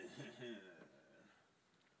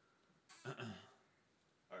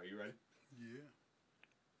You ready? Yeah.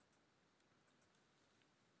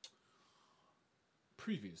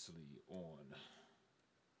 Previously on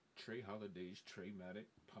Trey Holiday's Treymatic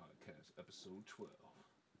Podcast, episode 12.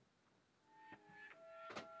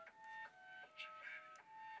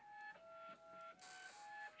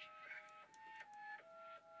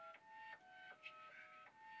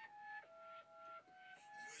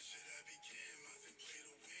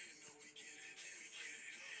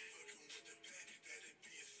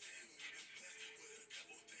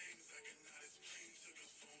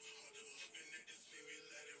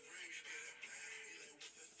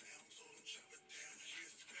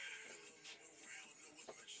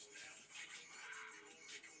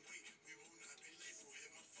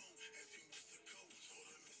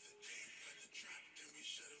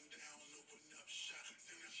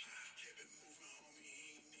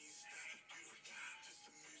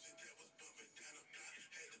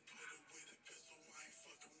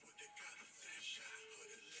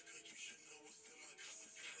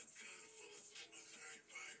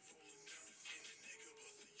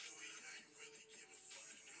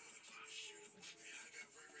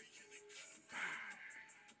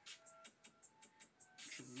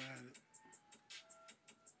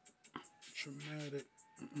 Traumatic.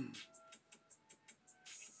 Let me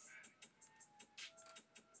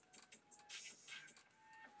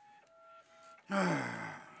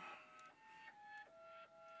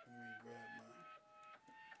grab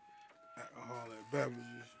my alcoholic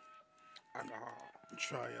beverages.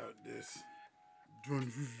 Try out this.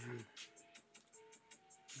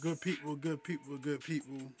 Good people.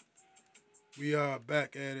 We are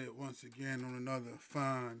back at it once again on another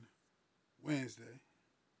fine Wednesday.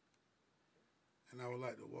 And I would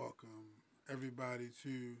like to welcome everybody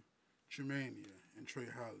to Tremania and Trey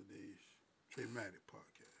Holiday's Treymatic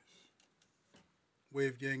Podcast.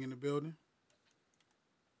 Wave Gang in the building.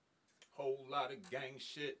 Whole lot of gang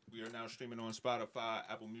shit. We are now streaming on Spotify,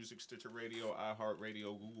 Apple Music, Stitcher Radio,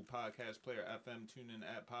 iHeartRadio, Google Podcast Player, FM, TuneIn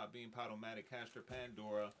app, Podbean, Podomatic, Caster,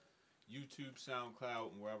 Pandora, YouTube,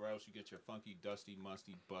 SoundCloud, and wherever else you get your funky, dusty,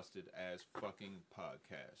 musty, busted ass fucking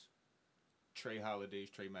podcast. Trey Holiday's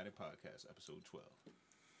Treymatic Podcast, episode 12.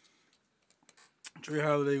 Trey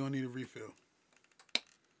Holiday gonna need a refill.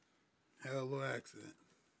 Had a little accident.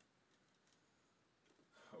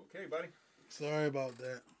 Okay, buddy. Sorry about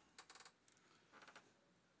that.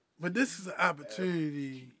 But this is an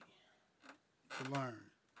opportunity to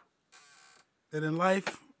learn that in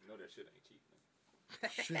life, You know that shit ain't cheap,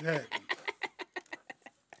 man. shit happens.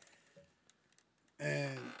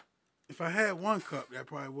 And if I had one cup, that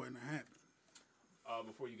probably wouldn't have happened.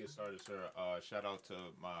 Before you get started, sir, shout out to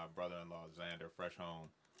my brother-in-law, Xander, fresh home.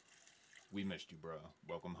 We missed you, bro.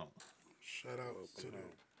 Welcome home. Shout out to the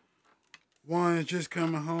ones just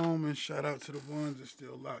coming home, and shout out to the ones that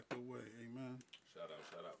still locked away. Amen. Shout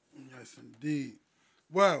out. Yes, indeed.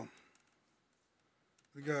 Well,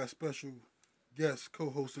 we got a special guest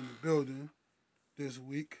co-host in the building this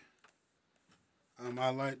week. I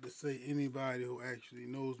like to say anybody who actually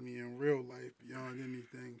knows me in real life beyond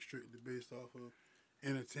anything strictly based off of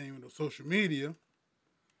entertainment or social media,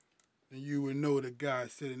 then you would know the guy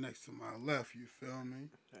sitting next to my left, you feel me?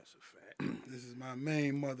 That's a fact. This is my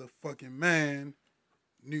main motherfucking man,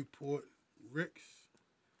 Newport Ricks,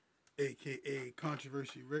 a.k.a.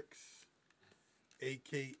 Controversy Ricks,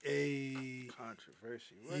 a.k.a.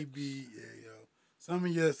 Controversy. He be, yeah, yo. Some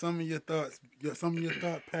of your thought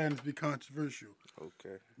patterns be controversial.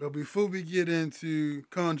 Okay. But before we get into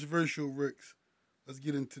controversial Ricks, let's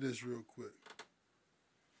get into this real quick.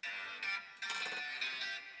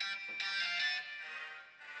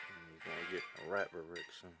 We're gonna get a rapper Rick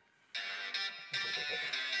soon.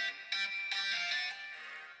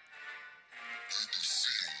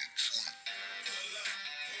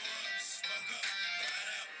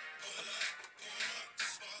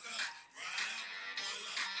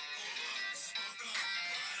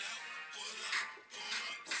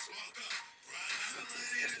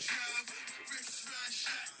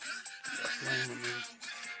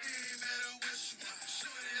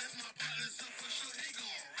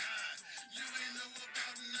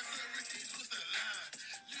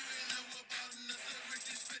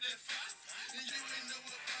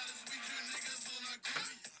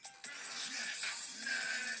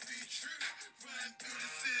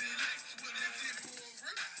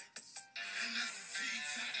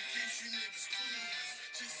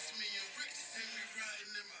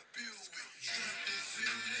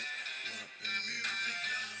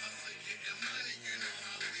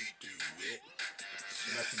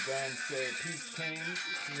 Mr. Dan said, peace, Kings.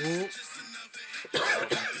 Whoop.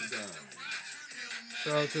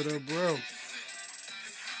 Shout out to the bro.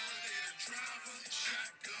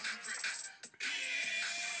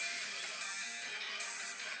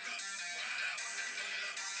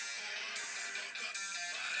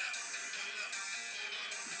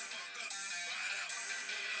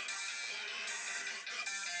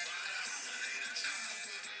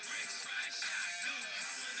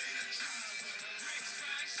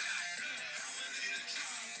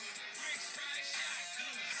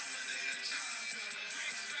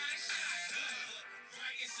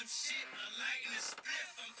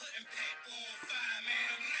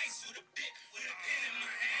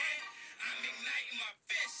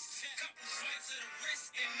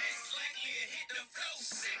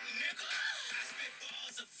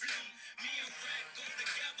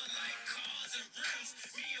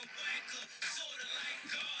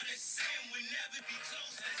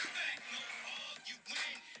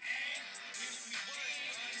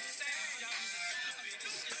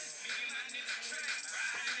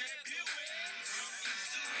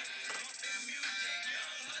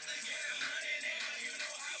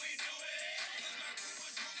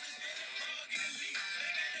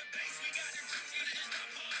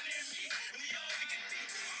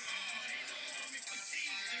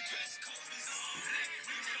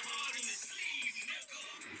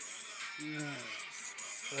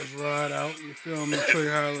 Let's Ride Out. You feel me? Trey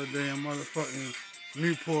Holiday and motherfucking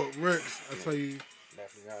Newport Ricks. I tell you.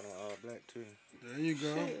 Definitely got on All Black too. There you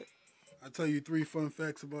go. Shit. I tell you 3 fun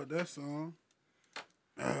facts about that song.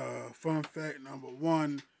 Fun fact number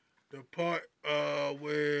 1, the part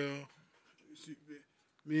where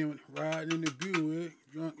me and riding in the Buick,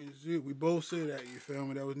 drunk and shit, we both say that, you feel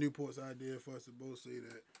me? That was Newport's idea for us to both say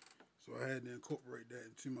that. So I had to incorporate that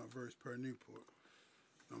into my verse per Newport.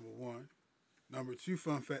 Number 1. Number 2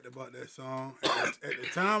 fun fact about that song. At the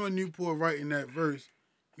time of Newport writing that verse,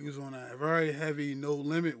 he was on a very heavy No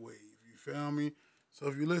Limit wave. You feel me? So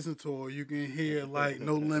if you listen to it, you can hear like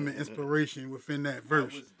No Limit inspiration within that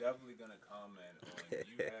verse. I was definitely gonna comment on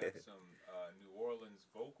you had some New Orleans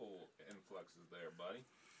vocal influxes there, buddy.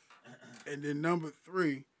 And then number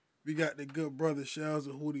 3, we got the good brother Shells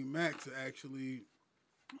and Hootie Max to actually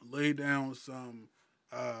lay down some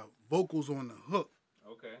vocals on the hook.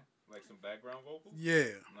 Okay, like some background vocals. Yeah.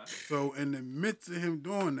 Nice. So in the midst of him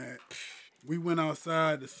doing that, we went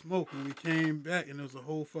outside to smoke and we came back and there was a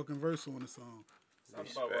whole fucking verse on the song.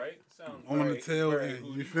 Sounds about right. Sounds On the right. tail Right, end.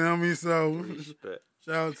 Hootie. You feel me? So Respect.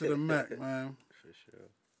 shout out to the Mac, man. For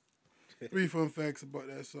sure. 3 fun facts about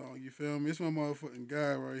that song, you feel me? It's my motherfucking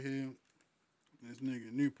guy right here. This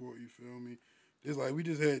nigga Newport, you feel me? It's like we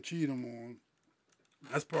just had Cheatham on.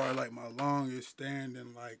 That's probably like my longest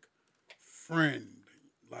standing like friend,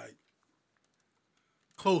 like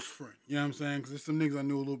close friend. You know what I'm saying? Because there's some niggas I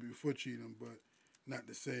knew a little bit before Cheatham, but not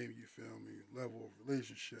the same, you feel me, level of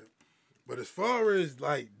relationship. But as far as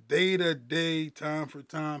like day to day, time for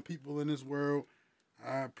time, people in this world,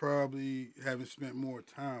 I probably haven't spent more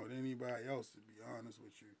time with anybody else, to be honest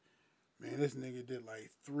with you. Man, this nigga did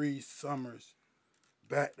like 3 summers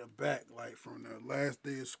back to back, like from the last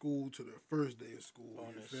day of school to the first day of school.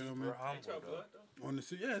 On You the feel me? super Ain't y'all humble blood though. though? On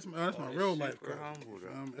the that's my On the real life super cousin. humble, You though.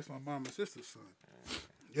 feel me? That's my mom and sister's son.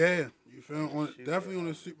 Yeah, you feel me? Super Definitely on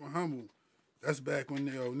the humble. super humble. That's back when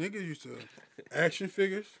niggas used to action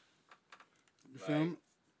figures. You feel Like- me?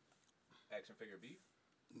 Action figure beef.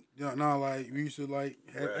 Yeah, no, like we used to like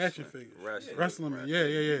have action figures. Wrestling, man. Yeah.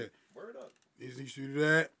 Word up. These used to do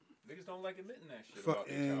that. Niggas don't like admitting that shit Fuck about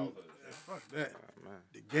their and childhood. fuck that. Oh, man.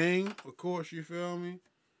 The game, of course, you feel me?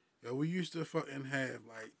 Yo, we used to fucking have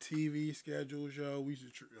like TV schedules, yo. We used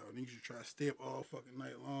to, niggas used to try to stay up all fucking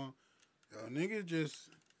night long. Yo, niggas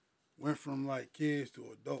just went from like kids to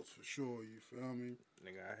adults for sure. You feel me?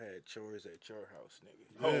 Nigga, I had chores at your house, nigga.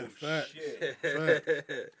 Yeah, Oh, facts. shit. Facts.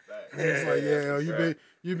 Facts. It's like, yeah, yo,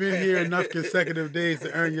 you been here enough consecutive days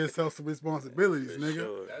to earn yourself some responsibilities, For nigga.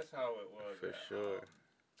 sure. That's how it was. For at, sure.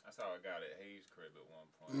 That's how I got at Hayes' crib at one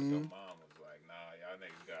point. Your mom was like, "Nah, y'all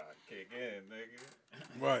niggas gotta kick in,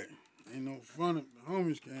 nigga." Right. Ain't no fun if the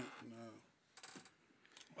homies can't.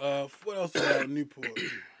 Nah. What else about Newport?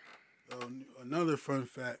 Another fun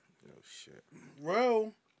fact. No shit.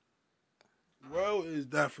 Ro is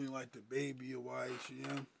definitely like the baby of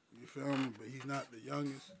YHGM. You feel me? But he's not the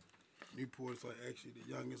youngest. Newport's like actually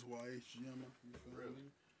the youngest YHGM. You feel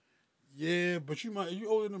me? Yeah, but you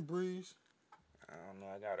older than Breeze. I don't know.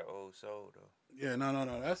 I got an old soul though. Yeah,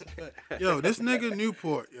 no. That's a fact. Yo, this nigga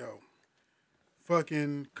Newport, yo.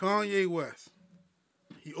 Fucking Kanye West.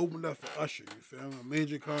 He opened up for Usher, you feel me? A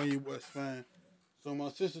major Kanye West fan. So my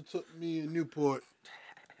sister took me in Newport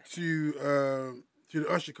to the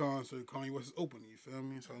Usher concert. Kanye West is opening, you feel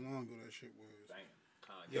me? That's how long ago that shit was. Damn,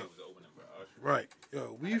 Kanye Yo. was opening for Usher. Right.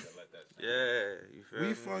 Yo, I had to let that sink in. Yeah, you feel We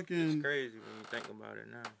me? fucking- It's crazy when you think about it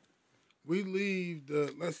now. we leave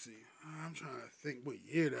the, let's see. I'm trying to think what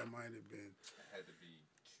year that might have been. It had to be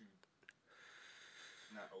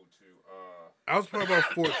not 02. I was probably about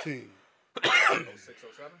 14. 06,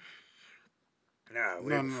 07? Nah,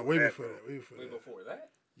 No, way before that. Way before Way that. before that?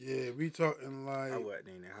 Yeah, we talking like, I wasn't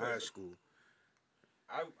even in high school.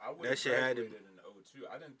 I would That have shit had to- graduated in 02.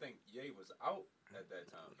 I didn't think Ye was out at that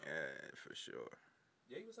time. Though. Yeah, for sure.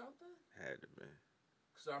 Ye was out then? Had to be.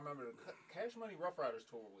 Because I remember the Cash Money Rough Riders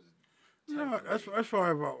tour was no, 10th that's grade.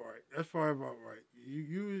 probably about right. That's probably about right.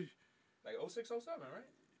 You Like 06, 07, right?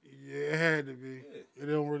 yeah, it had to be. Yeah.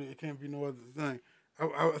 It can't be no other thing.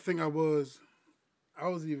 I think I was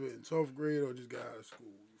either in 12th grade or just got out of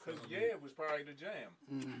school. Because Ye was probably the jam.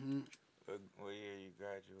 Mm-hmm. What year you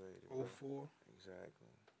graduated? bro? 04. Exactly.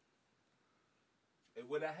 It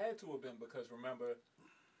would have had to have been because remember,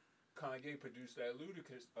 Kanye produced that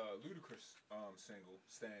Ludacris single,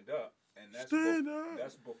 Stand Up, and that's Stand Up.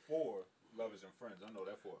 that's before Lovers and Friends. I know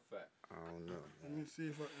that for a fact. I don't know. Let me see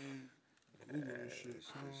if I can Google this shit. it's-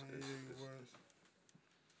 Kanye West.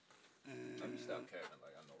 Let me And stop capping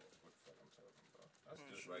like I know what the fuck I'm talking about. That's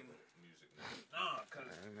just regular music. Nah, cause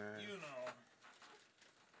Hey, man. you know,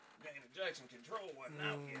 you ain't Jackson Control wasn't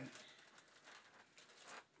out yet.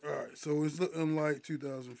 All right, so it's looking like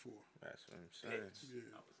 2004. That's what I'm saying. Yeah.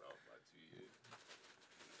 I was off by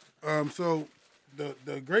 2 years. So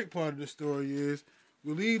the great part of the story is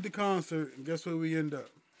we leave the concert and guess where we end up?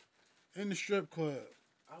 In the strip club.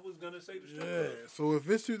 I was gonna say the strip Yeah. club. So if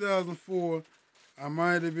it's 2004, I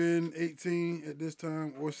might have been 18 at this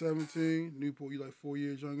time or 17. Newport, you like 4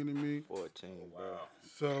 years younger than me. 14, bro. Wow.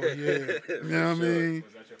 So yeah, you know what I mean.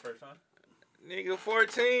 Was that your first time? Nigga,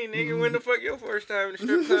 14. Nigga, when the fuck your first time in the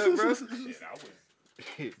strip club, bro? Shit, I was.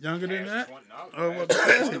 Younger than past that? 20, I was Oh, past what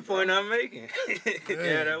 20. That's the point I'm making.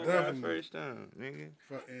 Yeah, that was definitely. my first time, nigga.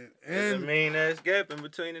 Fucking There's a and mean ass gap in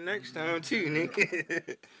between the next time too,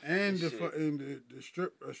 nigga. and the Shit. fucking the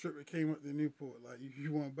stripper came up to Newport like,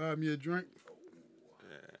 you want to buy me a drink?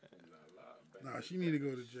 Nah, she need to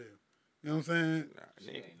go to jail. You know what I'm saying? Nah, She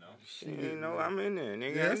nigga. ain't know. She ain't know I'm in there,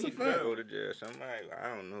 nigga. Yeah, I that's a need to fact. go to jail. Somebody,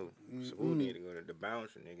 I don't know. So who need to go to the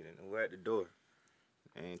bouncer, nigga? And who at the door?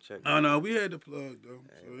 I ain't checking. Oh no, we had the plug though,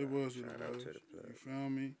 so Hey, it bro, was what shout it out was. to the plug. You feel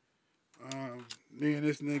me? Me and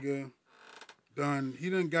this nigga he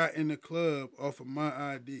done got in the club off of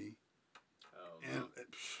my ID. Oh, And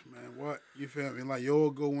man, what you feel me? Like y'all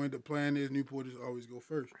go into plan is Newport just always go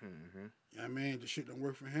first. Mm-hmm. You know what I mean? The shit don't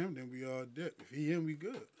work for him, then we all dead. If he in, we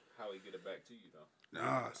good. how he get it back to you though?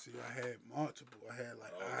 Nah, see, I had multiple. I had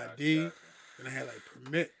like Oh, ID, gotcha. then I had like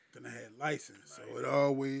permit, then I had license. So it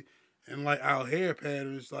always and like our hair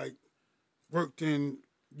patterns like worked in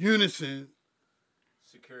unison.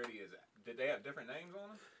 Security is. Did they have different names on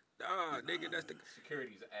them? Ah, nigga, that's the.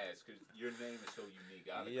 Security's ass because your name is so unique.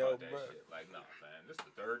 I'd have Yo, caught that bro. shit. Like, nah, man, this is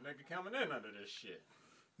the third nigga coming in under this shit.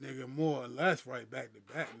 Nigga, more or less right back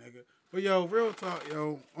to back, nigga. But yo, real talk,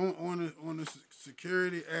 yo, on the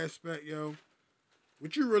security aspect, yo,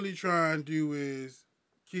 what you really trying to do is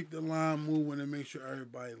keep the line moving and make sure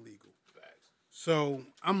everybody legal. Facts. So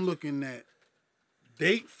I'm looking at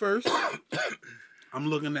date first. I'm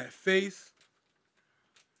looking at face,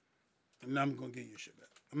 and I'm gonna get your shit back.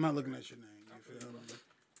 I'm not looking at your name. You feel me?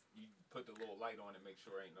 You put the little light on it, make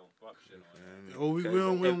sure ain't no fuck shit on it. Oh, we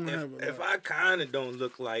don't have a If lot. I kind of don't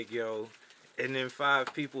look like yo, and then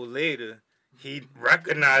 5 people later, he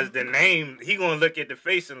recognized the name, he gonna look at the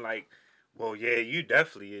face and like, well, yeah, you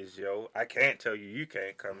definitely is, yo. I can't tell you you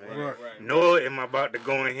can't come in. Right. Nor am I about to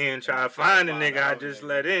go in here and try to find the nigga I just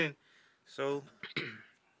let in. So,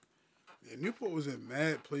 Yeah, Newport was in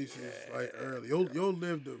mad places like early. Yo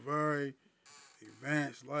lived a very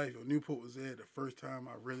advanced life. Yo, Newport was there the first time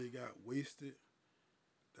I really got wasted.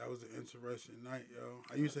 That was an interesting night, yo.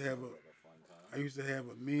 I used to have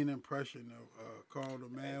a mean impression of Carl the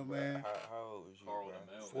Mailman, how old was you, Carl bro?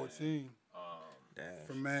 the Mailman. 14, Damn.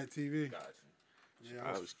 from Mad TV. Gotcha. Yeah,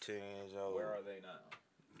 I was 10 years old. Where are they now?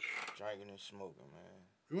 Drinking and smoking,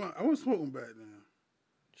 man. I wasn't smoking back then.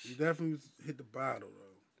 He definitely hit the bottle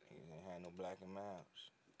though. He ain't had no Black and Miles.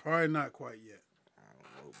 Probably not quite yet. I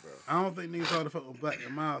don't know, bro. I don't think niggas started fucking with Black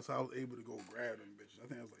and Miles, so I was able to go grab them bitches. I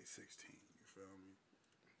think I was like 16. You feel me?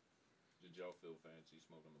 Did y'all feel fancy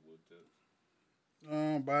smoking the wood tips?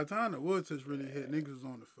 By the time the wood touch really hit, niggas was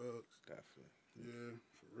on the fucks. Definitely. Yeah,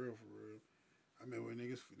 for real. I mean, when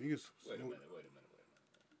niggas Wait a smoke. minute.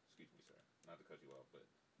 Excuse me, sir. Not to cut you off, but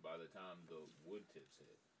by the time the wood tips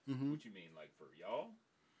hit, Mhm. what you mean, like for y'all?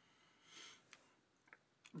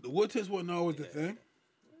 The wood tips wasn't always the thing.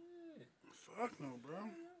 Fuck no, bro.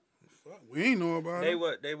 Fuck, we ain't know about They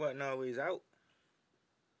it. they wasn't always out.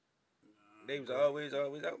 They was always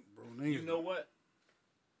out. Bro, niggas. You know what?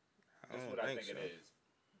 I That's don't what I think think so. it is.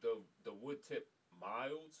 The wood tip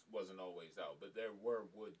milds wasn't always out, but there were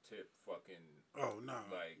wood tip fucking Oh no.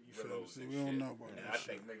 like You feel me? Rillos See, and we don't shit. know about And that I shit.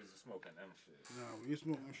 think niggas are smoking them shit. No, we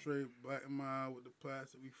smoking straight Black and Mild with the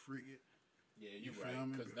plastic. We freak it. Yeah, You you feel right.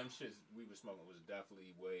 me? Because them shits we was smoking was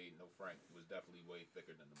definitely was definitely way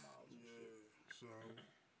thicker than the milds and shit. Yeah. So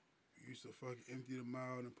we used to fucking empty the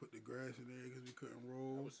mild and put the grass in there because we couldn't That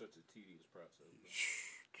roll. was such a tedious process.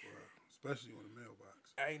 Bro. Bruh, especially on the mailbox.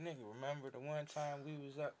 Hey, nigga, remember the one time we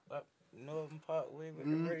was up Northern Parkway with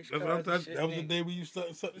Mhm. the race That's cars what I'm and talking. shit, That was the nigga? day we used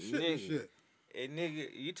to suck the shit and Nigga. shit. And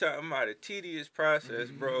nigga, you talking about a tedious process,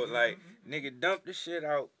 bro. Like, nigga, dump the shit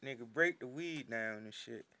out. Nigga, break the weed down and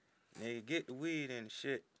shit. Nigga, get the weed in the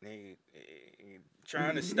shit. Nigga,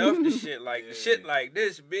 trying to stuff the shit like the shit like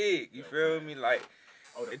this big. You Yo, feel man. me? Like,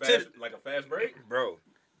 Oh, the It fast, took- like a fast break? bro,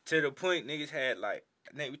 to the point niggas had like,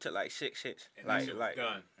 nigga, we took like 6 hits. And that shit was Like,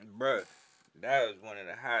 done. bro, that was one of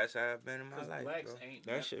the highest I've been in my Because life, blacks bro. ain't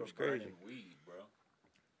That meant shit for was crazy. burning weed, bro.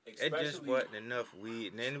 It just Especially- wasn't enough weed.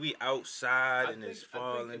 And then we outside I and think- it's I think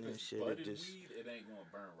falling if and it's shit. It budded just, weed, it ain't gonna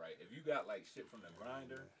burn right. If you got like shit from the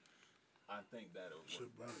grinder, I think that'll Shit,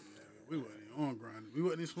 work. bro, yeah, we wasn't even on grinding. We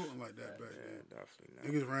wasn't even smoking like that back Yeah, then. definitely not.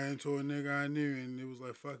 Niggas ran into a nigga I knew, and it was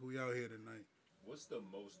like, fuck, we out here tonight. What's the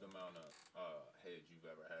most amount of heads you've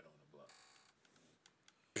ever had on the blunt?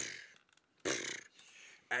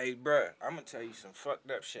 Hey, bruh, I'm gonna tell you some fucked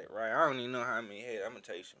up shit, right? I don't even know how many heads. I'm gonna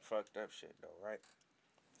tell you some fucked up shit, though, right?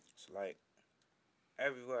 It's like,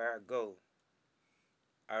 everywhere I go,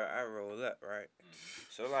 I roll up, right?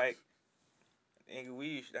 So, like, nigga, we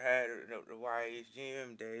used to have the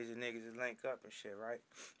YHGM days, and niggas would link up and shit, right?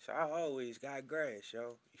 So, I always got grass,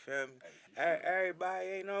 yo. You feel me? Everybody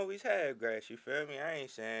ain't always had grass, you feel me? I ain't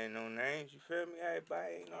saying no names, you feel me?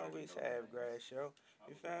 Everybody ain't always had grass, yo.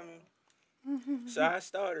 You feel me? So I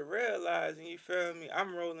started realizing, you feel me,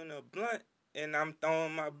 I'm rolling a blunt and I'm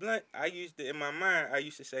throwing my blunt. In my mind, I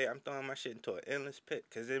used to say I'm throwing my shit into an endless pit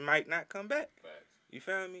because it might not come back. Facts. You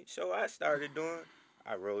feel me? So I started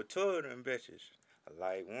I rolled two of them bitches. I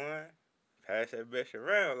light one, pass that bitch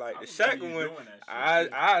around. Like the second one,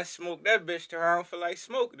 I smoked that bitch till I don't feel like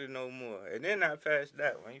smoking it no more. And then I passed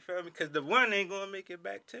that one, you feel me? Because the one ain't going to make it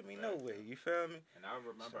back to me no way, you feel me? And I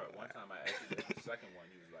remember one time I asked you the second one,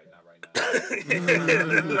 you was like, not right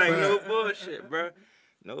now. Like, no bullshit, bro.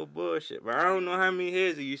 No bullshit. But I don't know how many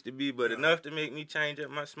heads it used to be, but enough to make me change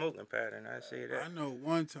up my smoking pattern. I say that. I know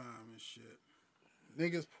one time and shit,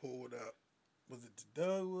 niggas pulled up. Was it the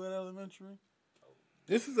Dugwood Elementary?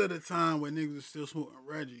 This is at a time when niggas was still smoking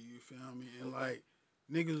Reggie, you feel me? And like,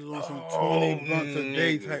 niggas was on some 20 blunts a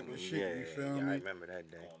day type of shit, you feel me? I remember that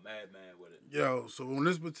day. On Madman with it. Yo, so on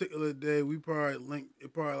this particular day, we probably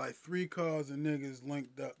like 3 cars and niggas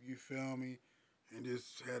linked up, you feel me? And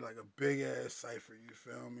just had like a big ass cipher, you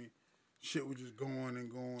feel me? Shit was just going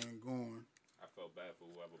and going and going. I felt bad for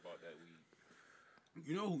whoever bought that weed.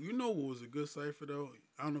 You know what was a good cipher though?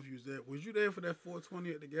 I don't know if you was there. Was you there for that 420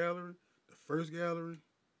 at the gallery? The first gallery?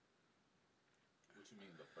 What you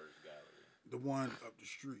mean the first gallery? The one up the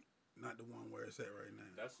street. Not the one where it's at right now.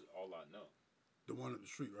 That's all I know. The one up the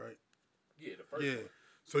street, right? Yeah, the first one.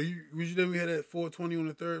 So was you there we had that 420 on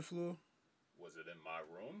the 3rd floor? Was it in my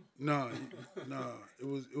room? Nah. It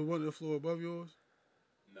wasn't the floor above yours?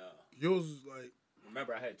 No. Yours was like,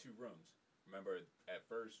 Remember, I had 2 rooms. Remember, at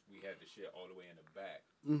first, we had the shit all the way in the back.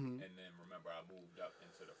 mm-hmm. And then, remember, I moved up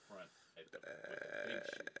into the front with the big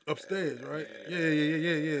shit. Upstairs, right?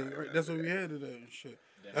 Yeah. Right. That's what we had it at and shit.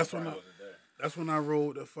 Then That's I when wasn't there. That's when I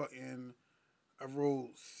rolled I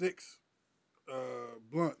rolled 6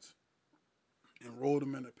 blunts and rolled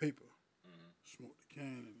them in the paper. Mm-hmm. Smoked the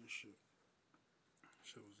can and shit.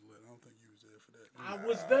 Shit was lit. I don't think you was there for that. I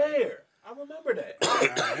was there. I remember that.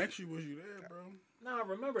 Actually, was you there, bro? No, I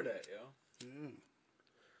remember that, yo. Yeah.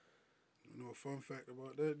 You know a fun fact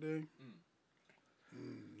about that day?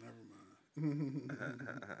 Never mind.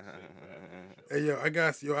 Hey, I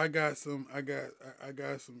got some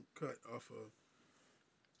cut off of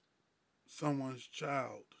someone's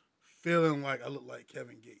child feeling like I look like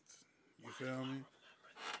Kevin Gates. You feel me?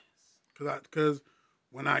 Cause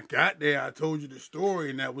when I got there, I told you the story,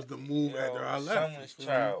 and that was the move after I left. Someone's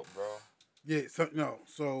child, bro. Yeah,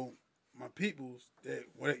 so my peoples,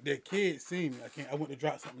 their kids seen me. I went to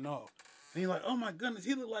drop something off. And he's like, oh my goodness,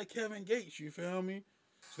 he look like Kevin Gates, you feel me?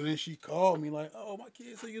 So then she called me like, oh, my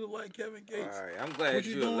kid said you look like Kevin Gates. All right, I'm glad what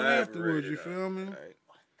you doing afterwards, you feel me? What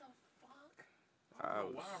the fuck? I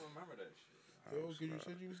don't know why I remember that shit. Yo, cause you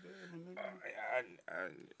said you was there, my nigga.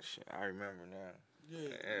 I remember now. Yeah,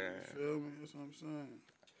 you feel me? That's what I'm saying.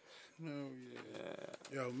 Hell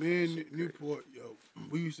yeah. Yo, me and Newport,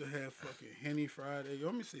 we used to have fucking Henny Friday. Yo,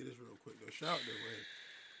 let me say this real quick, though. Shout out to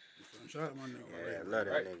Ray. Shout out my nigga Ray. Yeah, I love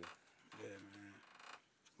that nigga. Yeah, man.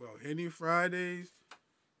 Well, Henny Fridays,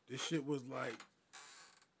 this shit was like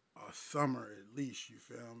a summer at least, you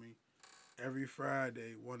feel me? Every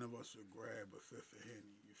Friday, one of us would grab a 5th of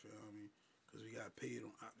Henny, you feel me? Because we got paid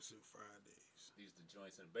on opposite Fridays. These the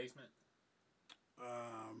joints in the basement?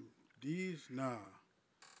 Nah.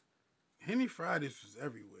 Henny Fridays was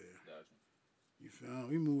everywhere. Gotcha. You feel me?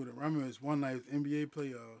 We moved around. I remember this one night, it was NBA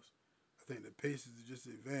playoffs. I think the Pacers just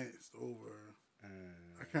advanced over.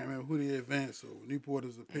 I can't remember who they advanced over. Newport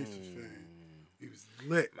is a Pacers fan. He was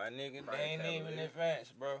lit. My nigga, they ain't even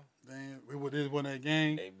advanced, bro. We just won that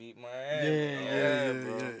game. They beat my ass.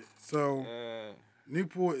 Yeah. So,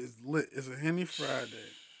 Newport is lit. It's a Henny Friday.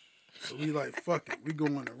 So we like, fuck it. We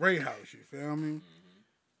going to Ray House, you feel me?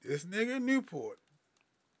 Mm-hmm. This nigga Newport,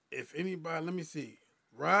 if anybody, let me see,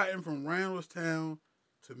 riding from Randallstown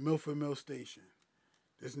to Milford Mill Station,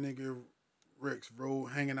 this nigga Rick's road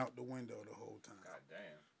hanging out the window the whole time. God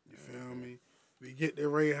damn. You feel me? We get to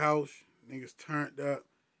Ray House, niggas turned up.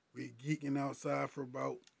 We geeking outside for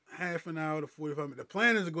about half an hour to 45 minutes. The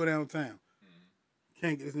plan is to go downtown.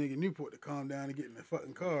 Can't get this nigga Newport to calm down and get in the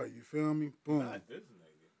fucking car. You feel me? Boom. Not this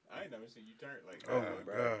nigga. I ain't never seen you turn like that. Oh my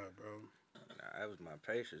god, bro. Nah, that was my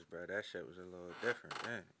patience, bro. That shit was a little different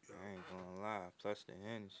then. I ain't gonna lie. Plus the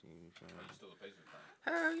Hennessy, you feel Are me? you still a patient fan?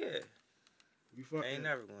 Hell yeah. We fuck Ain't that.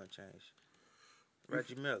 never gonna change.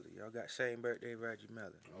 Reggie Miller. Y'all got same birthday, Reggie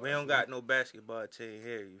Miller. We don't got no basketball team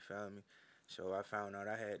here, you feel me? So I found out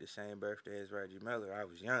I had the same birthday as Reggie Miller. I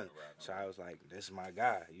was young. So I was like, this is my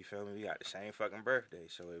guy. You feel me? We got the same fucking birthday.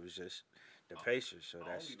 So it was just the Pacers. So I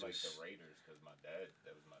that's only like just... the Raiders because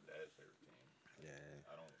that was my dad's favorite team. Yeah.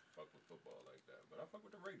 I don't fuck with football like that, but I fuck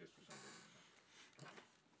with the Raiders for some reason.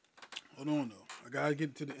 Hold on though. I gotta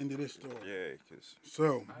get to the end of this story. Yeah, because...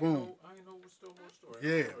 So, boom. I ain't know what's still more story.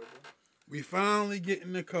 Yeah. We finally get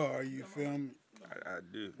in the car, you feel me? I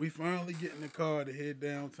do. We finally get in the car to head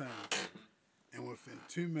downtown. And within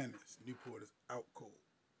 2 minutes, Newport is out cold.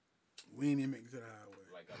 We ain't even make it to the highway.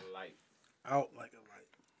 Like a light. Out like a light.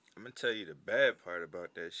 I'm going to tell you the bad part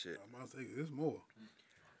about that shit. I'm about to say, there's more.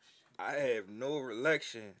 I have no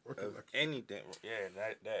recollection of Recollection. anything. Yeah,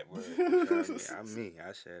 that word. You feel me? I'm me.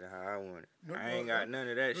 I said how I want it. No, I ain't got none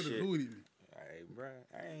of that What does shit. Hootie mean? Hey, bro,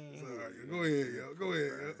 I ain't. Sorry, go ahead, yo. Go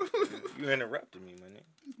ahead, yo. You interrupted me, man.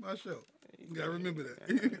 It's my show. You gotta remember that.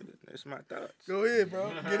 That's my thoughts. Go ahead,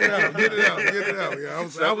 bro. Get it out. Get it out. Get it out, yo. I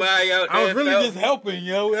was I really just helping,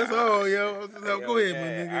 yo. That's all, yo. Go ahead, my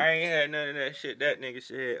nigga. I ain't had none of that shit that nigga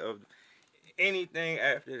said of anything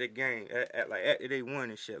after the game, after they won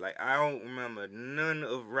and shit. Like, I don't remember none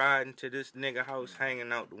of riding to this nigga house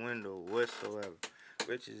hanging out the window whatsoever,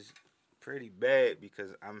 which is pretty bad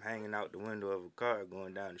because I'm hanging out the window of a car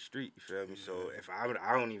going down the street, you feel me? So if I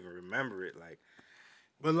don't even remember it, like.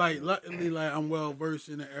 But like, luckily, like I'm well versed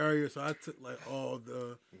in the area, so I took like all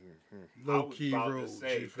the low key roads.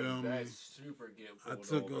 You feel me? I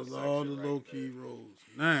took all the low key roads.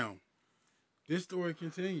 Now, this story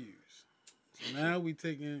continues. So now we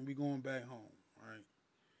going back home, right?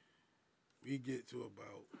 We get to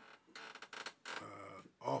about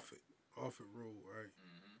Offutt Road, right?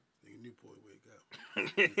 Nigga Newport wake up.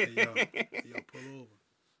 Hey, yo, pull over.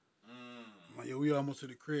 I'm like, yo, we almost to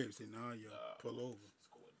the crib. Say, nah, yo, pull over.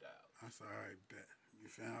 I said, all right, bet. You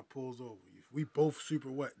feel me? I pulls over. We both super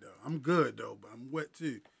wet, though. I'm good, though, but I'm wet,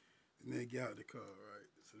 too. And then get out the car, right?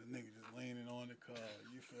 So the nigga just leaning on the car.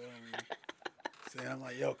 You feel me? Say, I'm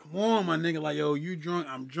like, yo, come on, my nigga. Like, yo, you drunk?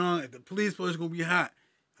 I'm drunk. If the police force going to be hot.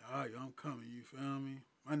 All right, yo, I'm coming. You feel me?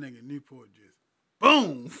 My nigga Newport just,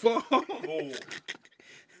 boom, fall. Come on,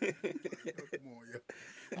 yo.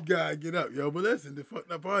 You gotta get up, yo. But listen, the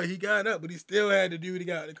fucked up part, he got up, but he still had to do what he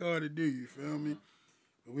got in the car to do. You feel me?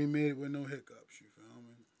 But we made it with no hiccups. You feel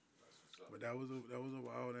me? But that was a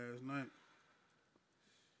wild ass night.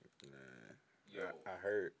 Nah, yo, I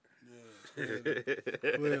heard. Yeah,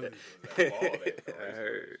 clearly. I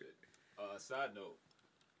heard. Side note,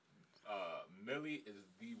 Millie is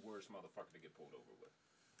the worst motherfucker to get pulled over with.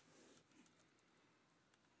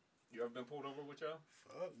 You ever been pulled over with y'all?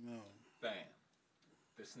 Fuck no. Bam.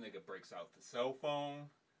 This nigga breaks out the cell phone.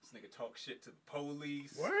 This nigga talks shit to the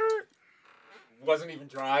police. Word? Wasn't even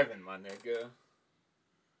driving, my nigga.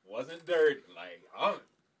 Wasn't dirty. Like,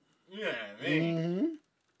 you know what I mean? Mm-hmm.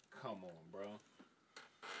 Come on, bro.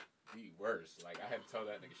 The worst. Like, I had to tell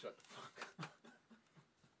that nigga, shut the fuck up.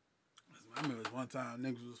 I remember one time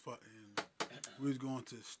niggas was fucking, we was going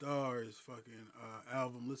to Stars fucking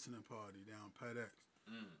album listening party down Pat X.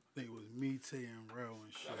 I think it was me, Tay, and Rel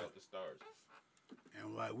and shit. Shout out the Stars.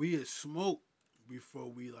 And like we had smoked before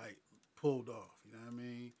we like pulled off. You know what I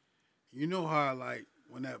mean? You know how like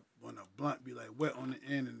when a blunt be like wet on the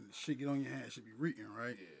end and the shit get on your hand, it should be reeking,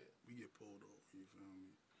 right? Yeah. We get pulled over. You feel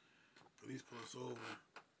me? Police pull us over.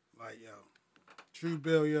 Like yo, true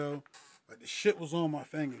bill, yo. Like the shit was on my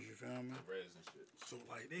fingers. You feel me? Reds and shit. So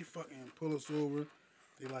like they fucking pull us over.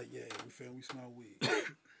 They like yeah, we smell weed. My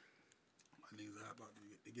niggas are about to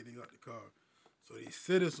get out the car. So they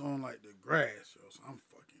sit us on like the grass, yo. So I'm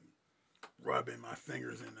fucking rubbing my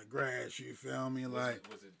fingers in the grass. You feel me? Was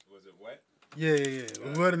it wet? Yeah. It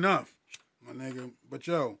was wet enough, my nigga. But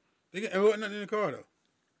yo, it wasn't nothing in the car though.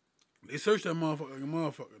 They searched that motherfucker like a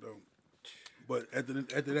motherfucker though. But after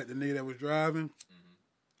that, the nigga that was driving,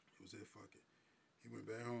 he was said fuck it. He went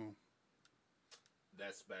back home.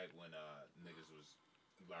 That's back when niggas was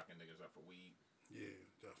locking niggas up for weed. Yeah,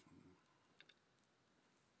 definitely.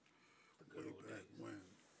 Way back when.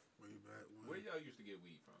 Where y'all used to get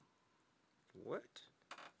weed from? What?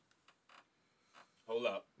 Hold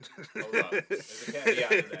up. There's a caveat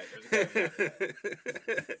to that.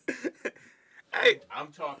 Hey,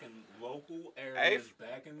 I'm talking local areas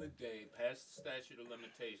back in the day, past the statute of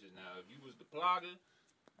limitations. Now, if you was the blogger,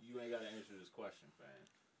 you ain't got to answer this question, fam.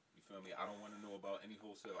 You feel me? I don't want to know about any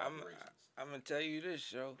wholesale operations. I'm gonna tell you this,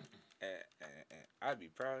 yo. And I'd be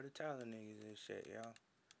proud of telling niggas this shit, yo.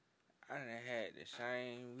 I done had the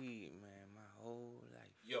same weed, man, my whole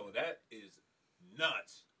life. Yo, that is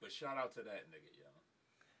nuts. But shout out to that nigga, yo.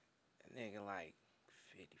 That nigga like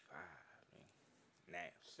 55, man.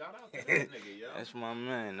 Now. Shout out to that nigga, yo. That's my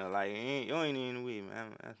man, though. Like, you ain't even weed,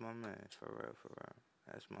 man. That's my man, for real, for real.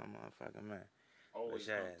 That's my motherfucking man. Always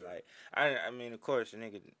like, I mean, of course, the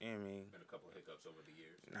nigga, you know what I mean? Been a couple of hiccups over the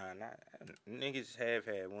years. Nah, niggas have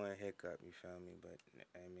had one hiccup, you feel me? But,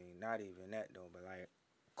 I mean, not even that, though. But, like,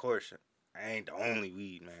 of course, I ain't the only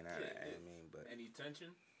weed, man. I mean, but. Any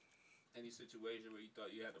tension? Any situation where you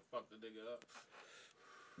thought you had to fuck the nigga up?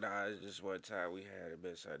 Nah, it's just one time we had a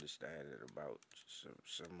misunderstanding about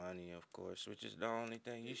some money, of course, which is the only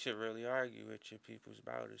thing you should really argue with your peoples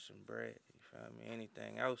about is some bread. You feel me?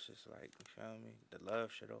 Anything else is like, you feel me? The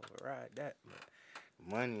love should override that. But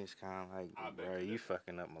money is kind of like, bro, you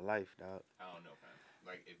fucking up my life, dog. I don't know, man.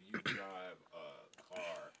 Like, if you drive a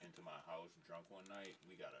car into my house drunk one night,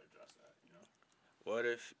 we gotta address that, you know? What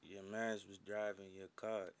if your mans was driving your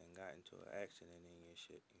car and got into an accident in your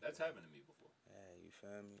shit? That's happened to me before. Yeah, you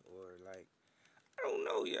feel me? Or like, I don't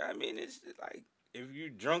know. Yeah, I mean, it's like if you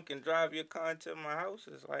drunk and drive your car into my house,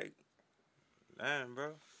 it's like, damn,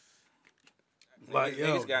 bro. Like,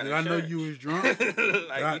 yo, did I know you was drunk?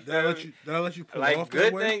 Like, did I let you pull like, off good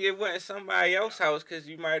that way? thing it wasn't somebody else's house because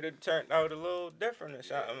you might have turned out a little different or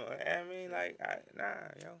something. I mean, like, nah,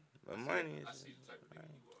 yo. But money is. I see the type of nigga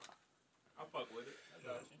you are. I fuck with it. I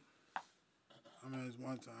got you. I mean, it's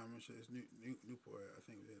one time and shit. It's Newport. I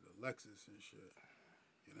think we had a Lexus and shit.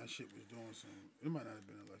 And that shit was doing some. It might not have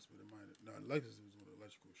been a Lexus, but it might have. No, Lexus was with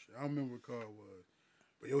electrical shit. I don't remember what car it was.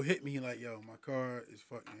 But yo, hit me like, yo, my car is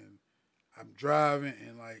fucking. I'm driving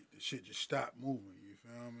and like the shit just stopped moving. You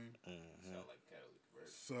feel me? Mm-hmm. Sound like catalytic converter.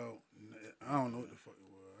 So I don't know what the fuck it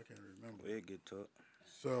was. I can't remember. We'll get to it.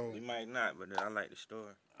 So We might not, but I like the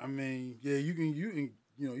story. I mean, yeah, you can you can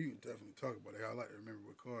definitely talk about it. I like to remember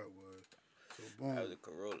what car it was. So boom. That was a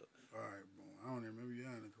Corolla. All right, boom. I don't even remember you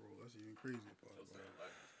had a Corolla. That's even crazier part So about it.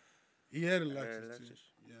 like, He had a I had a Lexus too.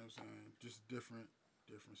 Lexus. You know what I'm saying? Just different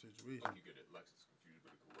situations. fuck you get it Lexus confused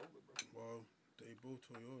with a Corolla, bro. Well, they both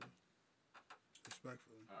Toyota.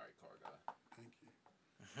 Respectfully. All right, car guy. Thank you.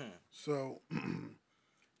 So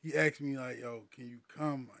he asked me like, "Yo, can you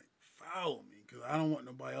come like follow me? Cause I don't want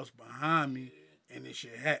nobody else behind me, and this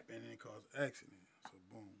shit happen and it cause an accident." So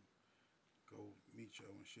boom, go meet yo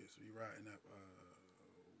and shit. So we riding up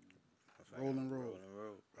Rolling Road,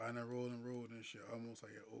 riding that Rolling Road and shit, almost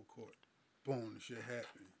like at Old Court. Boom, the shit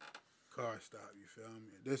happened. Car stop. You feel me?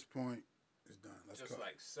 At this point, it's done. Let's Just go.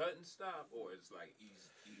 like sudden stop, or it's like easy.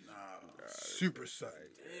 Nah, super sudden.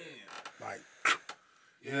 Damn. Like,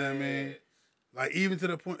 you know what I mean? Like, even to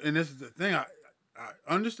the point, and this is the thing, I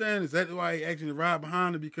understand exactly why he asked me to ride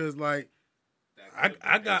behind him because, like,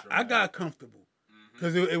 I got comfortable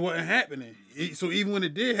because it wasn't happening. So even when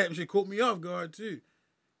it did happen, she caught me off guard too.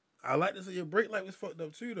 I like to say your brake light was fucked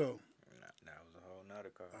up too, though. That was a whole nother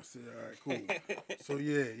car. I said, all right, cool. So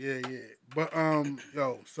yeah. But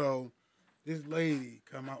yo, so this lady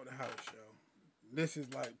come out the house, yo. This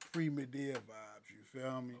is like pre-Medea vibes. You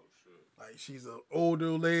feel me? Like she's an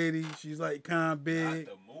older lady. She's like kind of big. Not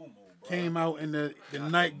the moo-moo, bro. Came out in the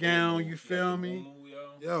nightgown. You feel me?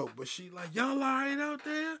 Yo, but she like, y'all all right out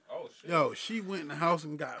there? Oh shit. Yo, she went in the house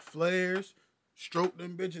and got flares, stroked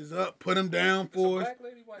them bitches up, put them down for us. Black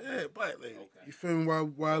lady, white lady? Yeah, black lady. Okay. You feel me?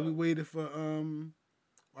 While we waited for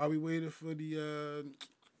the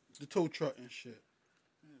tow truck and shit.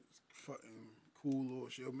 Man, it's fucking cool little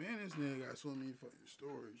shit. Man, this nigga got so many fucking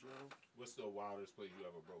stories, yo. What's the wildest place you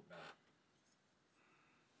ever broke down?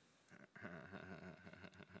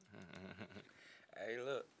 Hey,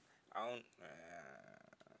 look, I don't.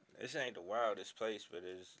 This ain't the wildest place, but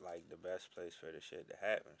it's like the best place for the shit to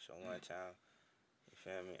happen. So one time, you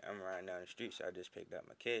feel me? I'm riding down the street, so I just picked up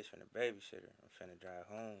my kids from the babysitter. I'm finna drive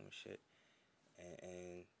home and shit,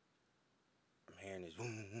 and I'm hearing this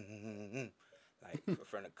boom, boom, boom, boom, boom, like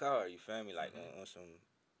from the car. You feel me? Like on some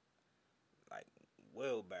like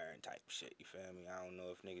wheel bearing type shit. You feel me? I don't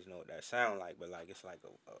know if niggas know what that sound like, but like it's like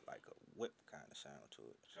a whip kind of sound to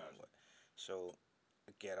it. Somewhat. So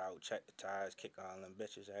I get out, check the tires, kick all them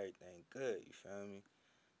bitches, everything good. You feel me?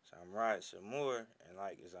 So I'm riding some more, and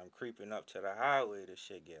like as I'm creeping up to the highway, the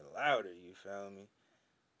shit get louder. You feel me?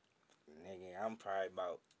 Nigga, I'm probably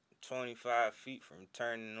about 25 feet from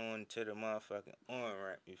turning on to the motherfucking on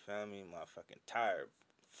ramp. You feel me? Motherfucking tire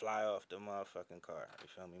fly off the motherfucking car. You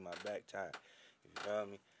feel me? My back tire. You feel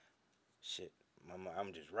me? Shit.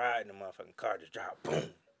 I'm just riding the motherfucking car, just drop, boom.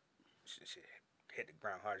 Shit, hit the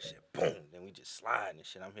ground hard as shit, boom. Then we just sliding and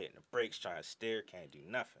shit. I'm hitting the brakes, trying to steer, can't do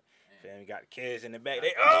nothing. Feel me? Got the kids in the back.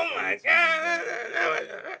 They, oh my God.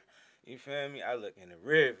 You feel me? I look in the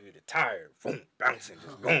rear view, the tire, boom, bouncing,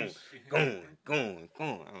 just going.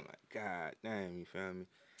 I'm like, God damn, you feel me?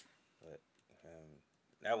 But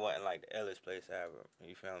that wasn't like the illest place ever.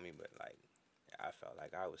 You feel me? But like, I felt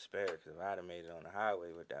like I was spared because if I'd have made it on the highway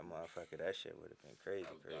with that motherfucker, that shit would have been crazy,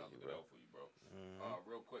 bro. Mm-hmm.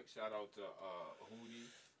 Real quick, shout out to Hootie.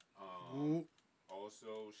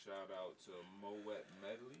 Also, shout out to Moet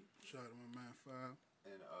Medley. Shout out to my man Five.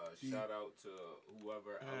 And shout out to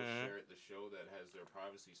whoever else shared the show that has their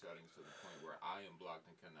privacy settings to the point where I am blocked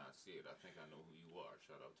and cannot see it. I think I know who you are.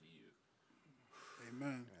 Shout out to you.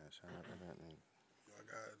 Amen. Yeah, shout out to that nigga. Y'all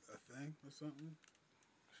got a thing or something?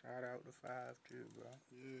 Shout out to Five too, bro.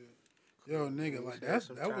 Yeah. Yo, nigga, like that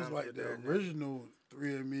was like the original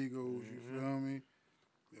Three Amigos. You feel me?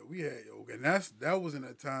 Yeah, we had and that was in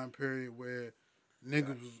a time period where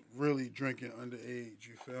niggas was really drinking underage.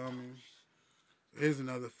 You feel me? Here's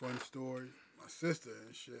another fun story. My sister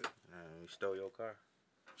and shit. You stole your car.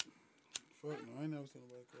 Fuck no, I ain't never stole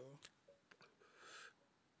my car.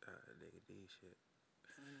 Nigga D shit.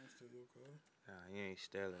 I ain't never stole your car. Nah, you ain't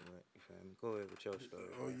stealing, but you feel me? Go ahead with your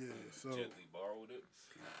story. Oh yeah, so Gently borrowed it.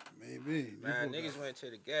 maybe. Man, niggas went to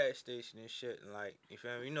the gas station and shit, and like, you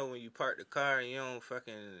feel me? You know when you park the car and you don't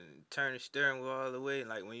fucking turn the steering wheel all the way,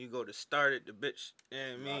 like when you go to start it, the bitch, you know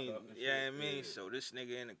what I mean? You know what I mean? So this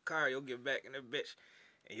nigga in the car, you'll get back in the bitch,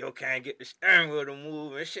 and you can't get the steering wheel to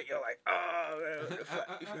move and shit. You're like, oh, man, what the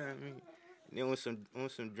fuck? You feel me? And then on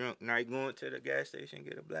some drunk night, going to the gas station,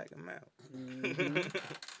 get a black and mild.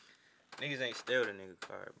 Niggas ain't steal the nigga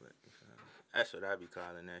car, but you feel me? That's what I be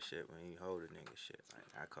calling that shit when you hold a nigga shit. Like,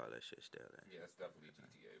 I call that shit stealing. Yeah, it's definitely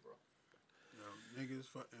GTA, bro. Yo, niggas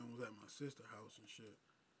fucking was at my sister's house and shit.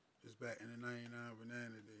 Just back in the 99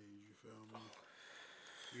 banana days, you feel me?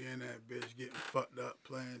 We in that bitch getting fucked up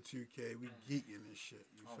playing 2K. We geeking and shit,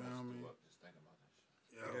 you feel me? Just thinking about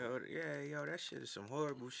that shit. Yo, that shit is some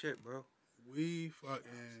horrible shit, bro. We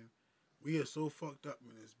are so fucked up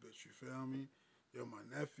in this bitch, you feel me? Yo, my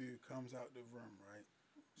nephew comes out the room, right?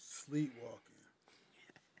 Sleepwalking.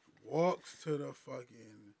 Walks to the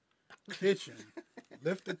fucking kitchen.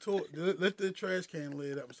 lift the trash can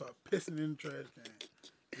lid up and start pissing in the trash can.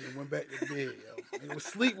 And then went back to bed, yo. It was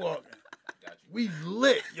sleepwalking. We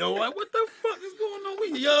lit, yo. Like, what the fuck is going on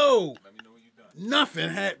with you? Yo. Let me know when you done. Nothing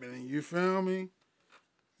happening, you feel me?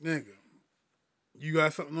 Nigga. You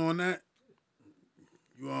got something on that?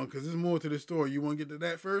 You on? Because there's more to the story. You want to get to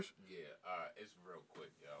that first? Yeah, it's real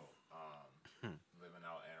quick, yo. Living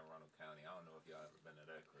out Anne Arundel County. I don't know if y'all ever been to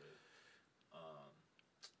that crib.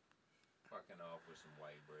 Fucking off with some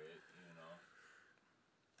white bread, you know.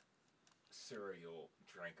 Cereal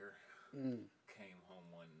drinker. Came home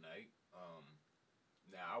one night.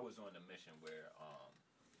 Now I was on a mission where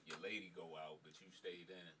your lady go out, but you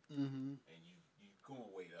stayed in, and you go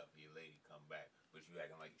wait up for your lady come back, but you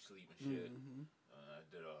acting like you sleep and shit. I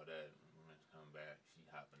did all that. Come back, she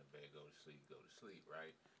hop in the bed, go to sleep,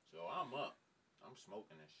 right? So I'm up, I'm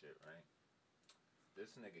smoking this shit, right?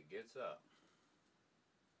 This nigga gets up,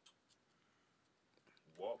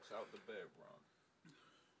 walks out the bedroom,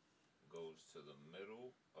 goes to the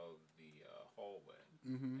middle of the hallway,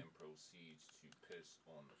 and proceeds to piss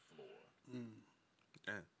on the floor.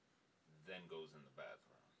 Then goes in the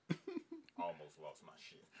bathroom. Almost lost my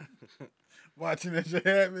shit. Watching that shit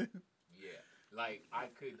happen? Yeah. Like, I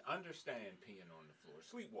could understand peeing on the floor.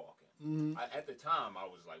 Sleepwalking. At the time, I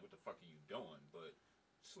was like, what the fuck are you doing? But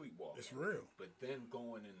sleepwalking. It's real. But then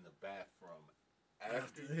going in the bathroom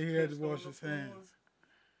after he had to wash his hands.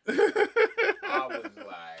 I was like, what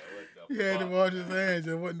the fuck? He had to wash his hands.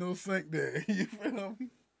 There wasn't no sink there. You feel me?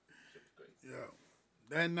 Yo,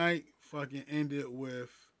 that night fucking ended with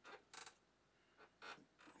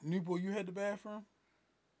Newport. You had the bathroom?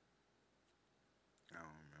 I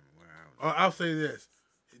don't remember where I was. I'll say this: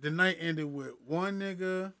 the night ended with one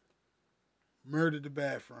nigga murdered the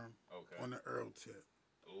bathroom on the Earl tip.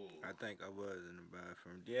 Ooh. I think I was in the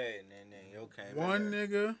bathroom. Yeah, and then yo came. One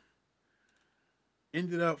nigga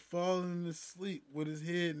ended up falling asleep with his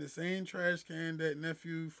head in the same trash can that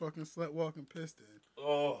nephew fucking slept walking pissed in.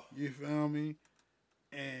 Oh. You feel me?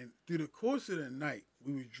 And through the course of the night,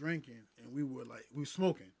 we was drinking and we were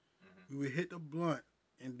smoking. We would hit the blunt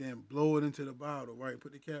and then blow it into the bottle, right?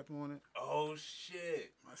 Put the cap on it. Oh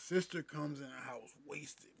shit! My sister comes in the house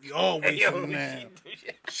wasted. We all wasted now.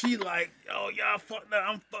 She like, yo, y'all fucked up.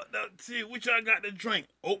 I'm fucked up too. What y'all got to drink?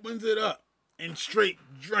 Opens it up and straight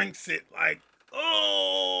drinks it like,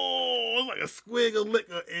 oh, it's like a swig of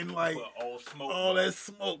liquor and like all smoke. all that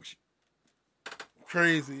smoke.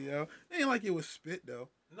 Crazy, yo. It ain't like it was spit though.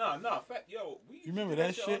 No, fat, yo. You remember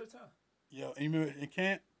that shit? All the time. Yo, and you remember in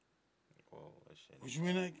camp? Oh, that shit. Was you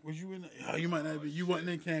in that? Was you in that? Oh, you might not be. You wasn't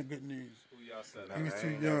in camp. Good news. Who y'all said He was I too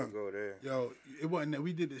ain't never young. Go there. Yo, it wasn't that.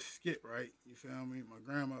 We did this skit, right? You feel me? My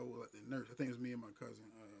grandma was like the nurse. I think it was me and my cousin,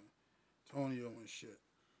 Tonio and shit.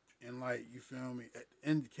 And like, you feel me? At the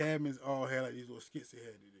end, the cabins all had like these little skits they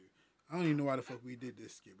had to do. I don't even know why the fuck we did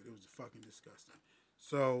this skit, but it was fucking disgusting.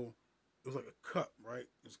 So it was like a cup, right?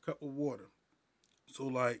 It was a cup of water. So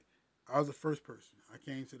like, I was the first person. I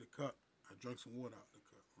came to the cup. I drank some water out of the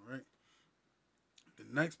cup, right? The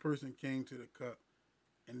next person came to the cup,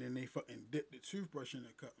 and then they fucking dipped the toothbrush in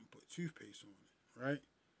the cup and put toothpaste on it, right?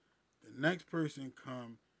 The next person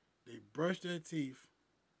come, they brush their teeth,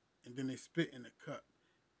 and then they spit in the cup.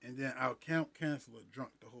 And then our camp counselor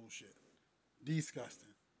drunk the whole shit. Disgusting.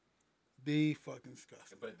 Fucking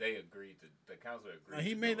disgusting. But they agreed to, the counselor agreed. Like,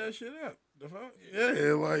 he to made do that it. shit up. The fuck?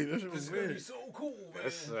 Yeah, like, that shit This was is gonna be weird. so cool, man.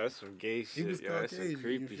 That's some gay He was shit, yo. That's some Caucasian,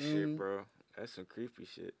 creepy you feel me? shit, bro. That's some creepy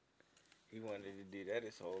shit. He wanted to do that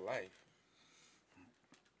his whole life.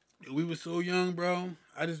 We were so young, bro.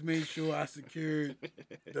 I just made sure I secured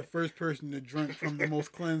the first person to drink from the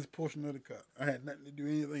most cleansed portion of the cup. I had nothing to do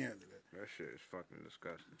anything after that. That shit is fucking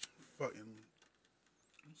disgusting. Fucking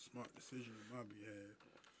smart decision on my behalf.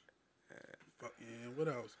 Fucking,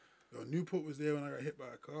 what else? Yo, Newport was there when I got hit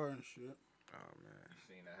by a car and shit. Oh, man. You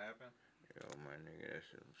seen that happen? Yo, my nigga,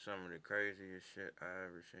 that's some of the craziest shit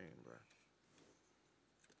I ever seen, bro.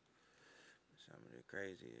 Some of the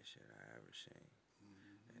craziest shit I ever seen.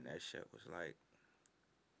 And that shit was like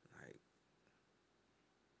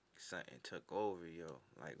something took over, yo.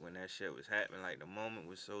 Like when that shit was happening, like the moment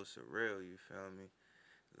was so surreal, you feel me?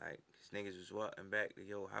 Like these niggas was walking back to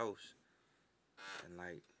your house and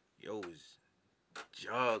like yo was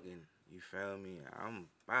jogging, you feel me? I'm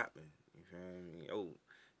bopping, you feel me? Yo,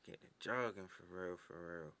 getting jogging for real.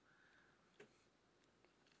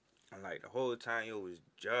 And like the whole time yo was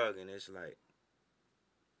jogging, it's like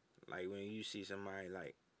when you see somebody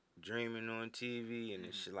like dreaming on TV and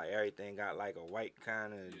it's shit, like everything got like a white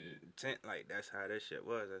kind of tint, like that's how that shit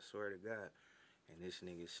was, I swear to God. And this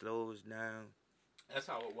nigga slows down. That's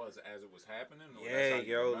how it was as it was happening? Or Yeah, that's how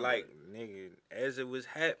you yo, remember like, it? nigga, as it was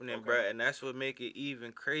happening, Okay. bruh, and that's what make it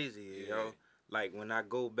even crazier, Yeah. yo. Like, when I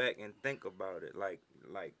go back and think about it, like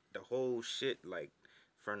the whole shit, like,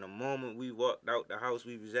 from the moment we walked out the house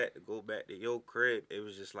we was at to go back to your crib, it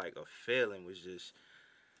was just like a feeling was just,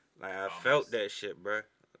 like, I felt that shit, bruh.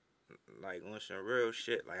 Like, on some real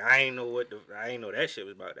shit. Like, I ain't know that shit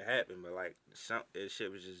was about to happen, but, like, that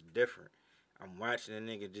shit was just different. I'm watching a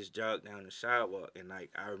nigga just jog down the sidewalk, and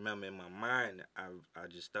like I remember in my mind, I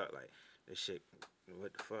just thought like, this shit,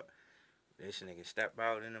 what the fuck? This nigga step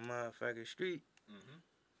out in the motherfucking street,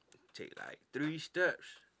 take like 3 steps.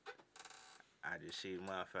 I just see the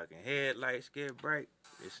motherfucking headlights get bright.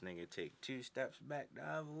 This nigga take 2 steps back the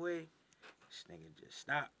other way. This nigga just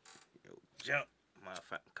stop. Yo, jump.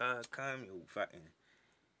 Motherfucking car come. Yo, fucking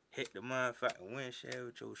hit the motherfucking windshield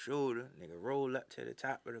with your shoulder. Nigga roll up to the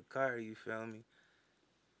top of the car, you feel me?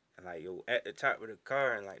 And like, yo, at the top of the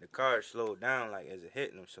car, and like the car slowed down, like as it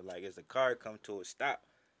hit him. So like as the car come to a stop,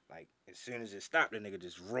 like as soon as it stopped, the nigga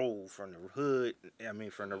just rolled from the hood,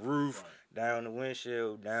 from the roof, down the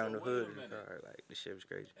windshield, down the hood of the car. Like, this shit was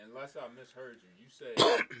crazy. Unless I misheard you, you said,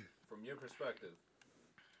 from your perspective,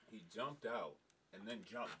 he jumped out and then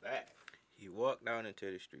jumped back. He walked down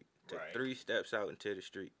into the street, took 3 steps out into the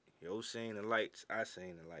street. Yo seen the lights, I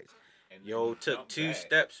seen the lights. And Yo took 2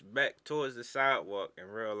 steps back towards the sidewalk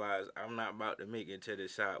and realized I'm not about to make it to the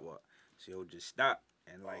sidewalk. So yo just stop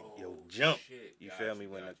and like yo jump. Shit. You feel me?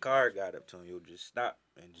 When the car got up to him, yo just stop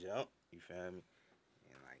and jump. You feel me?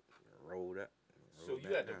 And like rolled up. So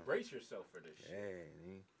you had to brace yourself for this shit. Yeah,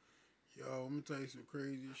 man. Yo, I'm gonna tell you some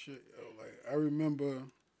crazy shit. Yo, like I remember,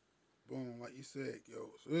 boom, like you said, yo.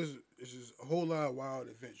 So this is a whole lot of wild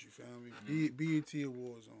events. You feel me? BET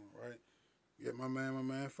Awards on, right? We got my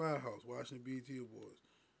man Firehouse watching the BET Awards.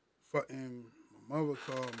 Fucking my mother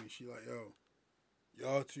called me. She like, yo,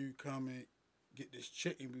 y'all two come and get this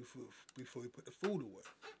chicken before we put the food away.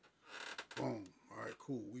 Boom. All right,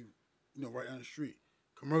 cool. We, right down the street.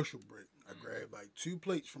 Commercial break. I grabbed like 2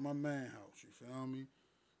 plates from my man house. You feel me?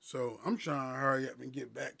 So I'm trying to hurry up and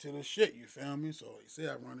get back to the shit. You feel me? So they say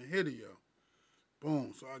I run ahead of y'all.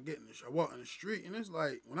 Boom. So I get in the I walk in the street, and it's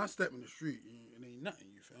like when I step in the street, it ain't nothing.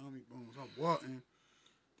 You feel me? Boom. So I'm walking,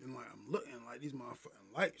 then like I'm looking like these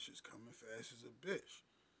motherfucking lights just coming fast as a bitch.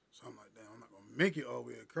 So I'm like, damn, I'm not gonna make it all the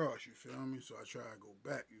way across. You feel me? So I try to go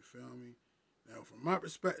back. You feel me? Now from my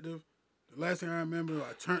perspective, the last thing I remember,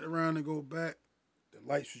 I turned around to go back. The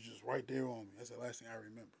lights was just right there on me. That's the last thing I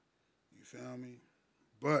remember. You feel me?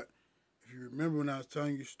 But if you remember when I was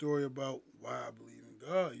telling you a story about why I believe in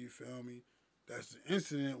God, you feel me? That's the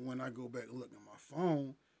incident when I go back and look at my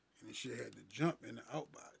phone and the shit had to jump in the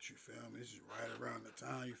outbox, you feel me? This is right around the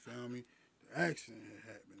time, you feel me? The accident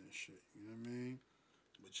had happened and shit, you know what I mean?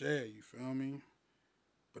 But yeah, you feel me?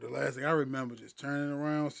 But the last thing I remember just turning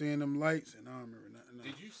around, seeing them lights, and I don't remember nothing else.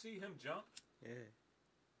 Did you see him jump? Yeah.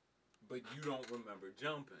 But you don't remember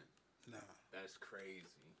jumping. Nah. That's crazy.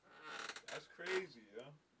 That's crazy, yo.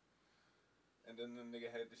 And then the nigga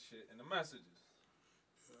had the shit in the messages.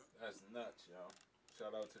 That's nuts, yo.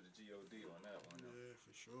 Shout out to the G.O.D. on that one. Yo. Yeah,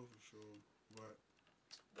 for sure. But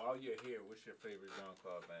while you're here, what's your favorite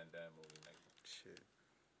Jean-Claude Van Damme movie, nigga? Shit.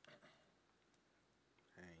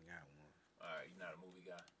 I ain't got one. Alright, you not a movie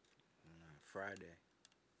guy? Friday.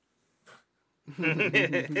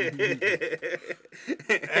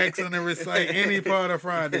 accent and recite any part of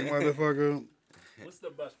Friday, motherfucker. What's the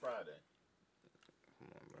best Friday? Come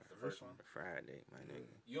on, bro. The first one? Friday, my nigga.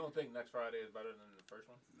 You don't think next Friday is better than the first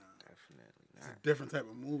one? Nah, Definitely it's not. a different type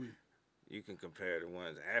of movie. You can compare the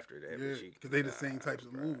ones after that. Yeah, because they the same types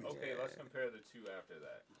of movies. Okay, let's compare the two after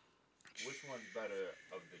that. Which one's better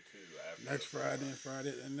of the two after Next Friday and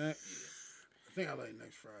Friday and next. Yeah. I think I like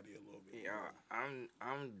next Friday a little bit. Yeah,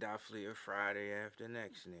 I'm definitely a Friday after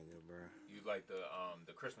next nigga, bro. You like the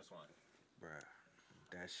Christmas one? Bruh,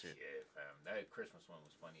 that shit. Yeah, fam. That Christmas one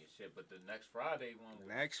was funny as shit, but the next Friday one was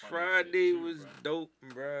Next funny as Friday shit too, was bro. dope,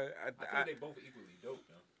 bro. I think they both equally dope,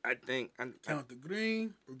 yo. I think Count the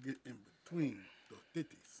green or get in between those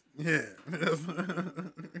titties. Yeah.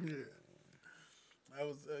 Yeah. I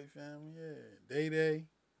was say, fam, yeah. Day,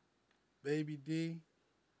 Baby D,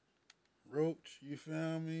 Roach, you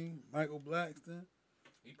feel me? Michael Blackston,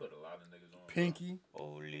 He put a lot of niggas on. Pinky.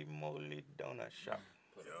 holy moly donut shop.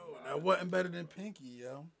 Put a Yo, lot that of wasn't niggas better on, than bro. Pinky,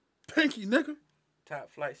 yo. Pinky, nigga. Top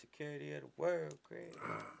flight security of the world, Craig. Oh,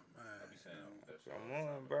 I man. be saying that shit Come all the on,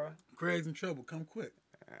 time, bro. Craig's in trouble. Come quick.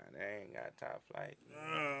 They ain't got top flight.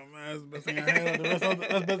 Oh, man, that's the best thing I had. That's the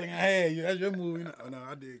best thing I had. That's your movie. Oh, no,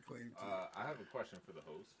 I did claim too. I have a question for the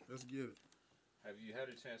host. Let's get it. Have you had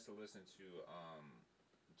a chance to listen to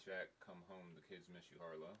Jack Come Home, The Kids Miss You,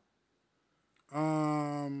 Harlow?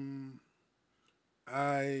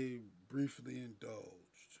 I briefly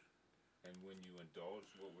indulged. And when you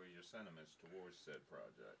indulged, what were your sentiments towards said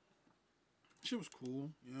project? Shit was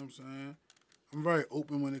cool. You know what I'm saying? I'm very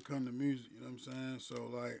open when it comes to music. You know what I'm saying? So,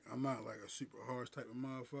 like, I'm not like a super harsh type of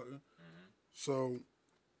motherfucker. Mm-hmm. So,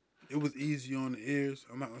 it was easy on the ears.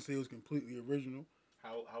 I'm not going to say it was completely original.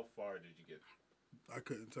 How far did you get? I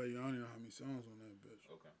couldn't tell you. I don't even know how many songs on that bitch.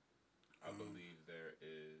 Okay. I believe there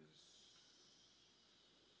is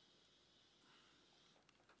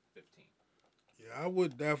 15. Yeah, I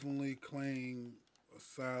would definitely claim a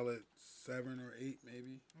solid 7 or 8,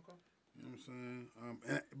 maybe. Okay. You know what I'm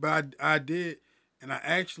saying? But I did, and I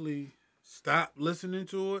actually stopped listening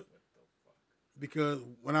to it What the fuck? because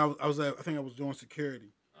when I was I think I was doing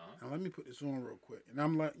security. Uh-huh. Now let me put this on real quick, and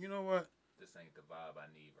I'm like, you know what? This ain't the vibe I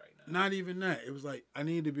need right now. Not even that. It was like I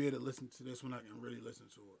need to be able to listen to this when I can really listen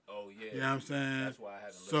to it. Oh, yeah. You know what I'm saying? That's why I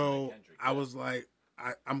haven't listened So to Kendrick. I was like,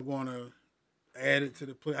 I'm gonna add it to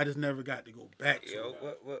the play. I just never got to go back to Yo,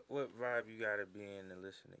 it. what vibe you gotta be in to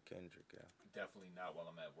listen to Kendrick, yo? Definitely not while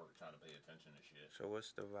I'm at work trying to pay attention to shit. So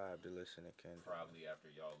what's the vibe to listen to Kendrick? Probably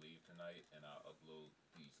after y'all leave tonight and I upload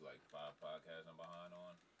these like 5 podcasts I'm behind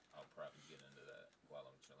on, I'll probably get into that while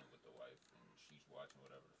I'm chilling with the wife and she's watching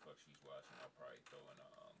whatever the fuck she's watching. I'll probably throw in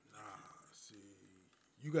Nah, see,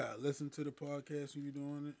 you gotta listen to the podcast when you're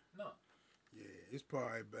doing it. No. Yeah, it's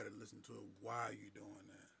probably better to listen to it while you're doing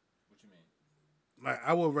that. What you mean? Like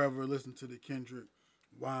I would rather listen to the Kendrick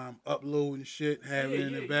while I'm uploading shit, have it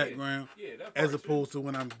in the background, Yeah, that as part opposed to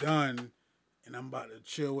when I'm done and I'm about to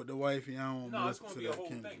chill with the wifey. I don't No, it's listen gonna to be a that whole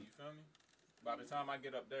Kendrick. thing, you feel me? By the time I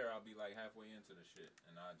get up there, I'll be like halfway into the shit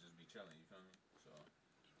and I'll just be chilling, you feel me? So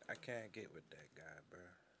I can't get with that guy, bro.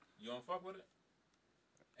 you don't fuck with it?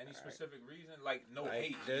 Any specific reason? Like no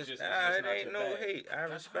Like, hate. just, it's nah, just it not ain't your no bag. hate. I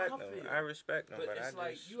That's respect how I him. feel. I respect him, But but it's I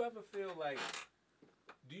like, just you ever feel like,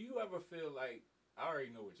 do you ever feel like, I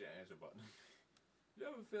already know what your answer about. You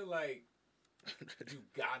ever feel like you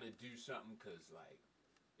gotta do something because like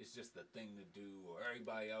it's just the thing to do, or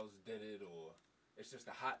everybody else did it, or it's just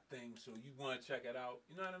a hot thing, so you want to check it out?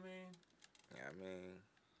 You know what I mean? I mean,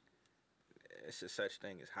 it's a such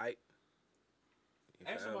thing as hype. You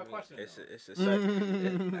Answer feel my me? question, It's though. a, it's a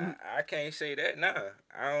such. I can't say that. Nah,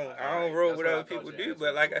 I don't roll That's with what I other thought people your do. answer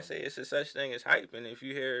But like I was. say, it's a such thing as hype. And if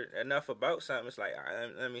you hear enough about something, it's like, all right,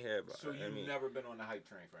 let me hear about. So it. you've never been on the hype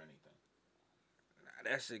train for anything?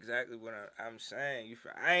 That's exactly what I'm saying.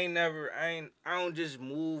 I don't just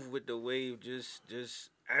move with the wave, just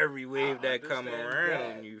every wave that come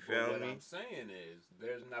around. That, You but feel what me? I'm saying is,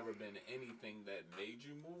 there's never been anything that made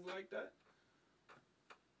you move like that.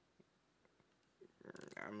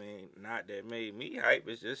 I mean, not that made me hype.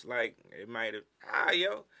 It's just like it might have.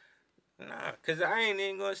 Nah, cause I ain't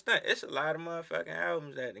even gonna stunt. It's a lot of motherfucking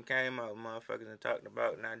albums that done came out, motherfuckers and talked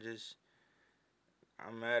about, and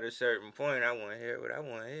I'm at a certain point. I want to hear what I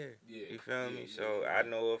want to hear. Yeah, You feel me? yeah, So yeah. I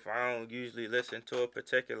know if I don't usually listen to a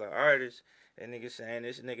particular artist, and nigga saying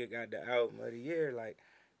this nigga got the album of the year, like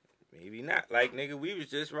maybe not. Like nigga, we was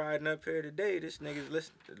just riding up here today. This nigga's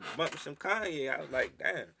listening, bumping some Kanye. I was like,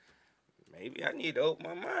 damn. Maybe I need to open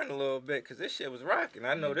my mind a little bit because this shit was rocking.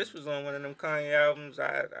 I know this was on one of them Kanye albums.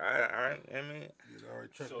 I mean, You already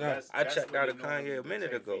checked So that. I that's checked what out it a Kanye normally a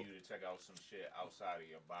minute would take ago. For you to check out some shit outside of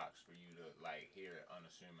your box for you to like hear it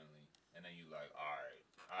unassumingly, and then you like, all right,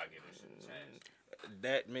 I'll give this shit a chance.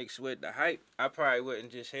 That mixed with the hype, I probably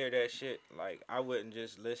wouldn't just hear that shit. Like I wouldn't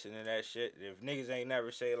just listen to that shit if niggas ain't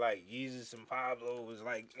never say like Yeezus and Pablo was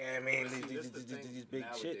like, yeah, man, But see, these this the thing big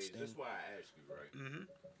nowadays. shits. That's why I ask you, right? Mm-hmm.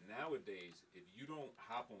 Nowadays, if you don't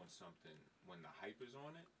hop on something when the hype is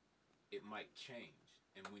on it, it might change.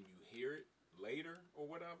 And when you hear it later or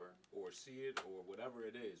whatever, or see it or whatever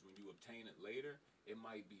it is, when you obtain it later, it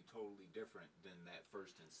might be totally different than that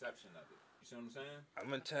first inception of it. You see what I'm saying? I'm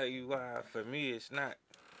gonna tell you why. For me, it's not,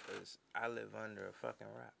 cause I live under a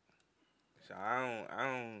fucking rock. So I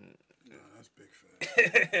don't. Nah, that's big fat.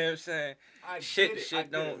 You know what I'm saying?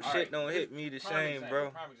 Shit don't Alright, hit me the prime same, example, bro.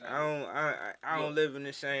 prime example. I don't Look, live in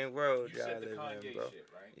the same world You y'all said the live Kanye in, bro. shit,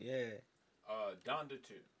 right? Yeah. Donda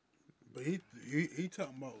 2. But he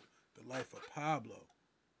talking about the life of Pablo.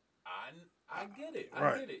 I get it. I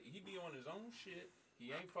Right. get it. He be on his own shit.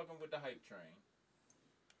 He ain't fucking with the hype train.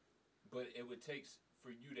 But it would take for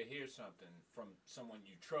you to hear something from someone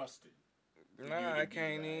you trusted. Nah, I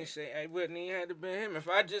can't even say. I wouldn't even have to be him. If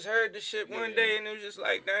I just heard the shit one day and it was just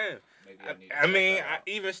like, damn.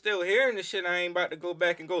 Even still hearing the shit, I ain't about to go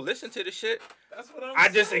back and go listen to the shit. That's what I'm I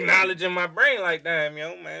just saying. acknowledge in my brain like, damn,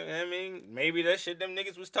 yo, man. I mean, maybe that shit them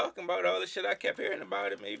niggas was talking about, all the shit I kept hearing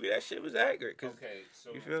about it, maybe that shit was accurate. Cause Okay,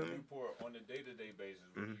 so you feel me? Newport, on a day-to-day basis,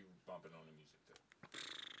 what are you bumping on the music to?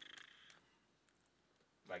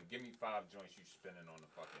 Like, give me 5 joints you spinning on the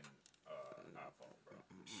fucking iPhone,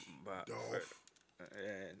 bro. Dolph.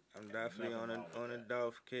 Yeah, I'm definitely Nothing on wrong with a that.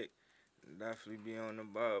 Dolph kick. Definitely be on the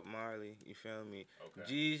Bob Marley. You feel me?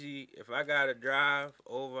 Okay. Jeezy. If I gotta drive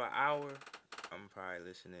over an hour, I'm probably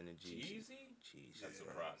listening to Jeezy. Jeezy? That's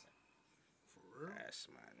surprising. For real? That's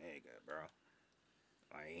my nigga, bro.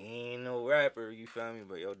 Like, he ain't no rapper, you feel me?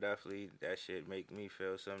 But yo, definitely that shit make me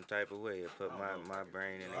feel some type of way. It put my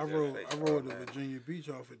brain in I a good place. rode to Virginia Beach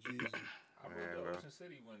off of Jeezy. I Man, rode to bro. Ocean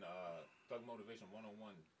City when Thug Motivation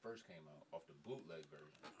 101 first came out off the bootleg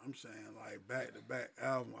version. I'm saying like back to back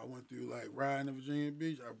album. I went through like riding to Virginia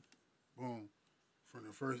Beach. Boom. From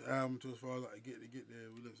the first album to as far as I get there,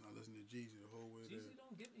 I listen to Jeezy the whole way Jeezy there.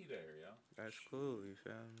 don't get me there, yo. That's cool, you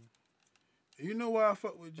feel me? You know why I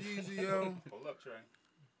fuck with Jeezy, yo? Hold up, Trey.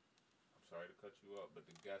 I'm sorry to cut you up, but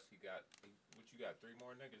the guess what you got? 3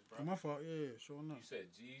 more niggas, bro. Oh, my fault, yeah, sure enough. You said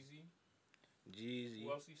Jeezy. Jeezy.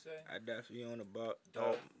 Who else you say? I definitely on the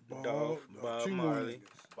Dolph. Bob 2 more Marley.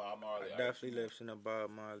 niggas. Bob Marley. I definitely listen to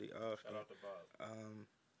Bob Marley often. Shout out to Bob.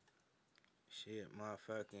 Shit,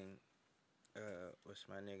 motherfucking, what's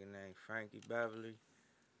my nigga name? Frankie Beverly.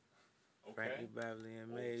 Okay. Frankie Beverly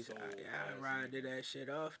and Old Maze. soul I ass ride to nigga. that shit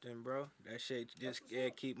often, bro. That shit just what's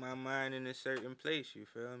up. keep my mind in a certain place, you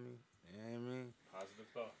feel me? You know what I mean? Positive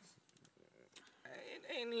thoughts. It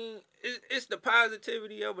ain't even, it's the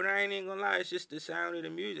positivity, yo, but I ain't even gonna lie, it's just the sound of the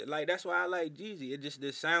music. Like, that's why I like Jeezy. It just,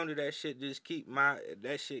 the sound of that shit just keep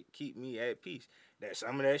me at peace. That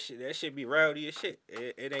some of that shit be rowdy as shit.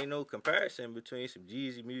 It ain't no comparison between some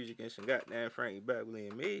Jeezy music and some goddamn Frankie Beverly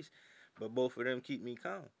and Maze, but both of them keep me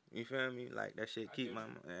calm. You feel me? Like, that shit keep my,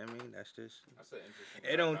 I mean, that's just, That's an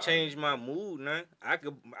interesting. it don't change my mood, none. I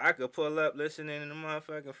could pull up listening to the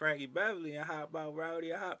motherfucking Frankie Beverly and hop out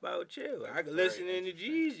rowdy or hop out chill. That's I could very listen to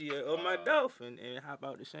interesting. Jeezy or my Dolph and hop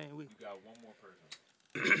out the same week. You got one more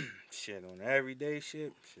person. Shit, on everyday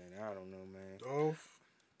shit, I don't know, man. Dolph,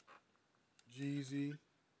 Jeezy,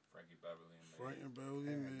 Frankie Beverly and Maze. Frank and Beverly,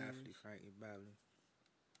 Yeah, man. definitely Frankie Beverly.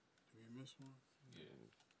 Did we miss one? Yeah.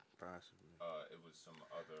 Possibly. It was some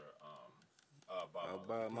other Bob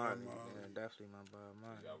Bob Marley. Marley. Marley. Yeah, definitely my Bob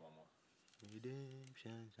Marley. You got one more.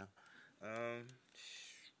 Redemption song.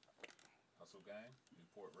 Hustle Gang,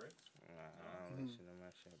 Newport Ritz. I don't listen to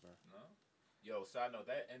my shit, bro. No. Yo, side note,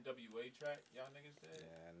 that NWA track y'all niggas did.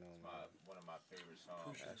 Yeah, I know. One of my favorite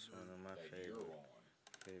songs. That's one of my that favorite. you're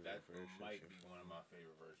on. That verses might be from one of my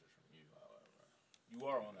favorite verses from you, however. You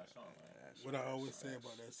are on that song, man. That's What I always say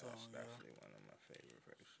about that song, That's yo. definitely one of my favorite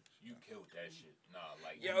verses. You killed that shit. Nah,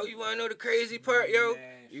 like. Yo, you wanna know the crazy part, yo?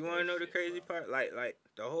 Mashed You wanna that know the shit, crazy bro. part? Like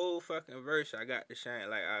the whole fucking verse, I got the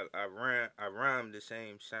shine. Like I rhymed the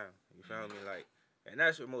same sound. You feel me? Like, and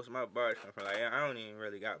that's where most of my bars come from. Like, I don't even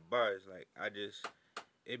really got bars. Like,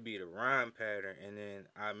 it be the rhyme pattern, and then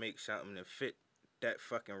I make something to fit that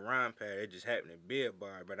fucking rhyme pattern. It just happened to be a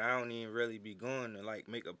bar, but I don't even really be going to like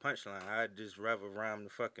make a punchline. I just rather rhyme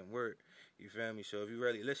the fucking word. You feel me? So if you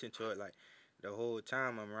really listen to it, like the whole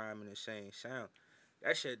time I'm rhyming the same sound.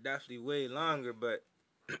 That shit definitely way longer, but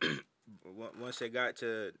once it got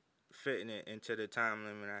to fitting it into the time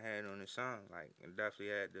limit I had on the song, like I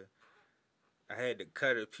definitely had to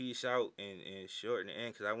cut a piece out and shorten the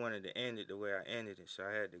end because I wanted to end it the way I ended it. So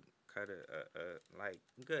I had to cut a like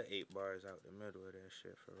good 8 bars out the middle of that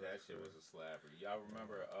shit for real. That shit was a slapper. Y'all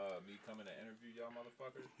remember me coming to interview y'all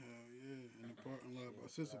motherfuckers? Hell yeah, in the parking lot by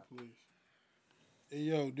Sister Police. Hey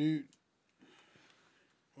yo, dude.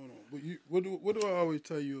 Hold on. But what do I always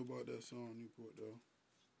tell you about that song, Newport, though?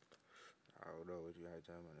 I don't know what you had to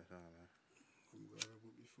tell me on the song, man. I'm glad I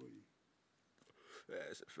went before you.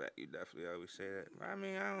 That's a fact. You definitely always say that. I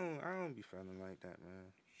mean, I don't be feeling like that,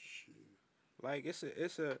 man. Shit. Like it's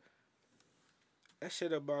a that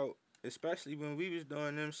shit about, especially when we was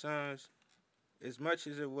doing them songs, as much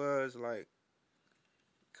as it was like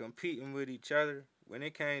competing with each other, when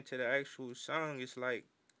it came to the actual song, it's like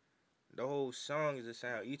the whole song is a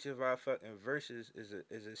sound. Each of our fucking verses is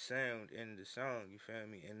a sound in the song, you feel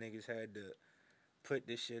me? And niggas had to put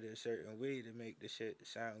this shit a certain way to make the shit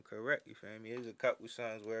sound correct, you feel me? There's a couple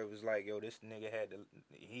songs where it was like, yo, this nigga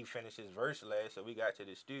he finished his verse last, so we got to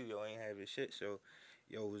the studio, ain't have his shit, so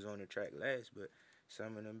yo was on the track last, but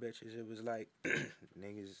some of them bitches, it was like,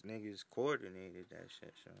 niggas coordinated that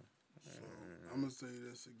shit, so. So I'm gonna say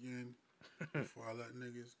this again before I let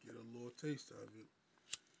niggas get a little taste of it.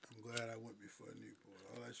 I'm glad I went before Newport.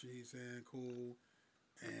 All that shit he's saying, cool,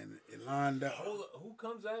 and it lined up. Hold up, who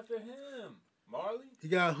comes after him? Marley? He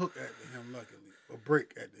got a hook after him, luckily, a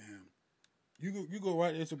break after him. You go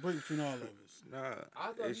right. It's a break between all of us. Nah,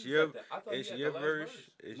 I thought it's he your had the- I thought he it's had your the last verse, verse.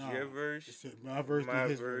 it's Nah, your verse, It's my verse, my then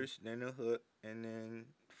his verse, then the hook, and then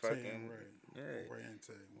Tay fucking and Ray. yeah. Or Ray and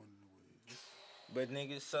Tay, one of the ways. But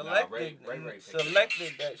niggas selected Ray picked it.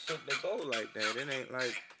 selected that shit to go like that. It ain't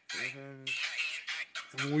like, you feel me?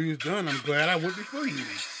 And when we was done, I'm glad I went before you.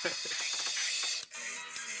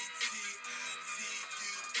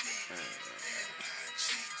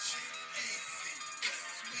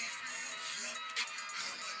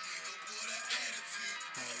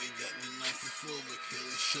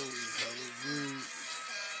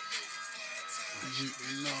 You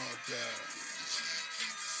know that.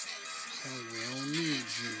 And we don't need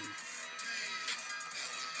you.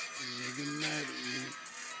 Nigga mad at me.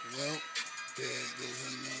 Well, there goes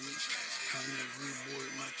another. I'm the reward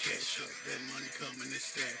my cash up. That money coming to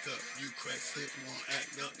stack up. You crack slip, won't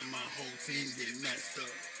act up, and my whole team get messed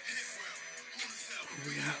up.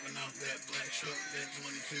 We hopping out that black truck, that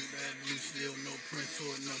 22, that blue steel, no prints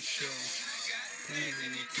or no show. Paying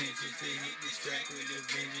attention to hit this track with a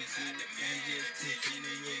vengeance. See the pay attention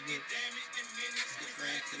and you get damaged and minutes. The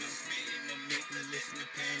racks and I'm spitting the make me listen to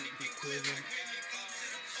panic and quiver.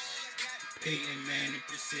 Peyton Manning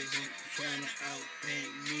precision, trying to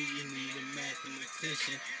outthink me. You need a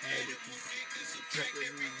mathematician. Add a few figures, subtract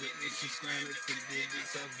every witness. You scrambling for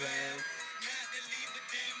digits, I vow.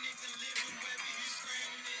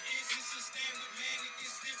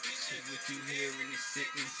 What you hearing is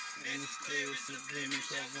sickness, and it's clear it's a blemish.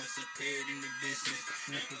 I once appeared in the business,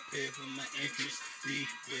 not prepared for my interest.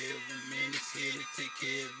 Beware of a man that's here to take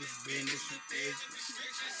care of his business. If there's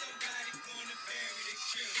restrictions, somebody gonna bury the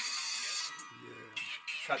chill. Yeah.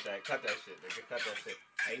 Cut that shit, nigga. Cut that shit.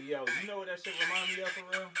 Hey, yo, you know what that shit remind me of for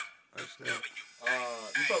real? What's that?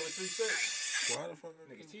 You fuck with 3-6? Why the fuck?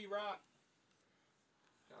 Nigga, T-Rock.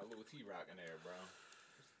 Got a little T-Rock in there, bro.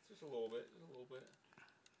 Just a little bit.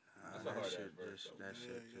 That's a hard ass verse, though. that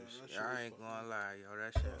shit I ain't was gonna lie, yo,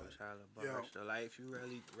 that shit was hella bars. Yo. So like, if you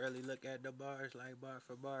really look at the bars like bar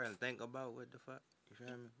for bar and think about what the fuck, you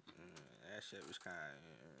feel me? That shit was kind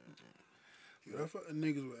of. Yeah, I fucking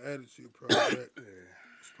niggas with attitude project.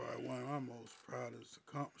 It's probably one of my most proudest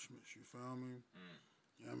accomplishments, you feel me?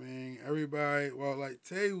 You know what I mean? everybody, well, like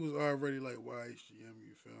Tay was already like YHGM,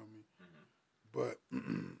 you feel me? But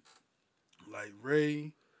like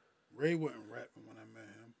Ray wasn't rapping when I met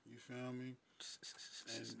him, you feel me?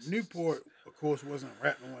 And Newport, of course, wasn't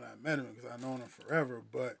rapping when I met him because I've known him forever.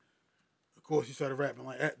 But of course, he started rapping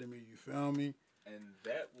like after me, you feel me? And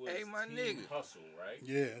that was my Team nigga. Hustle, right?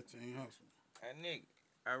 Yeah, Team Hustle. Nigga,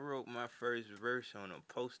 I wrote my first verse on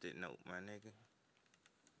a Post-it note, my nigga.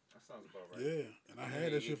 That sounds about right. Yeah, and I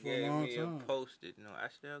had that shit for a long time. A Post-it note. I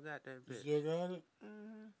still got that You bitch. still got it?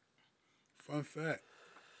 Mm-hmm. Fun fact: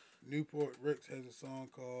 Newport Ricks has a song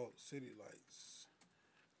called "City Lights."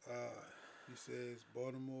 He says,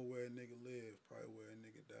 "Baltimore, where a nigga live, probably where a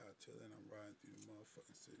nigga die. Till then, I'm riding through the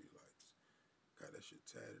motherfucking city lights." Got that shit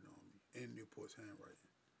tatted on me in Newport's handwriting.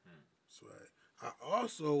 Swag. I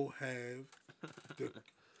also have the.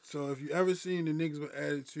 So if you ever seen the Niggas with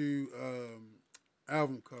Attitude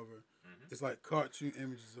album cover, it's like cartoon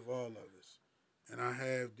images of all of us. And I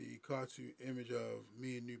have the cartoon image of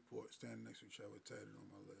me and Newport standing next to each other tatted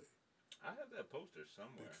on my leg. I have that poster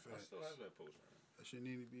somewhere. I still have that poster. That shit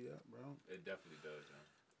need to be up, bro. It definitely does, man.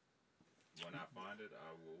 When I find it,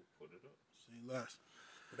 I will put it up. See less.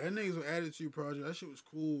 But that Niggas with Attitude project, that shit was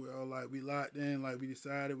cool, yo. Like, we locked in, like, we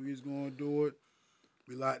decided we was going to do it.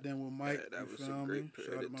 We locked in with Mike, that you was feel a me? great Shout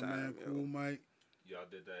period out to of my time, man, yo. Cool Mike. Y'all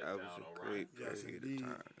did that That down was a Orion. great Yes, period indeed. of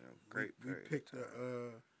time, yo. Great we period picked of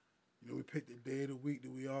time. we picked the day of the week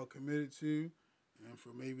that we all committed to, and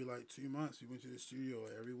for maybe like 2 months, we went to the studio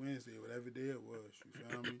like every Wednesday, whatever day it was. You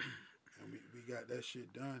feel me? And we got that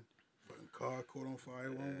shit done. Fucking car caught on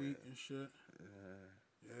fire one week and shit.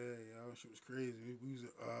 Yeah, y'all, shit was crazy. We was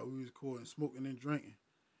recording, smoking and drinking.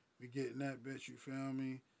 We getting that bitch, you feel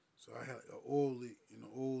me? So I had like an oil leak, and the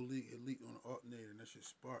oil leak it leaked on the alternator, and that shit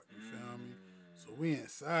sparked. You feel me? So we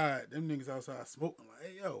inside, them niggas outside smoking. Like,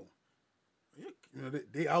 hey yo, you know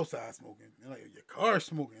they outside smoking. They're like, your car's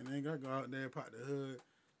smoking. They gotta go out there, pop the hood.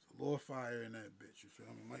 It's a little fire in that bitch. You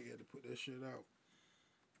feel me? Mike had to put that shit out.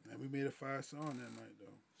 And we made a fire song that night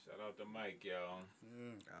though. Shout out to Mike, y'all.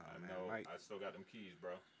 Yeah. I know. Mike. I still got them keys,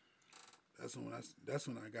 bro. That's when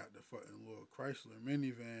I got the fucking little Chrysler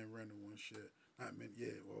minivan rental and shit.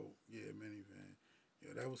 Minivan.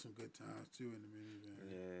 Yeah, that was some good times too in the minivan.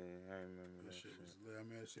 Yeah, I remember that shit. Was lit. I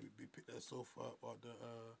mean, that shit, we picked that sofa up out the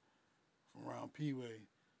from around P-Way.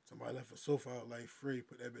 Somebody left a sofa out like free,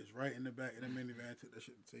 put that bitch right in the back of the minivan, took that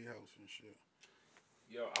shit to Tay House and shit.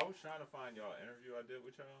 Yo, I was trying to find y'all interview I did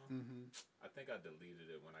with y'all. Mm-hmm. I think I deleted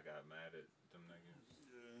it when I got mad at them niggas.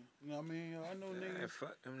 Yeah. You know what I mean? I know niggas.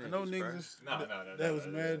 Fuck them niggas. I know niggas that was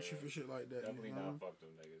mad at you for shit like that. Definitely you know? not fuck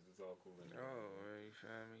them niggas. It's all cool. You feel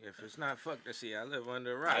me? If it's not fuck to see, I live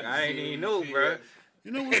under a rock. I ain't even know, bro.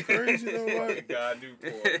 You know what's crazy though? Like, God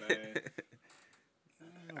Newport, man.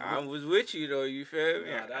 I was with you though, you feel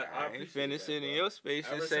me? Nah, I ain't finna sit in your space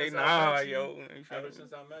and Ever say, since I nah, met you- yo. You feel Ever me?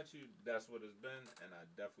 since I met you, that's what it's been, and I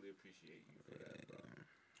definitely appreciate you for that, bro.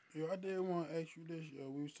 yo, I did want to ask you this, yo.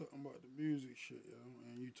 We was talking about the music shit, yo,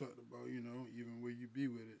 and you talked about, you know, even where you be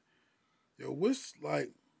with it. Yo, what's like,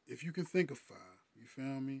 if you can think of 5, you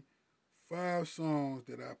feel me? 5 songs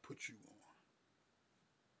that I put you on.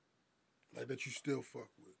 Like that you still fuck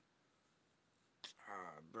with.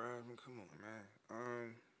 Bro, come on,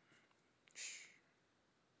 man.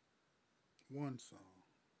 One song.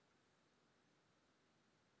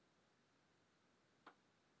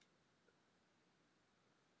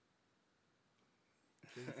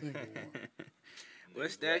 Can you think of one?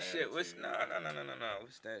 What's that shit? What's no.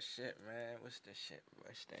 What's that shit, man? What's that shit,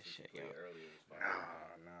 yo?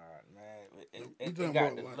 Nah, man. It talking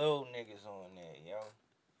got about, the like, little niggas on there, yo.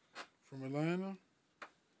 From Atlanta?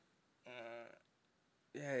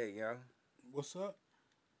 Yeah, yo. What's up?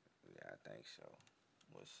 Yeah, I think so.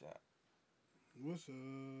 What's up? What's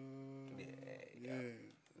up? Yeah.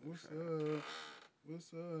 What's up?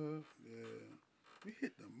 What's up? Yeah. We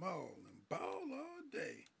hit the mall and ball all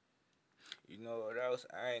day. You know what else?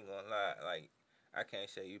 I ain't gonna lie. Like, I can't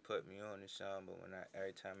say you put me on this song, but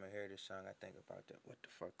every time I hear this song, I think about that. What the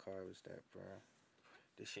fuck car was that, bro?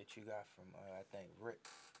 The shit you got from, I think, Rick.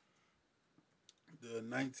 The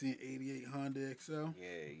 1988 Honda XL.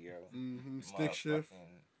 Yeah, yo. Mm-hmm. Stick shift.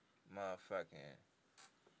 Motherfucking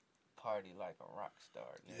party like a rock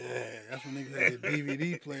star. Nigga. Yeah, that's when niggas had a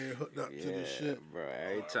DVD player hooked up to the shit. Bro.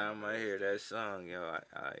 Every time I hear that song, yo,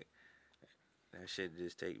 I that shit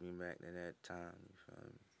just take me back to that time. You feel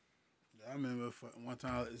me? I remember one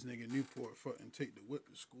time I let this nigga Newport fucking take the whip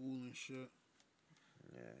to school and shit.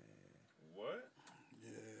 Yeah. What?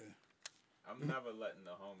 Yeah. I'm never letting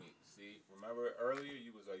the homie see. Remember earlier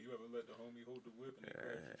you was like, you ever let the homie hold the whip?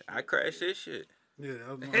 And I crashed this shit. Yeah, that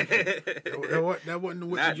was my intro. That wasn't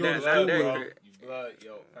what Not you go to that- school not that with. great. You blood,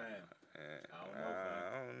 yo, fam. I don't know, fam.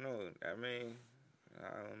 I don't know. I mean, I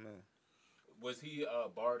don't know. Was he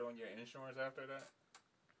barred on your insurance after that?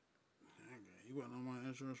 He wasn't on my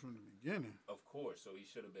insurance from the beginning. Of course, so he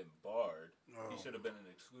should have been barred. Oh. He should have been an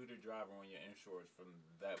excluded driver on your insurance from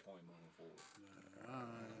that point moving forward.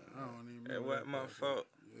 I don't even remember. It wasn't that my part. fault.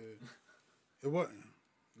 Yeah. It wasn't.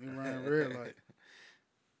 They ran red light.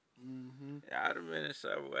 Mm-hmm. Yeah, I'd have been in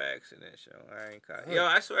several accidents, yo. I ain't caught. Yo,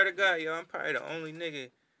 I swear to God, yo, I'm probably the only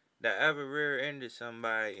nigga that ever rear-ended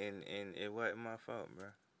somebody, and it wasn't my fault,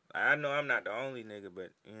 bro. I know I'm not the only nigga,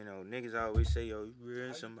 but, you know, niggas always say, yo, you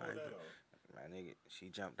rear-end somebody. My nigga, she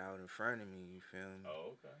jumped out in front of me, you feel me?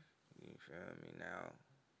 Oh, okay. You feel me? Now,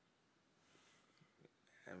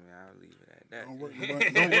 I mean, I'll leave it at that. Don't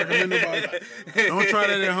recommend nobody. Don't try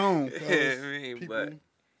that at home, fellas. I mean, People- but,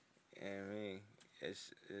 I mean,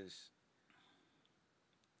 it's,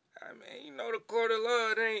 I mean, you know, the court of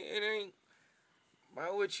law, it ain't by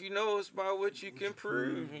what you know, it's by what you can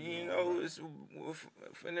prove. You know, it's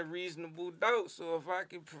within a reasonable doubt. So if I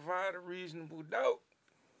can provide a reasonable doubt,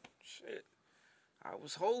 shit, I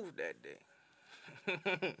was Hove that day.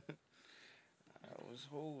 I was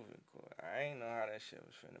Hove in court. I ain't know how that shit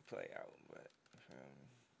was finna play out, but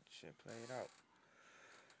shit played out.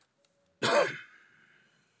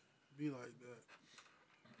 Be like that.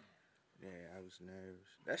 Yeah, I was nervous.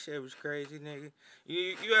 That shit was crazy, nigga.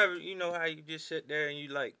 You ever, you know how you just sit there and you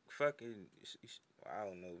like fucking, I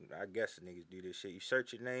don't know, I guess niggas do this shit. You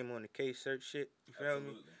search your name on the case search shit, you feel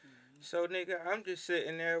Absolutely. me? So, nigga, I'm just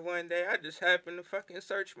sitting there one day, I just happened to fucking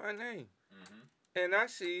search my name. Mm-hmm. And I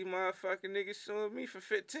see motherfucking niggas suing me for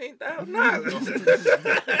 $15,000. Like,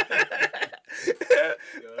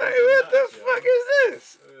 what the fuck is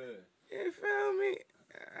this? You feel me?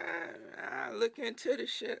 I look into the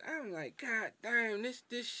shit. I'm like, God damn, this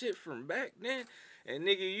shit from back then. And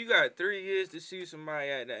nigga, you got 3 years to sue somebody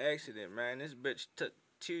at the accident, man. This bitch took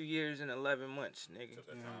 2 years and 11 months, nigga.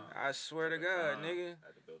 I swear to God, nigga.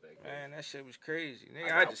 Man, that shit was crazy,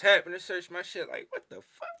 nigga. I just happened to search my shit like, what the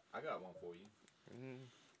fuck? I got one for you. Mm-hmm.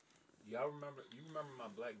 Y'all remember? You remember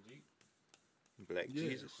my black Jeep? Black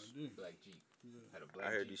Jesus. I do. Black Jeep. Yeah. Had a black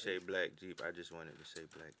I heard Jeep. you say Black Jeep. I just wanted to say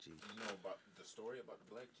Black Jeep. You know about the story about the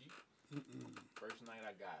black Jeep? Mm-mm. First night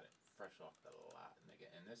I got it, fresh off the lot,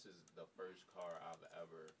 nigga. And this is the first car I've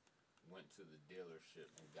ever went to the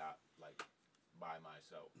dealership and got, like, by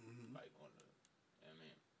myself. Mhm. Like, on the, I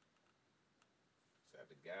mean, it's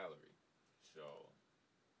at the gallery. So,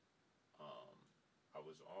 I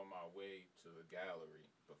was on my way to the gallery,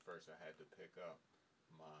 but first I had to pick up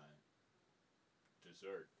my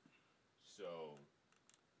dessert. So,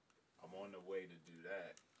 I'm on the way to do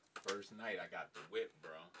that. First night I got the whip,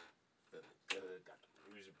 bro. Feeling good, got the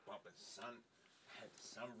music bumping, had the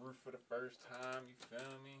sunroof for the first time, you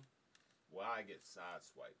feel me? Well, I get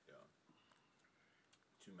sideswiped, yo.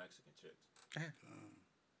 2 Mexican chicks.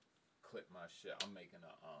 Clip my shit. I'm making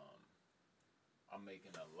a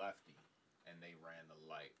lefty, and they ran the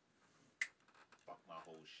light. Fuck my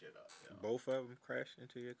whole shit up, yo. Both of them crashed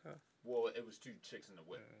into your car? Well, it was 2 chicks in the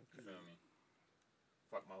whip. Okay. You feel me?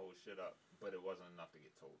 Fuck my whole shit up, but it wasn't enough to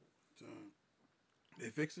get totaled. So,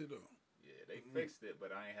 they fixed it though. Yeah, they fixed it,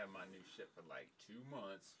 but I ain't had my new shit for like 2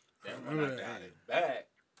 months. Then I when I remember got that. it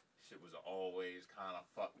back, shit was always kind of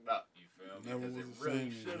fucked up. You feel me? Never Because it was the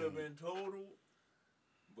really same should have again. been totaled,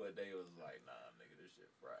 but they was like, nah, nigga, this shit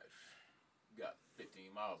fresh. You got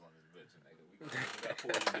 15 miles on this bitch, nigga. We got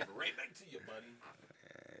 40 to give it right back to you, buddy.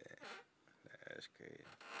 That's crazy.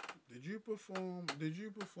 Did you perform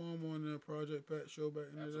on the Project Pat show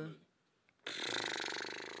back in the day?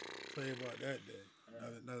 Absolutely. Tell you about that day.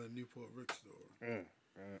 Another Newport Rick story.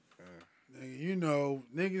 Nigga, you know,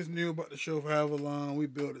 niggas knew about the show for however long. We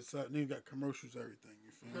built it up. Niggas got commercials, everything.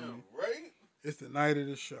 You feel me? Right? It's the night of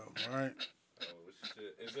the show, all right? Oh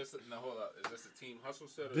shit! Is this hold up? Is this a Team Hustle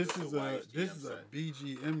set or This this is a a YSGM set?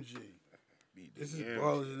 BGMG. This is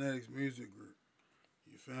Baller Genetics Music Group.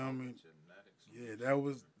 You feel me? Yeah,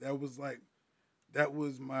 that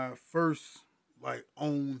was my first like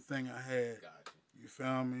own thing I had. Gotcha. You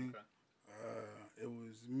feel me? Okay. It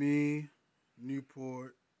was me,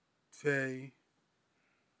 Newport, Tay,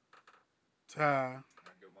 Ty,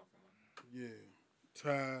 I get one from one. yeah,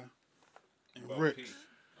 Ty, and About Rick. P.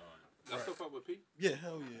 Y'all still fuck with P? Yeah,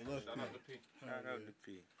 hell yeah, let's Shout go. out to P. Shout out to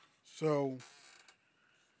P. So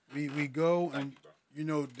we go Thank and you, bro. you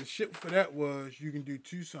know the shit for that was you can do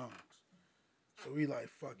 2 songs. So we like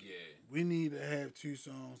fuck it. Yeah. We need to have 2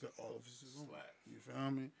 songs that all of us is on. Slap. You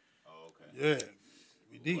feel me? Oh, okay. Yeah.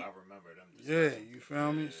 We Ooh, deep. I remember them. Yeah, discussions. you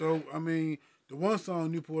feel me? Yeah. So I mean, the one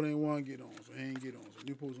song Newport ain't want to get on, so he ain't get on. So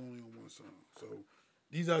Newport's only on one song. So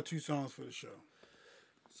these are 2 songs for the show.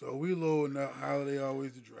 So we loading up. Holiday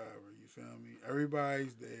always the driver. You feel me?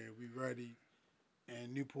 Everybody's there. We ready.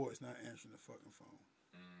 And Newport's not answering the fucking phone.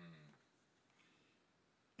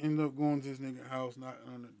 End up going to this nigga house, knocking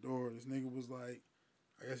on the door. This nigga was like,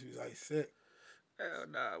 I guess he was like sick. Hell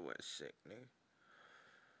nah, I wasn't sick, nigga.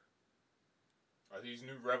 Are these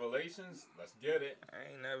new revelations? Let's get it. I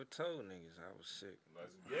ain't never told niggas I was sick.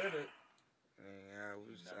 Let's get it. Man, that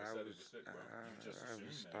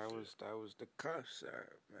was the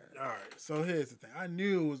concert, man. All right, so here's the thing. I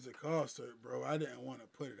knew it was the concert, bro. I didn't want to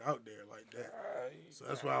put it out there like that. So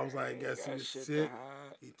that's why I was like, I guess he was sick.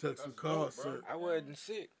 He took some concert. I wasn't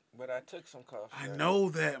sick, but I took some concert. I know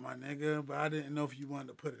that, my nigga, but I didn't know if you wanted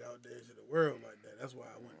to put it out there to the world like that. That's why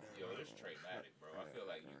I went there. Yo, this is Treymatic, bro. I feel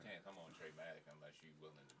like you can't come on Treymatic unless you're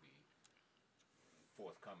willing to be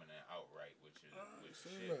forthcoming and outright with your shit.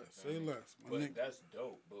 Say less. But nigga, that's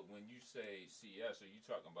dope. But when you say CS, are you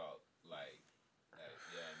talking about like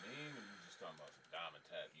yeah, I mean, or you just talking about some Diamond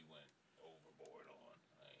Tap you went overboard on?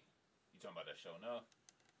 Like, you talking about that show now?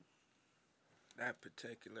 That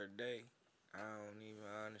particular day, I don't even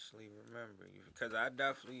honestly remember you because I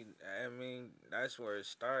mean, that's where it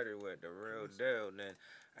started with the real deal. Then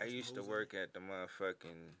I used to work at the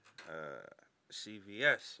motherfucking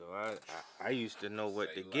CVS, so I used to know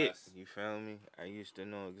what to get. You feel me? I used to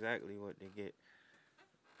know exactly what to get.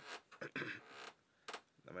 I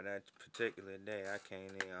mean, that particular day, I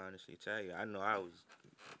can't even honestly tell you. I know I was,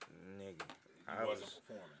 nigga. I wasn't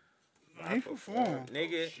performing. He performed.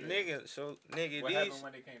 Nigga, what happened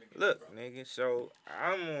when they came to get look, you, bro? nigga, so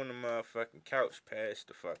I'm on the motherfucking couch, passed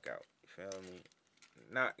the fuck out. You feel me?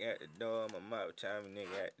 Knock at the door, my mother tell me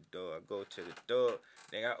nigga at the door. I go to the door,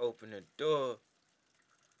 nigga, I open the door.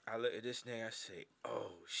 I look at this nigga, I say,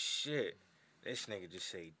 oh shit. This nigga just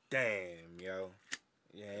say, damn, yo.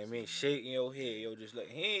 You know what I mean? Shaking your head, yo, just like,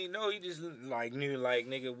 he ain't know, he just like knew, like,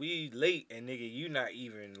 nigga, we late, and nigga, you not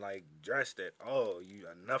even, like, dressed at all. You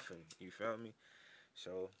are nothing, you feel me?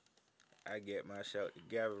 So, I get myself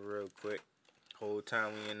together real quick. Whole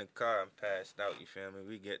time we in the car, I'm passed out, you feel me?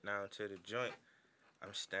 We get down to the joint.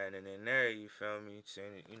 I'm standing in there, you feel me?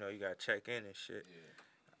 Saying, you know, you gotta check in and shit.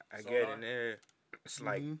 Yeah. I get in there, it's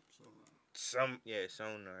like, sonar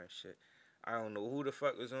and shit. I don't know who the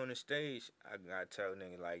fuck was on the stage. I gotta tell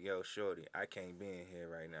nigga like, yo, shorty, I can't be in here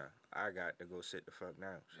right now. I got to go sit the fuck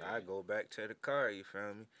down. So I go back to the car, you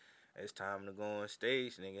feel me? It's time to go on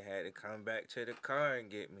stage. Nigga had to come back to the car and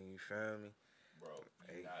get me, you feel me? Bro,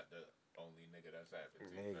 you're not the only nigga that's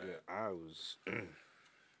happened to. Nigga, I was...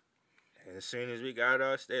 And as soon as we got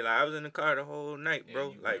off stage, like, I was in the car the whole night,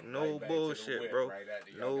 bro. Like, no bullshit, bro.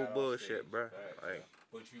 No bullshit, bro. Like,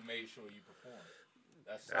 but you made sure you performed.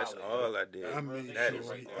 That's all I did. I made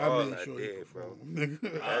sure he did, bro.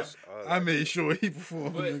 That's all I made sure he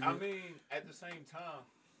performed. But nigga. I mean, at the same time,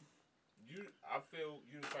 I feel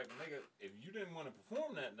you the type of nigga. If you didn't want to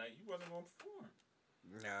perform that night, you wasn't gonna perform.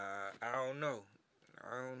 Nah, I don't know.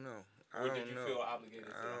 Or did you feel obligated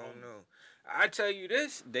to? I don't know. I tell you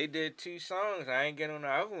this, they did 2 songs. I ain't get on the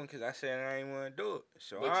other one because I said I ain't want to do it.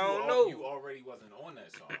 So but I don't know. You already wasn't on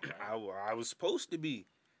that song, right? I was supposed to be.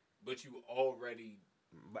 But you already.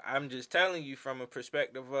 But I'm just telling you from a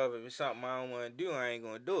perspective of if it's something I don't want to do, I ain't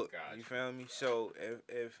gonna do it. Gotcha. You feel me? So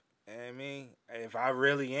if I mean, if I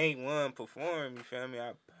really ain't one perform, you feel me?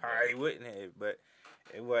 I probably wouldn't have, but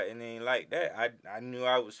it wasn't like that. I knew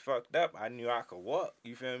I was fucked up. I knew I could walk.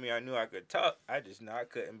 You feel me? I knew I could talk. I just know I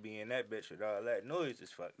couldn't be in that bitch with all that noise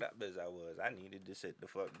as fucked up as I was. I needed to sit the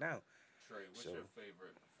fuck down. Trey, what's your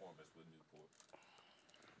favorite performance with Newport?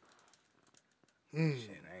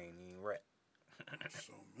 Shit, I ain't even rap.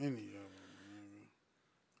 So many of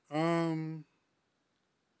them, man.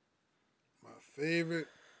 My favorite,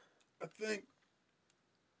 I think,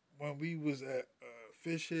 when we was at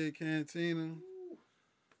Fishhead Cantina,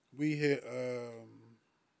 we had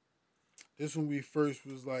this when we first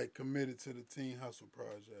was like committed to the Teen Hustle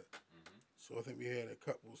Project. So I think we had a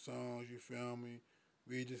couple songs. You feel me?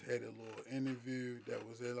 We just had a little interview that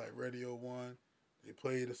was at like Radio 1. They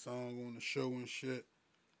played a song on the show and shit.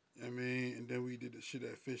 I mean, and then we did the shit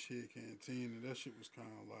at Fishhead Canteen, and that shit was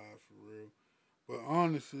kind of live for real. But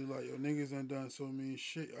honestly, like, yo, niggas done so many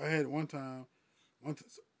shit. I had one time,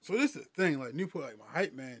 so this is the thing, like, Newport, like, my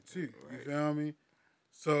hype man, too. You feel me?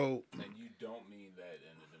 So. And you don't mean that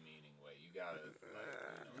in a demeaning way. You gotta,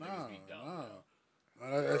 like, you know,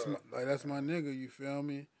 nah. That's my nigga, you feel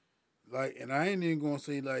me? Like, and I ain't even gonna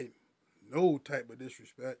say, like, no type of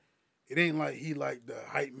disrespect. It ain't like he like the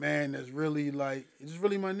hype man that's really like, it's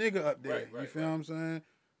really my nigga up there. You feel what I'm saying?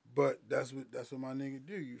 But that's what my nigga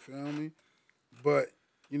do. You feel me? But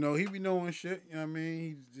you know he be knowing shit. You know what I mean?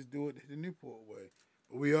 He just do it the Newport way.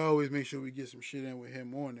 But we always make sure we get some shit in with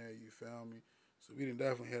him on there. You feel me? So we done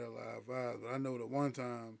definitely had a lot of vibes. But I know that one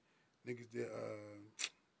time niggas did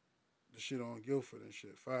the shit on Guilford and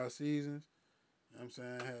shit. 5 seasons. You know what I'm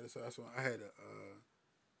saying? I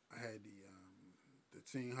had the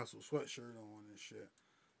Teen Hustle sweatshirt on and shit.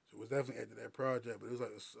 So it was definitely after that project, but it was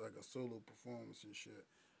like a solo performance and shit.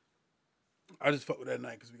 I just fucked with that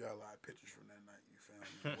night because we got a lot of pictures from that night. You feel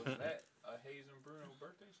me? Was that a Hayes and Bruno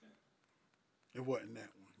birthday shit? It wasn't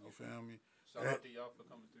that one. You feel me? Shout out to y'all for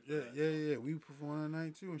coming through. Yeah. We performed that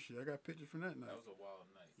night too and shit. I got pictures from that night. That was a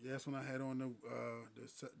wild night. Yeah, that's when I had on the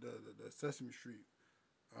Sesame Street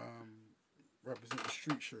represent the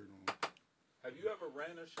street shirt on. Have you ever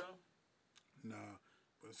ran a show? Nah,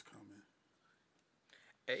 but it's coming.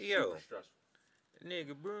 Hey, yo. Super stressful.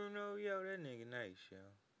 Nigga Bruno, yo, that nigga nice, yo.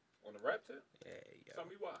 On the rap tip? Yeah, yo. Tell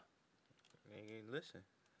me why. Nigga, listen.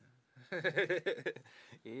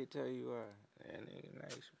 He'll tell you why. That nigga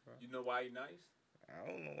nice, bro. You know why he nice? I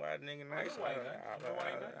don't know why nigga nice.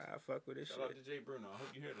 I fuck with this Shout out shit. to Jay Bruno. I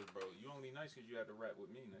hope you hear this, bro. You only nice because you had to rap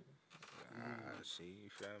with me, nigga. See, you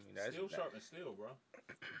feel me? That's Still sharp and still, bro.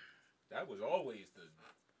 That was always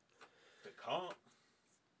the comp.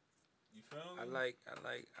 You feel me? I like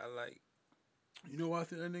You know why I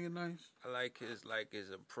think that nigga nice? I like his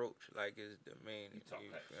approach, like his demeanor. You talk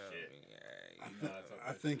You that feel shit. me? Yeah,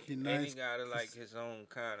 I think he and nice. he gotta like his own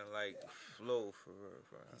kind of like flow for real.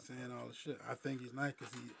 He's saying all the shit. I think he's nice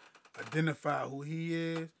because he identified who he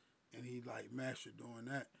is and he like mastered doing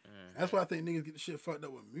that. Mm-hmm. That's why I think niggas get the shit fucked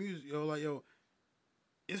up with music, yo. Like, yo,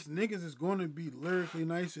 it's niggas is going to be lyrically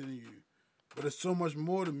nicer than you, but it's so much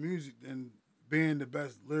more to music than being the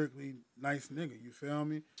best lyrically nice nigga. You feel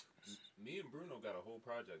me? Me and Bruno got a whole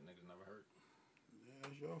project niggas never heard. Yeah,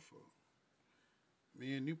 that's your fault.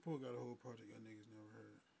 Me and Newport got a whole project y'all niggas never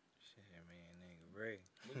heard. Shit, man, nigga Ray.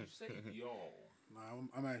 When you say y'all. Nah,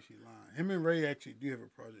 I'm actually lying. Him and Ray actually do have a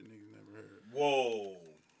project niggas never heard. Whoa.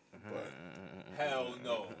 But Hell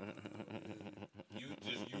no. You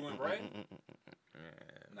and Ray?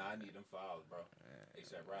 Nah, I need them files, bro.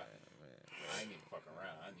 ASAP Rock. I ain't even fucking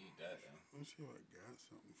around. I need that. Let me see if I got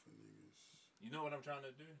something for niggas. You know what I'm trying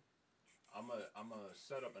to do? I'm a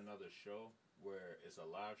set up another show where it's a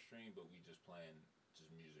live stream, but we just playing just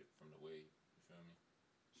music from the wave. You feel me?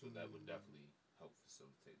 So that would definitely help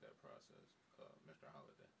facilitate that process, Mr.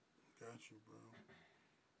 Holiday. Got you, bro.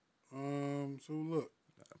 So look,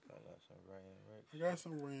 I got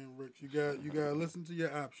some Ray and Ricks. You got to listen to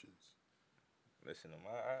your options. Listen to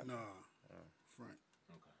my Nah, Frank.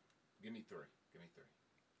 Okay. Give me three.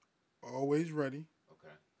 Always ready.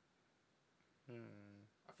 Okay.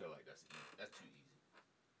 I feel like that's too easy.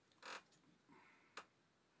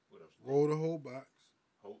 What else? Roll the whole box.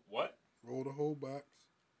 What? Roll the whole box.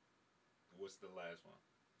 What's the last one?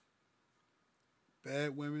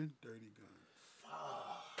 Bad women, dirty guns.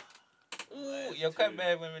 Ooh, yo, cut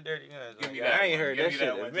Bad Women, Dirty Guns. Give me Like, that I ain't one. heard Give that me shit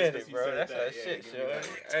that in a one, just minute, 'cause he bro. said That's that. that Yeah, shit, give me yo. that.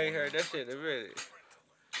 I ain't heard that shit in a minute.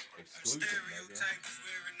 Exclusive, nigga.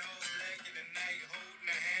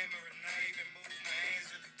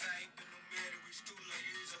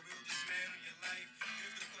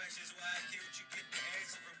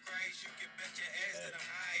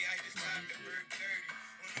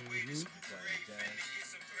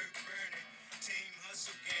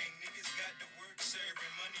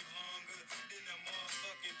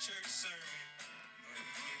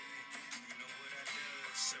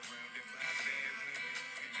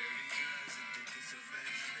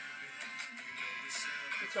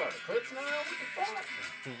 What's all the clips now? What the fuck?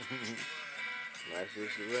 My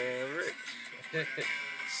sister Ray and Rich.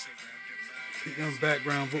 Keep them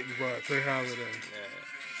background vocals by Trey Holiday. Yeah.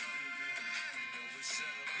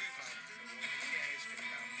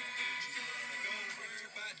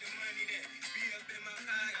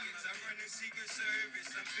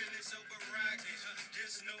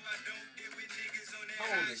 How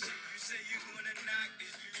old is it?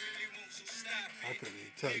 I couldn't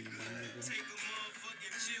even tell you, man. Nigga.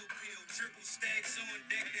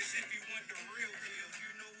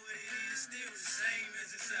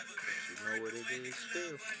 You know what it is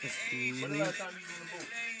still. When the last time you was in the booth?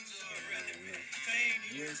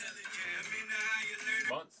 Years?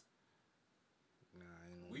 Months? Nah, I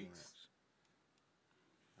ain't no Weeks? months.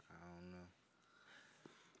 I don't know.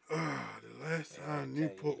 The last Yeah, time I tell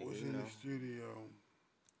Newport you, was you in know. the studio,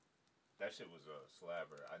 That shit was a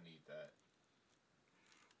slabber. I need that.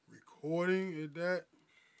 recording at that.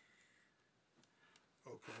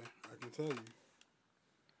 Okay, I can tell you.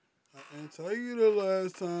 I can tell you the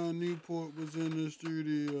last time Newport was in the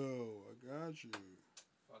studio. I got you.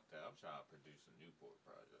 Fuck that. I'm trying to produce a Newport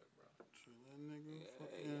project, bro. So that nigga Yeah,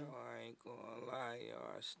 fucking. yo, I ain't gonna lie, yo.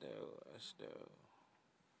 I still.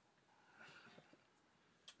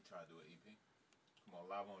 Try to do an EP. Come on,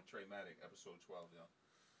 live on Treymatic, episode 12, yo.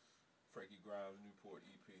 Frankie Grimes, Newport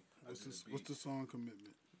EP. What's the song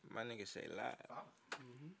commitment? My nigga say live. 5.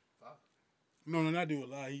 Mm-hmm. 5. No, not do it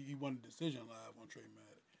live. He won the decision live on Treymatic.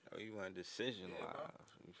 Oh, you want decision Yeah, bro.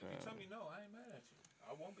 live? You If you tell me no, I ain't mad at you.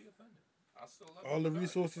 I won't be offended. I still love All you the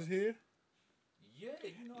regardless. resources here. Yeah,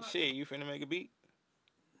 you know. Shit, you finna make a beat?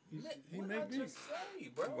 He What make I beats. just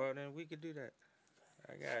say, bro. Well, then we could do that.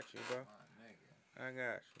 I got you, bro. My nigga. I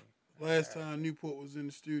got you. Last time Newport was in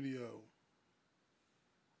the studio.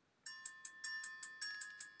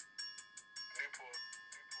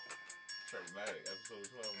 Treymatic, episode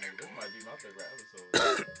 12. Nigga, this might be my favorite episode.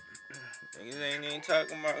 Niggas ain't even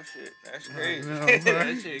talking about shit. That's crazy. No, That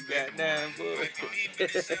right? shit goddamn bullshit. I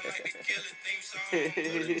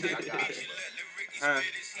got it, bro. Huh? I got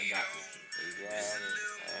this. You got it.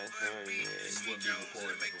 That's what it It is. wouldn't be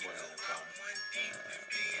recorded if it wasn't on fire.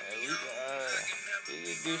 We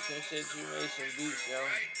can do some situation beats, yo.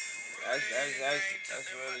 That's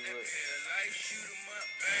really good.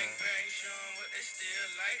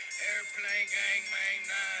 Airplane gang, man,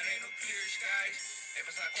 nah, ain't no clear skies. If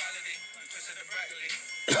it's high quality, you twist the broccoli.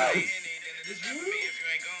 Then it just me if you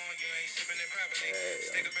ain't gone, you ain't sipping it properly.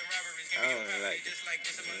 Stick up in robberies, give me your property, just like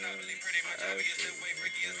this a monopoly. Pretty much hobby is the way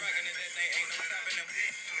Ricky is rocking it, that thing ain't no stopping him.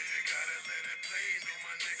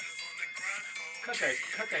 Cut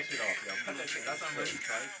that shit off, yo. Cut that shit. That's unready,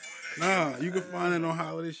 right? Nah, you can find it on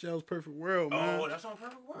Holiday Shells Perfect World, man. Oh, that's on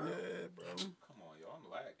Perfect World. Yeah, bro. Come on, yo. I'm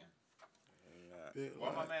lagging. Yeah,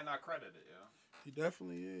 Why my man not credited, yo? he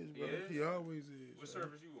definitely is, bro. He is? He always is. What bro.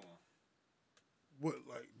 service you on? What,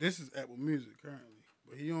 like, this is Apple Music currently.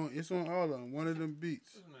 But it's on all of them. One of them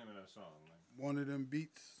beats. What's the name of that song, man? One of them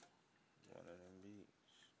beats. One of them beats.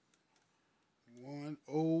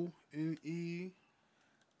 ONE.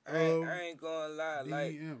 I ain't gonna lie,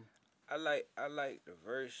 like DEM. I like the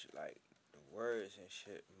verse, like the words and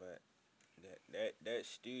shit, but that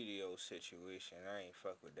studio situation, I ain't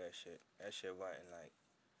fuck with that shit. That shit wasn't like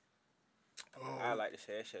I like to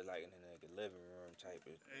say that shit like in the living room type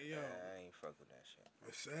of. Hey, yo. I ain't fuck with that shit.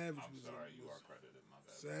 Savage I'm was sorry, you are credited, my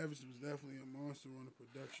bad. Savage was definitely a monster on the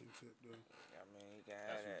production tip, though. I mean, he can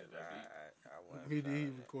That's have what that. did that But I wasn't. He proud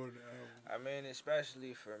of it. recorded the album. I mean,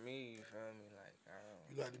 especially for me, you feel me? Like I don't.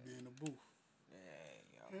 You like to be in the booth. Yeah,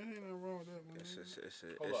 yo. Ain't nothing wrong with that, man. It's a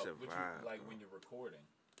Hold up, vibe. you, like bro. when you're recording,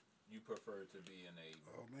 you prefer to be in a.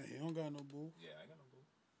 Oh, man, he don't got no booth. Yeah, I got no boo.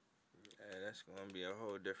 Yeah, that's gonna be a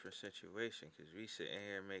whole different situation because we sitting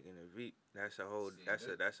here making a beat. That's a whole.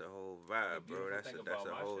 See, that's a whole vibe, The bro. beautiful That's thing a about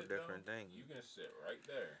my whole shit, different though, thing. You can sit right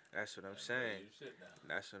there. That's what I'm and saying. lay your shit down.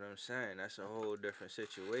 That's what I'm saying. That's a whole different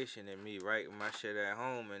situation than me writing my shit at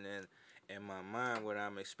home and then in my mind what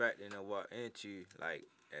I'm expecting to walk into. Like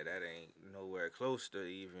that ain't nowhere close to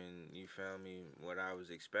even, you feel me, what I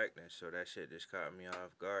was expecting. So that shit just caught me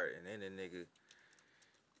off guard. And then the nigga,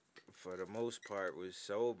 for the most part, was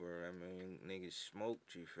sober. I mean, niggas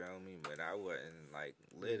smoked, you feel me? But I wasn't, like,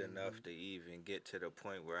 lit enough to even get to the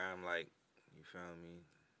point where I'm, like, you feel me?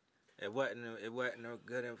 It wasn't a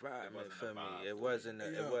good environment wasn't for a vibe me. It for wasn't you.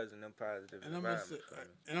 it wasn't a positive And I'm gonna say, environment for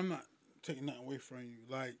me. and I'm not taking nothing away from you.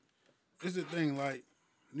 Like, it's the thing, like,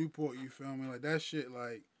 Newport, you feel me? Like, that shit,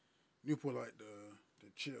 like, Newport, like, the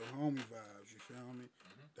chill homie vibes, you feel me?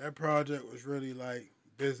 That project was really, like,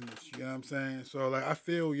 business, you know what I'm saying? So, like, I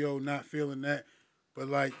feel, not feeling that. But,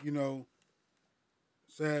 like,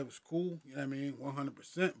 Sad was cool, you know what I mean?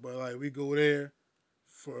 100%. But, like, we go there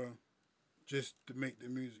for just to make the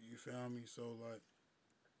music, you feel me? So, like,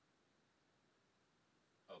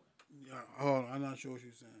 Okay. yeah, hold on, I'm not sure what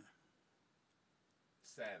you're saying.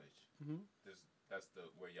 Savage. Mhm. That's the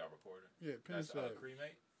where y'all recorded. Yeah, Penn That's Savage.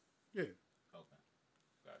 cremate. Yeah. Okay.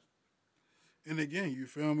 Gotcha. And again, you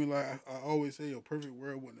feel me? Like I always say, Perfect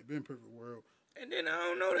World wouldn't have been Perfect World And then I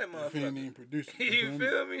don't know that if he didn't even motherfucker. produce it. You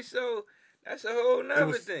feel me? So that's a whole nother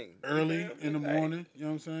was thing. You Early feel me? in the Like, morning, you know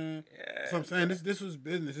what I'm saying? Yeah. So I'm saying this was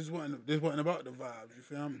business. This wasn't about the vibes. You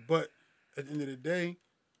feel me? But at the end of the day,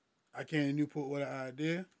 I came to Newport with an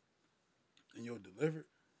idea, and you'll deliver it.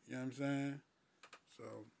 You know what I'm saying? So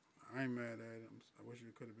I ain't mad at it. I wish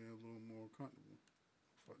it could have been a little more comfortable.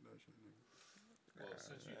 Fuck that shit, nigga. Well,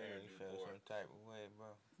 since you I here, ain't feel Newport, some type of way, bro.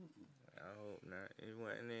 I hope not. It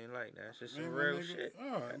wasn't anything like that. It's just some Man, real my nigga, shit.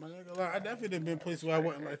 Oh, my nigga, like, I definitely done been places where I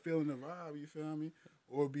wasn't like feeling the vibe. You feel me?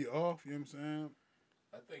 Or be off. You know what I'm saying?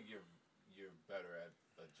 I think you're better at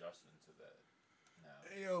adjusting to that now.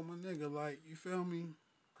 Hey, yo, my nigga, like, you feel me?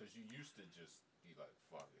 Because you used to just be like,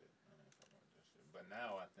 fuck it, I ain't fucking with this shit. But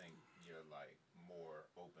now I think you're like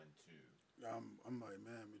more open to. I'm like,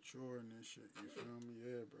 man, mature and this shit. You feel me?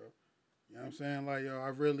 Yeah, bro. You know what I'm saying? Like, yo,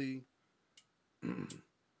 I really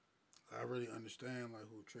understand like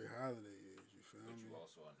who Trey Holiday is. You feel But me? you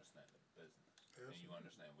also understand the business. And you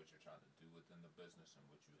understand what you're trying to do within the business and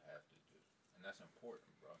what you have to do. And that's important,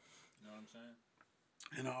 bro. You know what I'm saying?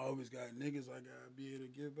 And I always got niggas I gotta be able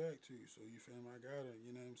to give back to. So you feel me? I gotta,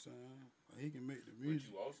 you know what I'm saying? Like, he can make the But music.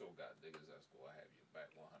 you also got niggas that's gonna have your back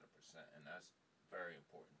 100%, and that's very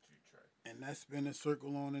important too, Trey. And that's been a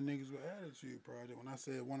circle on the Niggas with Attitude project. When I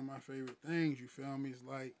said one of my favorite things, you feel me? It's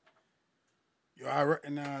like, yo, I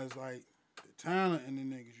recognize like the talent in the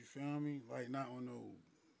niggas. You feel me? Like not on no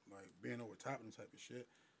like being over top and type of shit.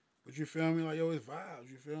 But you feel me? Like, yo, it's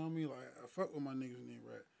vibes. You feel me? Like I fuck with my niggas when they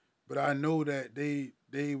rap. But I know that they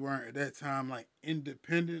weren't at that time like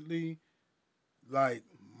independently like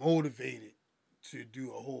motivated to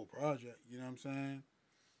do a whole project. You know what I'm saying?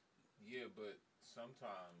 Yeah, but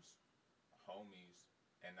sometimes homies,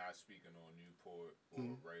 and not speaking on Newport or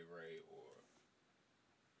Ray Ray or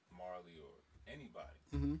Marley or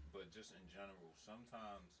anybody, but just in general,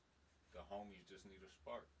 sometimes the homies just need a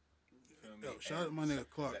spark. You feel me? Yo, shout out my nigga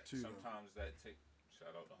Clark too. Sometimes that takes,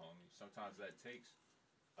 shout out the homies. Sometimes that takes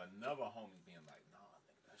another homie being like, nah,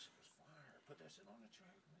 nigga, that shit was fire. Put that shit on the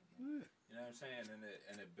track, nigga. Yeah. You know what I'm saying?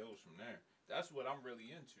 And it builds from there. That's what I'm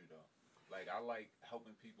really into, though. Like, I like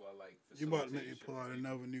helping people. I like You about to make me facilitation pull out for people.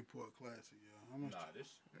 another Newport classic, yo. How much? Nah, this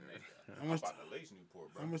nigga. How I'm much about to lace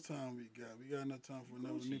Newport, bro. How much time we got? We got enough time for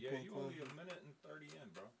another Gucci, Newport yeah, you only classic. a minute and 30 in,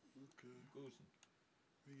 bro. Okay. Gucci.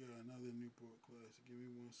 We got another Newport classic. Give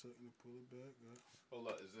me 1 second to pull it back up. Hold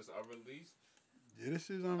up, is this unreleased? Yeah, this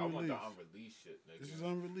is I want the unreleased. unreleased shit, nigga. This is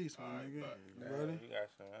unreleased, my Alright, nigga. bet. You ready? You got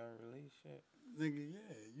some unreleased shit. Nigga,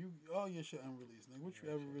 yeah. You all your shit unreleased, nigga. What you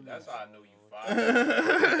ever released? That's how I know you fire.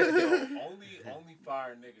 Yo, only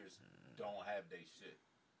fire niggas don't have they shit.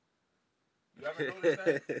 You ever notice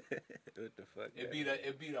that? What the fuck? It be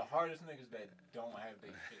the hardest niggas that don't have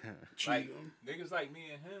they shit. Cheat Like 'em. niggas like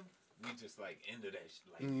me and him, we just like into that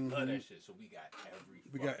shit. Like we love that shit. So we got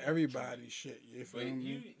We got fucking everybody's shit. You But feel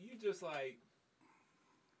me? you just like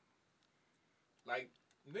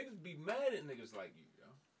niggas be mad at niggas like you, yo.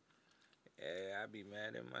 Yeah, I be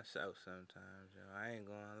mad at myself sometimes, yo. I ain't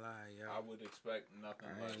gonna lie, yo. I would expect nothing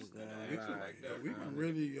I less ain't than gonna an We answer can, lie, like yo, that. we from can a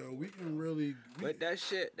really, nigga. yo, we can really. But that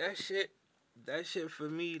shit for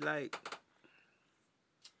me, like,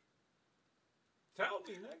 Tell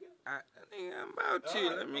me, nigga. nigga, I'm about to.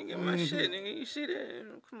 Let me get my shit, nigga. You see that?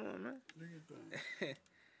 Come on, man. Do your thing.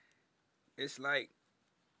 It's like,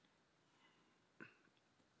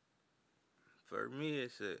 for me,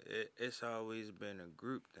 it's always been a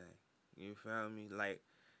group thing. You feel me? Like,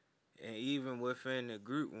 and even within the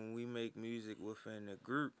group, when we make music within the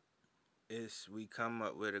group, we come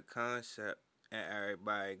up with a concept and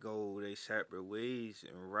everybody go their separate ways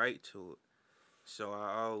and write to it. So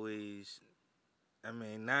I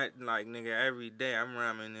mean, not like, nigga, every day I'm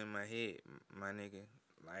rhyming in my head, my nigga.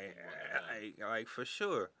 Like for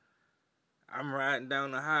sure. I'm riding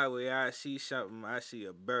down the highway, I see something, I see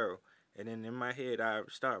a barrel. And then in my head, I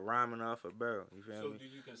start rhyming off a barrel. You feel So me? do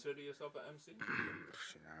you consider yourself an MC?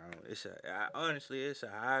 Honestly, it's a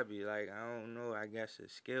hobby. Like, I don't know, I guess a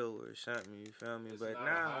skill or something. You feel me? It's But not a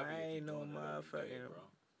nah, hobby I if ain't you're no doing it every day, motherfucking. bro.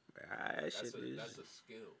 That shit is. That's a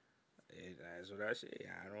skill. That's what I say.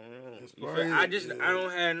 I don't know. It's You feel- probably- I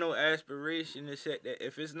don't have no aspiration to set that.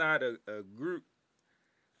 If it's not a group,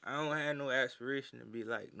 I don't have no aspiration to be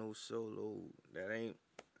like no solo. That ain't.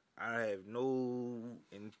 I have no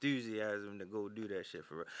enthusiasm to go do that shit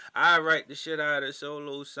for real. I write the shit out of a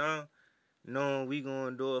solo song, knowing we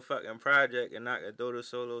gonna do a fucking project and not gonna throw the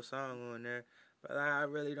solo song on there. But I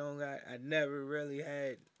really don't got. I never really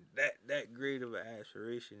had that great of an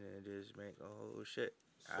aspiration to just make a whole shit.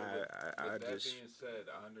 So I with that just. being said,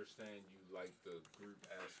 I understand you like the group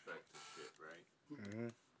aspect of shit, right? Mm-hmm.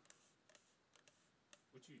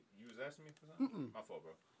 What you was asking me for something? My fault,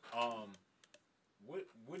 bro.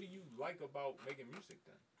 What do you like about making music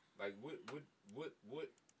then? Like what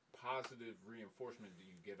positive reinforcement do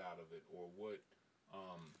you get out of it, or what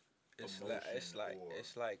It's emotion like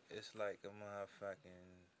a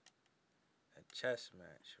motherfucking a chess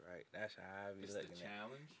match, right? That's how I be it's the looking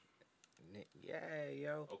challenge? at it. Yeah,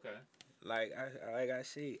 yo. Okay. Like I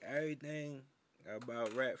see, everything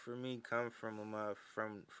about rap for me come from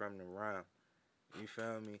from the rhyme. You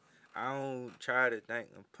feel me? I don't try to think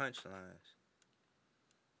of punchlines.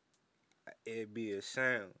 It be a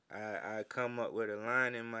sound. I come up with a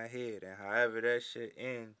line in my head, and however that shit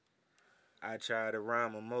end, I try to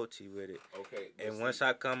rhyme a multi with it. Okay. And once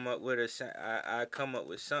I come up with I come up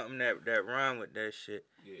with something that rhyme with that shit.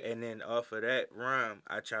 Yeah. And then off of that rhyme,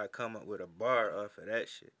 I try to come up with a bar off of that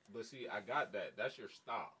shit. But see, I got that. That's your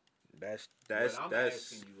style. That's what I'm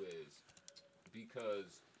asking you is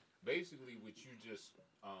because basically what you just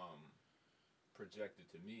projected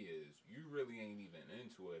to me is you really ain't even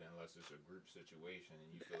into it unless it's a group situation and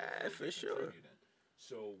you feel like for sure.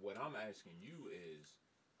 So what I'm asking you is,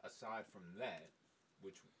 aside from that,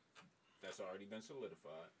 which that's already been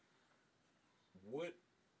solidified, what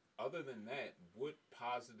other than that, what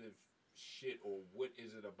positive shit or what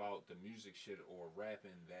is it about the music shit or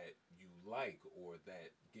rapping that you like or that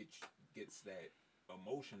gets that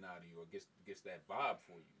emotion out of you or gets that vibe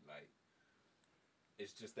for you? Like,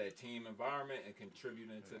 it's just that team environment and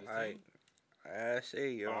contributing to the team. I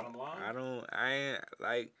say, yo, Bottom line?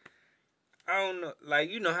 I don't know, like,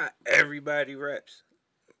 you know how everybody raps.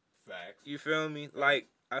 Facts. You feel me? Like,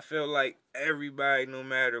 I feel like everybody, no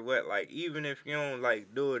matter what, like, even if you don't,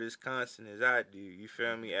 like, do it as constant as I do, you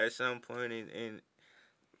feel me? At some point in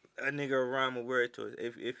a nigga will rhyme a word to it.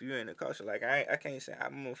 If you're in the culture, like, I can't say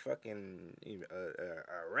I'm a fucking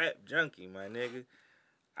a rap junkie, my nigga.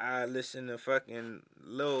 I listen to fucking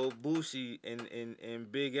Lil Boosie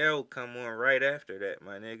and Big L come on right after that,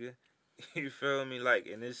 my nigga. You feel me? Like,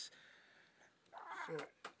 and it's...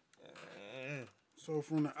 So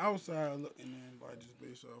from the outside looking in, like just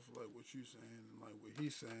based off of like what you saying and like what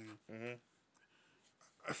he's saying,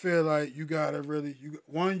 I feel like you gotta really you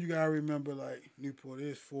gotta remember like Newport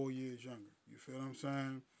is 4 years younger. You feel what I'm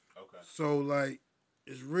saying? Okay. So like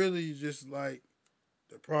it's really just like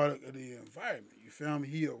the product of the environment. You feel me?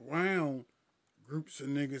 He around groups of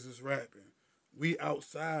niggas is rapping. We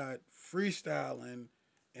outside freestyling,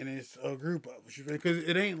 and it's a group of us. You feel? Because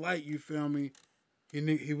it ain't like, you feel me,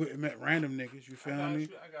 he wouldn't met random niggas. You feel me?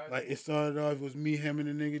 I got like it started off, it was me, him, and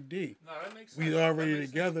the nigga D. No, that makes sense. We already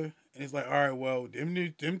together, and it's like, all right, well, them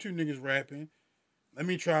two niggas rapping. Let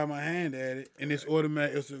me try my hand at it, and it's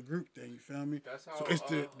automatic. It's a group thing. You feel me? That's how. So it's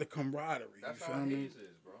the camaraderie. That's you how feel me? Hayes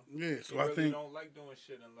is, bro. Yeah. So he I really think don't like doing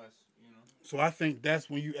shit unless you know. So I think that's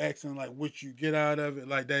when you asking like what you get out of it.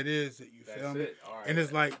 Like that is it. You feel me? All right, and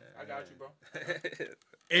it's like I got you, bro.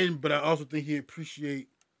 But I also think he appreciate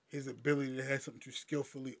his ability to have something to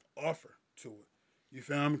skillfully offer to it. You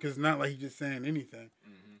feel me? Because it's not like he just saying anything.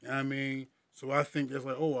 Mm-hmm. You know what I mean? So I think it's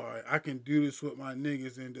like, oh, all right, I can do this with my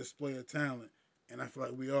niggas and display a talent. And I feel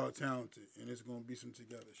like we are talented, and it's gonna be some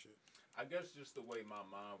together shit. I guess just the way my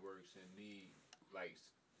mind works and me like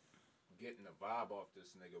getting the vibe off this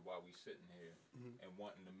nigga while we sitting here and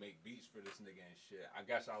wanting to make beats for this nigga and shit. I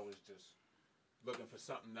guess I was just looking for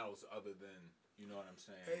something else other than, you know what I'm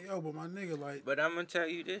saying? Hey yo, but my nigga like. But I'm gonna tell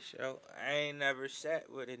you this, yo. I ain't never sat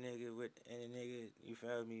with a nigga you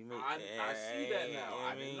feel me? I see that now.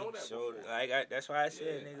 I didn't know that so, before. like, that's why I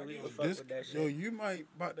said, Yeah, nigga, we I can get fuck This, with that shit. yo, you might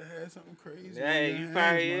about to have something crazy. Yeah, in you your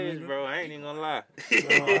probably hands, my is, nigga. bro. I ain't even gonna lie. So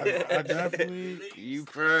I definitely. You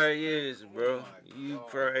probably is, bro. Oh my You God,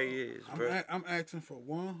 probably is, bro. I'm asking for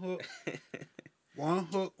one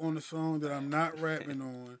hook on the song that I'm not rapping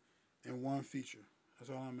on, and one feature. That's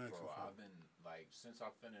all I'm asking Bro, for. I've been like since I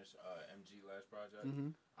finished MG last project,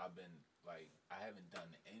 I've been like I haven't done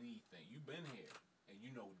anything. You've been here, and you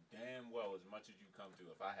know damn well as much as you come to.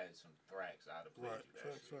 If I had some thrax, I'd have played you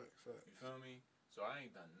that shit. Facts. You feel me? So I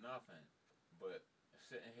ain't done nothing, but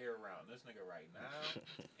sitting here around this nigga right now,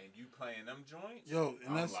 and you playing them joints. Yo,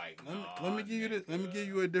 and I'm that's like, let me give you this. Let me give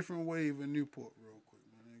you a different wave of Newport real quick,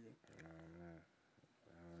 my nigga. I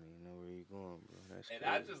don't even know where you're going, bro. That's And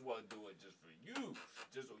crazy. I just want to do it just for you,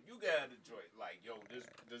 just so you got to enjoy it. Like, yo,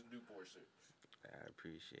 this Newport shit. I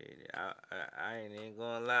appreciate it. I ain't even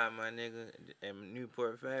gonna lie, my nigga. In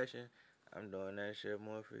Newport fashion, I'm doing that shit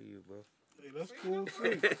more for you, bro. Hey, that's cool too.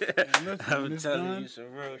 And listen, I'm when it's telling done, you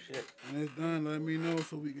some real shit. when it's done, let me know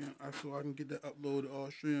so I can get that upload to all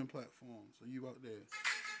streaming platforms. So you out there?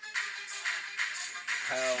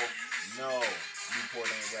 Hell no, Newport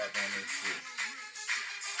ain't rap on this shit.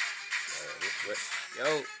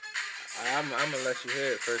 Yo, I'm gonna let you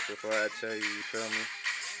hear it first before I tell you. You feel me?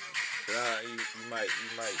 Cause you might.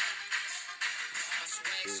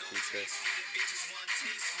 See what you say.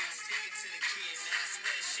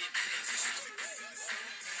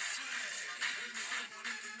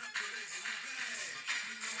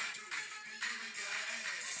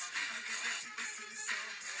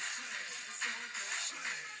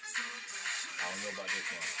 I don't know about this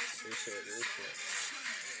one. This shit.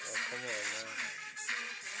 Oh, come on, man.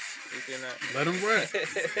 You cannot. Let him rap.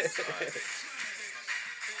 Alright.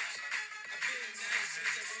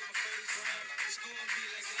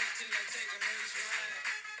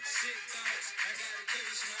 Sick thoughts, I got a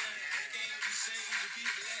curse mind. I can't be saved, the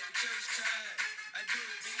people at the church tried. I do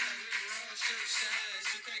it big like Rick Ross, church size.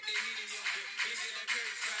 So crack that hit in your book, make it like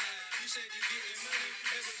Bird Fried. You said you getting money,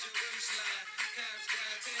 that was your worst lie. Cops got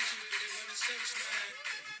attention, but they wanna search mine.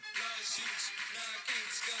 Lawsuits, nah, I can't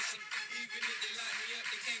discuss them. Even if they lock me up,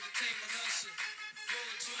 they can't contain my hustle.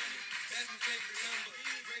 420, that's my favorite number.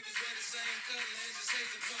 Ravens wear the same color as this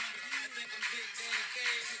hazel bumper. I think I'm Big Daddy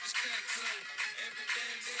Kane with this crack flow. Every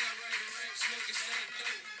damn day I write a rap, smoking stack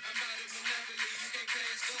dope. I'm out of Monopoly, you can't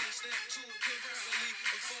pass go. Step to a pimp properly,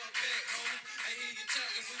 or fall back home. I hear you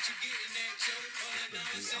talking, what you getting at, Joe? All that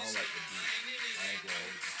nonsense, I ain't in it.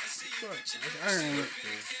 I see you with your I ain't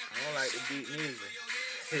I don't like the beat neither.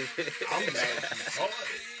 I'm mad at you hard.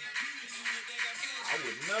 I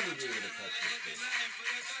would never be able to touch this shit.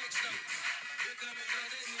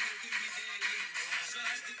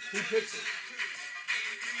 Who picked it?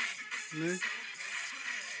 me. You know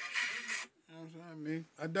what I'm saying? Me.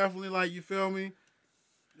 I definitely like, you feel me?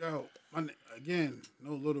 Yo, again,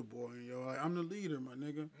 no little boy, yo. Like, I'm the leader, my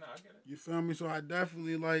nigga. Nah, I get it. You feel me? So I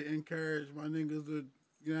definitely like encourage my niggas to,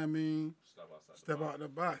 you know what I mean? Step out the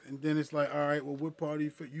box. And then it's like, all right, well, what part do you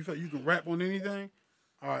feel? You feel you can rap on anything?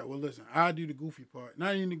 All right, well, listen, I'll do the goofy part.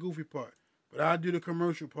 Not even the goofy part, but I'll do the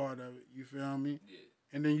commercial part of it. You feel me? Yeah.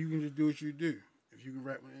 And then you can just do what you do. If you can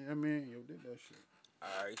rap, I mean, yo, did that shit.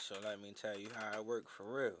 Alright, so let me tell you how I work for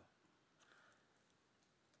real.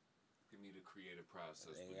 Give me the creative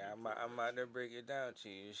process. Nigga, I'm about to break it down to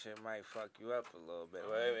you. Shit might fuck you up a little bit.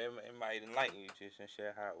 Well, it might enlighten you just and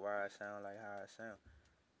shit why I sound like how I sound.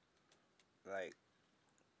 Like,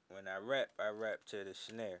 when I rap to the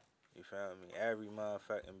snare. You feel me? Every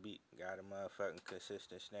motherfucking beat got a motherfucking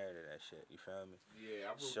consistent snare to that shit. You feel me? Yeah,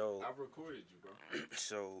 I've recorded you, bro.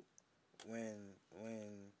 So when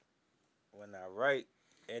I write,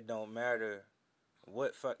 it don't matter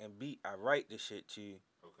what fucking beat I write the shit to.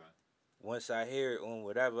 Okay. Once I hear it on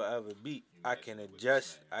whatever other beat, I can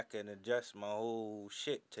adjust my whole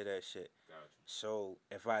shit to that shit. Gotcha. So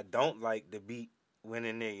if I don't like the beat when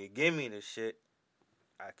a nigga give me the shit,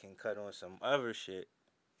 I can cut on some other shit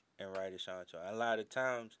and write a song to it. A lot of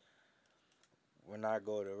times when I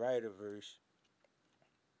go to write a verse,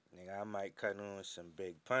 nigga, I might cut on some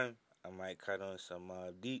Big Pun. I might cut on some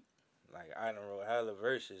Deep. Like, I done wrote hella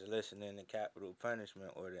verses listening to Capital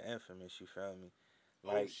Punishment or The Infamous, you feel me?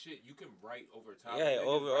 Like, oh shit, you can write over top. Yeah, of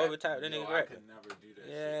over top of the Yo, nigga I rapping. could never do that.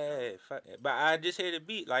 Yeah, shit, fuck it. But I just hear the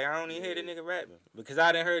beat. Like, I don't even hear the nigga rapping because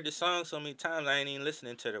I done heard the song so many times. I ain't even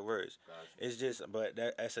listening to the words. Gotcha. It's just, but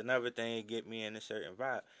that's another thing to get me in a certain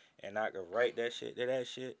vibe, and I could write that shit to that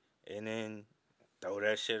shit, and then throw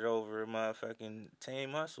that shit over a motherfucking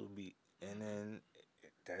Tame Hustle beat, and then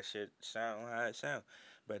that shit sound how it sound.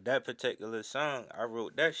 But that particular song, I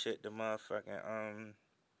wrote that shit to motherfucking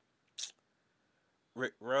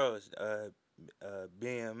Rick Ross,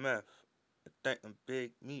 BMF, I think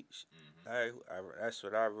Big Meats. That's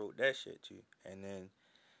what I wrote that shit to. And then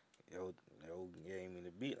yo gave me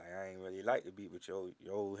the beat. Like, I ain't really like the beat, but yo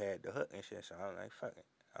had the hook and shit. So I'm like, fuck it,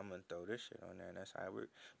 I'm gonna throw this shit on there, and that's how it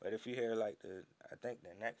works. But if you hear like I think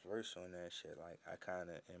the next verse on that shit, like I kind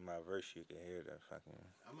of in my verse you can hear the fucking.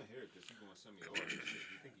 I'm gonna hear it because you gonna send me all this shit.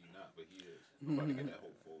 You think he not, but he is. I'm about to get that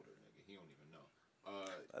whole folder, nigga. He don't even know.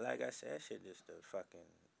 Like I said, that shit just the fucking.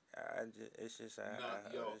 It's just I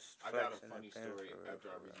got a funny story after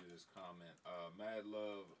I read you this comment. Mad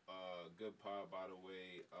Love, good pod by the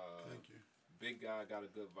way. Thank you. Big guy got a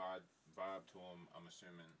good vibe to him. I'm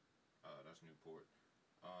assuming that's Newport.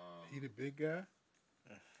 He the big guy?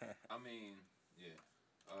 I mean, yeah.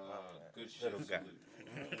 Good shit.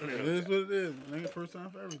 It is what it is. Nigga, first time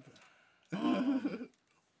for everything.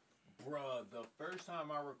 Bruh, the first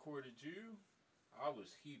time I recorded you, I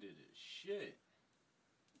was heated as shit.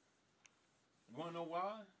 You wanna know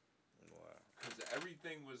why? Wow. Because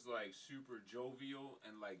everything was like super jovial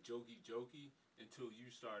and like jokey until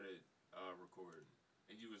you started recording.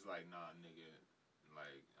 And you was like, nah, nigga,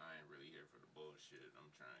 like, I ain't really here for the bullshit. I'm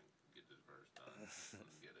trying to get this verse done. Let's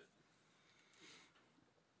get it.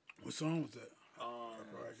 What song was that?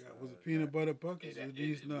 Was it Peanut Butter Buckets or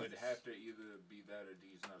These Nuts? It would have to either be that or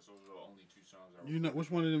These Nuts. Those are the only two songs I recorded.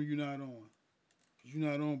 Which one of them you not on? Because you're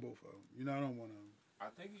not on both of them. You're not on one of them. I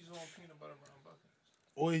think he's on Peanut Butter Brown Buckets.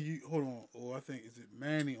 Or hold on. Or I think, is it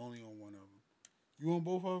Manny only on one of them? You on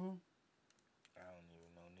both of them? I don't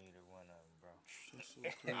even know neither one of them, bro. That's so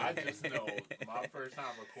crazy. I just know my first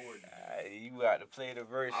time recording. You got to play the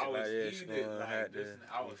verse. I was heated.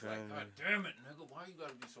 I was like, God damn it, nigga, why you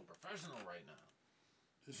gotta be so professional right now?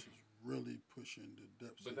 This is really pushing the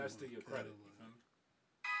depths. But that's to your credit. You feel me?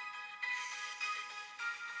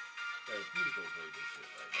 Please go play this shit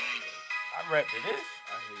right now. I rap to this.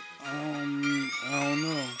 I hate this. I don't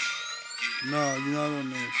know. No, you're not on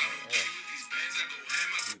this.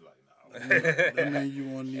 He like, nah. That mean you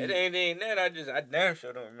on It the. ain't that. I damn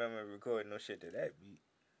sure don't remember recording no shit to that beat.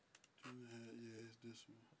 Yeah, it's this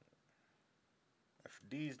one. If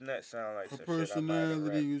these nuts sound like Her some shit I might have personality,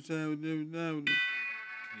 rapped. you saying with every now and then.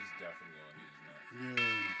 He's definitely on these nuts.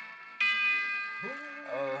 Yeah.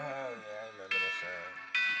 Oh hell yeah, I remember that song.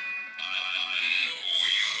 I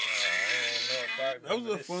don't know if I That was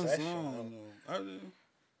remember a this fun session, song, though. though. I did.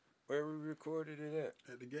 Where we recorded it at?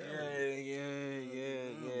 At the gallery.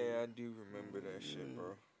 Yeah. I do remember that shit,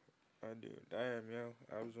 bro. I do. Damn, yo.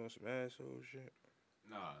 I was on some asshole shit.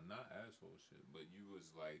 Nah, not asshole shit, but you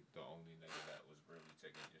was like the only nigga that was really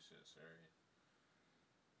taking your shit serious.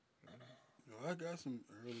 Yo, I got some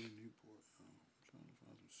early Newport. I'm trying to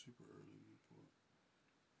find some super early Newport.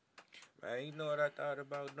 Man, you know what I thought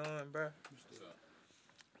about doing, bro? What's up?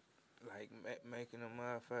 Like making a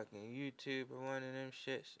motherfucking YouTube or one of them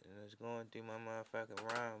shits and just going through my motherfucking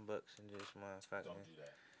rhyme books and just motherfucking Don't do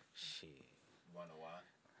that. shit. You wanna know why?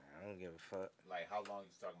 I don't give a fuck. Like, how long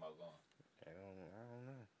you talking about going? I don't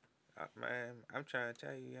know. Man, I'm trying to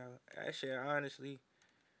tell you, y'all. That shit, honestly,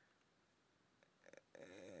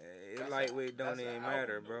 it lightweight don't even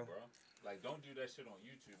matter, bro. Like, don't do that shit on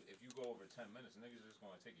YouTube. If you go over 10 minutes, niggas just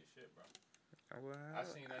gonna take your shit, bro. Well, I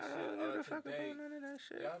seen that I shit don't give a fuck today. about none of that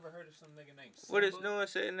shit. Y'all ever heard of some nigga named Simba? What it's doing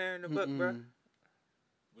sitting there in the book, bro?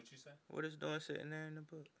 What you say? What it's doing sitting there in the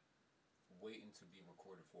book? Waiting to be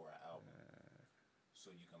recorded for an album so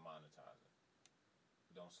you can monetize it.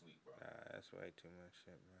 Don't sleep, bro. Nah, that's way too much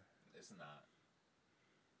shit, bro. It's not.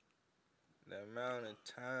 The amount of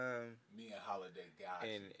time Me and Holiday got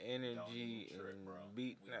and you. energy Don't even trip, and bro.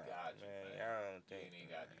 beat, We nah, got you, man. fam. Y'all don't You think.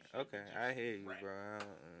 ain't got this shit. Okay, We I just hear you, rap. bro.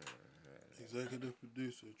 Executive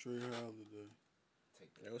producer Trey Holiday. Take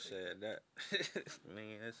No said that.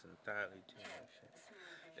 Man, that's entirely too much shit.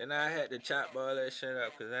 Then I had to chop all that shit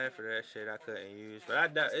up because after that shit I couldn't use.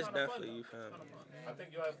 But it's kinda definitely, you fun, feel me? I think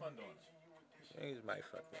you'll have fun doing it. Niggas might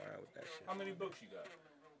fuck around with that shit. How many books you got?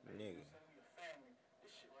 Nigga.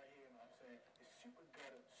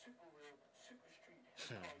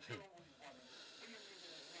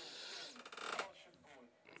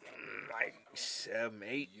 Like 7,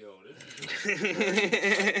 8. Yo, this is this is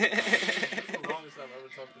the longest I've ever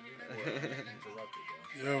talked to you before. Interrupted,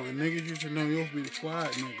 bro. Yo, and niggas you should know you'll be the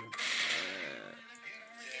quiet nigga.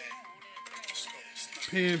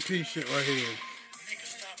 PNP shit right here. Nigga,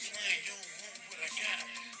 stop playing. You don't want what I got.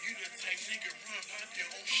 You the type nigga run pop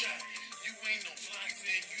your own shot. You ain't no blocks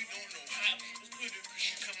and you don't know how. It's good cause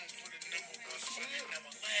you coming for the number one spot. Now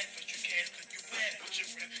I laugh at your cats cause you bad with your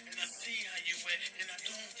rap. And I see how you act and I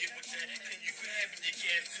don't get with that. Can you grab in your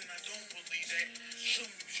gas and I don't believe that. Show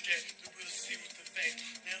me the strap and we'll see what's the fact.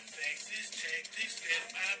 Now facts is tactics that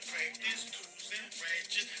I practice. Tools and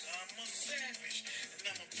ratchets. I'm a savage and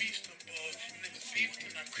I'm a beast of balls. Niggas beef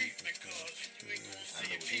when I creep in cars. You ain't gonna see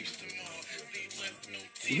your peeps tomorrow. Leave left no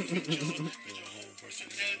teeth in jaws. Cause your whole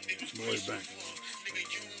personality was Boy, back. nigga,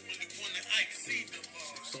 you don't really wanna see the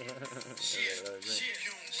bars. Shit.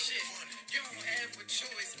 You don't have a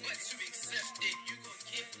choice but to accept it. You gon'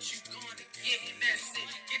 get what you gonna get, and that's it.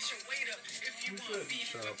 Get your weight up if you want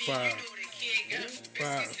beef with me. Five. You know the kid got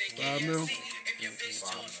Five. biscuits that 5 mil. KFC. If your bitch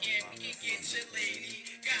talking, you get your lady.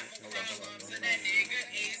 Got more problems than that nigga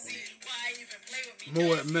AC. Why even play with me?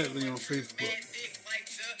 Moet Medley on Facebook. Mad dick like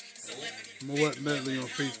the celebrity. Moet Medley on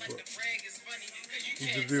Facebook. Brag is funny 'cause you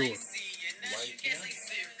He's a can't viewer. say see and now you can't say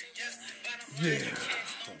serious. Bottom Yeah. line, you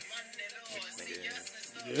can't run it all. See us as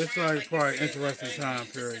the Yeah, it's like probably interesting time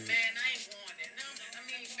period.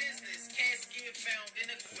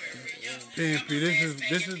 PNP,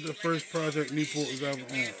 this is the first project Newport was ever on.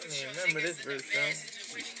 Remember this verse, son?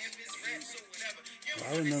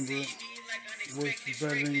 I remember it. Worse is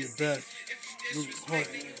better than your best. Heart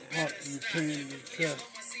in your pain in your chest.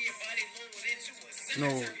 No.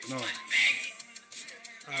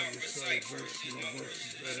 I would say verse, your worse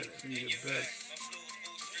is better than your best.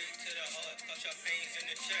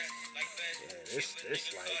 Yeah,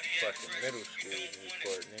 this like fucking middle school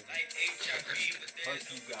Newport, nigga. Plus,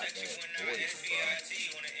 you got that voice, bro.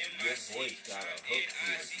 Your voice got a hook to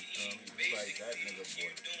it, you feel me? It's like that nigga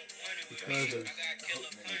voice. Because of Hook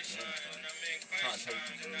niggas in, son. Trying to take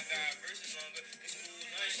you real quick.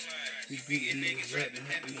 he beating niggas up and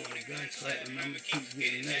hitting on the gun clap, and I'ma keep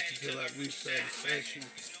getting next until I reach satisfaction.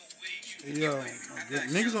 Yo,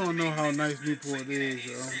 niggas don't know how nice Newport is,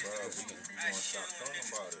 yo. Bro, we gonna stop talking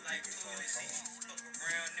about it. We just gonna talk.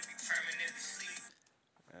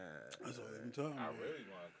 That's all we been talking I about. really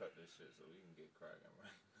want to cut this shit so we can get cracking, man.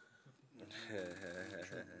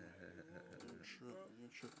 You're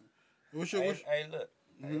tripping. What's your, Hey, look.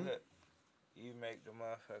 Hey, Mhm. look. You make the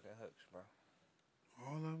motherfucking hooks, bro.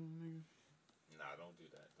 all of them niggas? Nah, don't do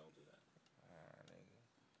that. Don't do that.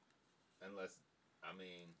 Nigga. Unless, I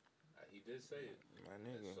mean, he did say it. My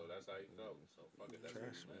nigga. So that's how he felt. So fuck it. That's what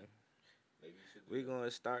Trust he me. meant. Maybe you should do We that.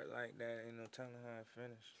 gonna start like that. Ain't no telling how it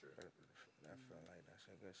finish. True. I feel like that's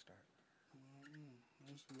a good start.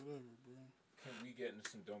 That's whatever, bro. Can we get into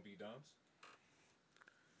some Don't Be Dumbs?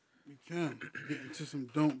 We can get into some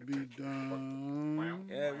don't be dumb.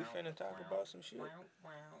 Yeah, we finna talk about some shit. No,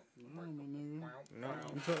 my nigga. No,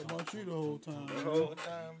 We talk about you the whole time. the man. whole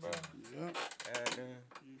time, bro. Yep. Goddamn.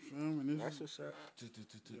 You feel me? That's This what's up.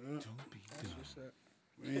 Yeah. Don't be That's dumb. what's up.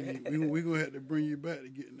 we gonna have to bring you back to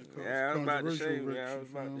get in the Yeah, I was about to say, controversial yeah, I Rich, was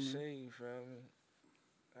you about feel to me? say, you feel me?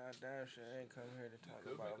 God damn shit, I ain't come here to We talk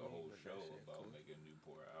could about make a me, whole but show that shit about cool. making a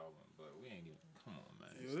Newport album, but we ain't even. Come on, man.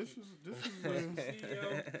 Yo, this is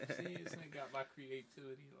See, this nigga got my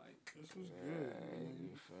creativity. Like, this was Yeah, good. Man.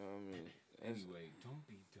 you feel me? anyway, don't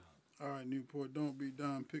be dumb. All right, Newport, don't be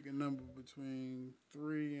dumb. Pick a number between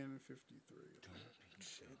 3 and 53. Don't be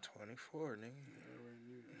Shit, dumb. 24, nigga. I already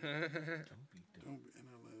knew that. Don't be dumb. Don't be, and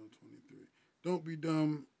I land on 23. Don't be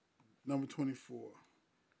dumb. Number 24.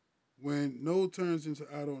 When no turns into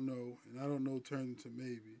I don't know, and I don't know turns into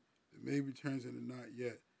maybe, the maybe turns into not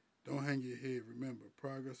yet. Don't hang your head. Remember,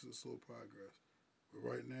 progress is slow progress. But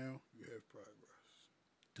right now, you have progress.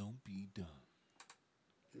 Don't be dumb.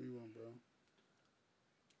 Give me one, bro.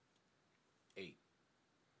 8.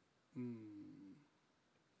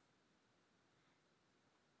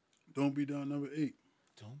 Don't be dumb. Number 8.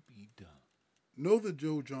 Don't be dumb. Know the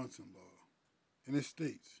Joe Johnson law. And it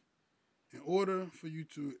states, in order for you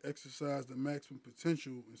to exercise the maximum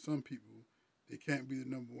potential in some people, they can't be the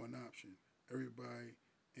number one option. Everybody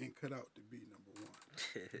ain't cut out to be number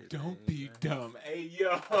one. Don't be dumb. Hey,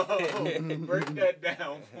 yo. Break that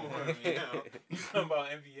down for him, yo. You talking about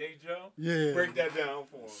NBA, Joe? Yeah. Break that down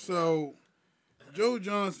for him. So, Joe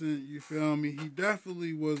Johnson, you feel me? He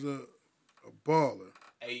definitely was a baller.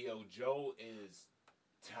 Hey, yo, Joe is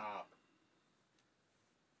top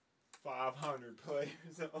 500 players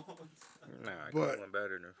on. Nah, I But- got one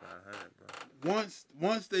better than 500, bro.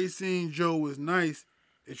 Once they seen Joe was nice,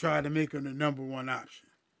 they tried to make him the number one option.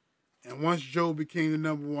 And once Joe became the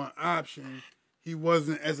number one option, he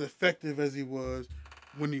wasn't as effective as he was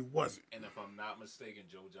when he wasn't. And if I'm not mistaken,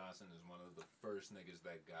 Joe Johnson is one of the first niggas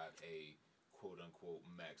that got a quote-unquote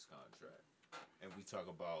max contract. And we talk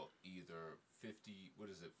about either 50,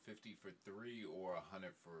 50 for 3 or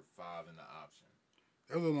 100 for 5 in the option.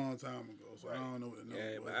 That was a long time ago, so Right. I don't know what the number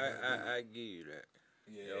Yeah, was. but back then. I give you that.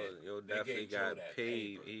 Yeah, Yo they definitely gave Joe got that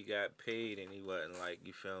paid. paper. He got paid, and he wasn't like,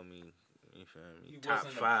 you feel me? He Top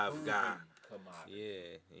wasn't a 5 proven guy. commodity.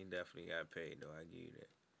 Yeah, he definitely got paid though. I give you that.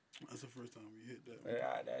 That's the first time we hit that.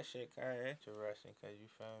 But that shit kind of interesting, cause you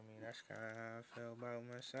feel me. That's kind of how I feel about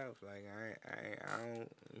myself. Like I don't.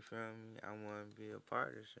 You feel me? I want to be a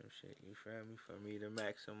part of some shit. You feel me? For me to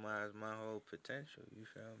maximize my whole potential. You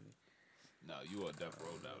feel me? No, you are death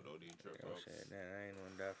row now, though, D-Trip, Yo, bro. shit, nah, I ain't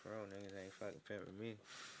on death row. Niggas ain't fucking pimping me.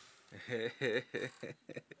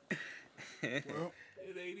 Well,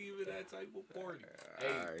 It ain't even that type of party. I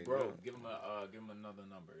Hey, bro, know. give him another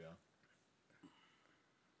number, yo.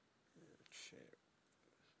 Shit.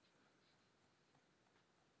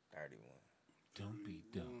 31. Don't be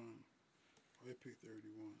dumb. I picked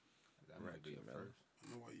 31. That might be a Right, first.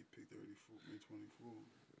 I know why you picked 34, me 24.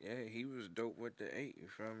 Yeah, he was dope with the 8. You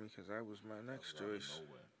feel me? Cause that was my next That was out of choice.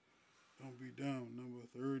 nowhere. Don't be dumb. Number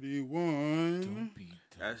 31. Don't be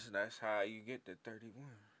dumb. That's how you get the 31.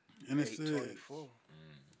 And it says, 824.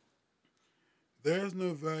 there's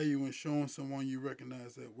no value in showing someone you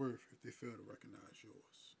recognize their worth if they fail to recognize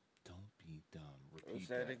yours. Don't be dumb. What's Repeat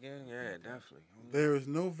that that again? Repeat Yeah, that. definitely. There is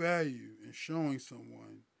no value in showing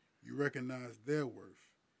someone you recognize their worth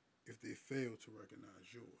if they fail to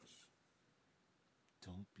recognize yours.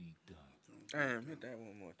 Don't be dumb. Don't be Damn, dumb. hit that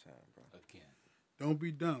one more time, bro. Again. Don't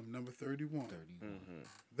be dumb. Number 31. 31.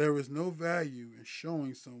 There is no value in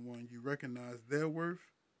showing someone you recognize their worth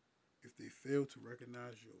if they fail to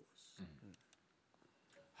recognize yours.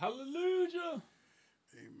 Hallelujah.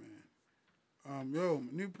 Amen. Yo,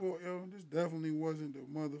 Newport, yo, this definitely wasn't the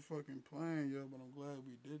motherfucking plan, yo, but I'm glad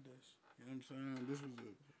we did this. You know what I'm saying? This was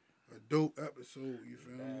a dope episode, you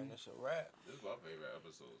feel Damn, me? it's a wrap. This is my favorite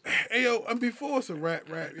episode. Hey, yo, and before it's a rap,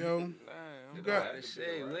 yo. Nah, I'm got- about to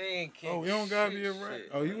say, we ain't kick Oh, you don't gotta shit, be a rap. shit.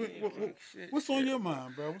 Oh, you We ain't what, kick shit, what's on shit. your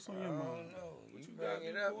mind, bro? What's on I your don't mind? know. What You you bring got,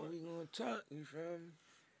 it up Newport? and we gonna talk, you feel me?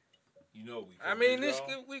 You know we. I mean,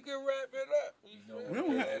 we can wrap it up. You know, We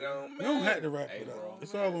don't have- It don't We don't matter. have to wrap Hey, it bro. up.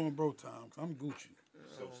 It's all on bro time. 'Cause I'm Gucci.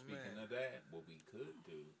 So Oh, speaking man. of that, what we could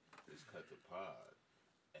do is cut the pod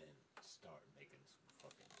and start making some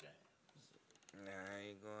fucking jams. Nah, I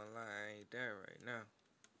ain't gonna lie, I ain't there right now.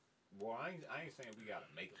 Well, I ain't saying we gotta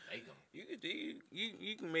make them. You could do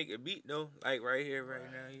you can make a beat though, like right here, right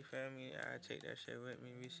Right. now. You feel me? I take that shit with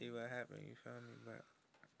me. We see what happens. You feel me? But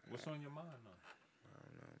What's on your mind though? I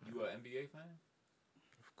don't know. You an NBA fan?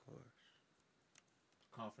 Of course.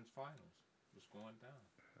 Conference finals. What's going down?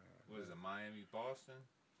 What is it? Miami, Boston,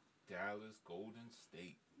 Dallas, Golden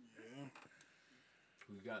State. Yeah.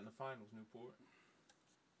 Who you got in the finals, Newport?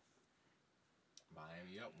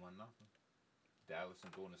 Miami up 1-0. Dallas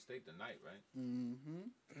and Golden State tonight, right?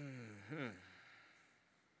 Mm-hmm. Mm-hmm.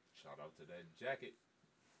 Shout out to that jacket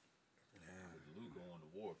Yeah. with Luka on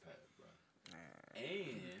the warpath, bro.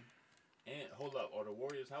 And hold up, are the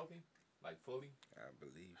Warriors healthy? Like fully? I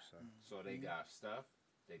believe so. So they got Steph,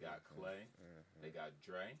 they got Clay, Mm-hmm. they got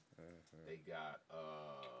Dre, Mm-hmm. they got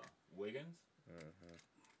Wiggins, Mm-hmm.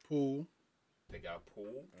 Pool. they got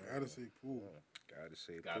Poole. Gotta say pool. Gotta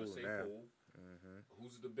say Gotta Poole say now. Poole. Mm-hmm.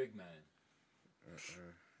 Who's the big man?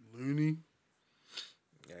 Looney.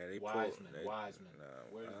 Yeah, they Wiseman. pulled. Wiseman.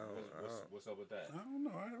 Nah, What's up with that? I don't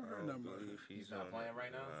know. I haven't I heard don't nothing about him. believe He's not on playing that.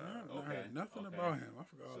 right now? I Okay, heard nothing okay. about him. I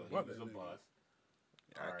forgot all So about he was that a nigga. bust.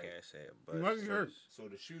 I Alright. can't say it, He but might be hurt. So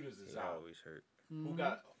the shooters is He out. always hurt. Who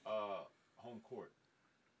got home court?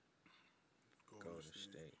 Golden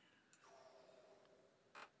State.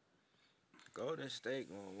 Golden State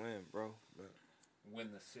gonna win, bro. But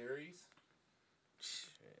Win the series?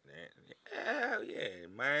 shit, hell yeah,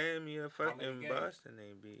 Miami or many fucking games? Boston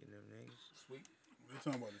ain't beating them niggas. Sweet. They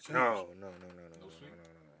talking about the No, championship. no. sweet?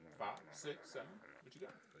 5, 6, 7. What you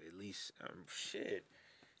got? At least shit.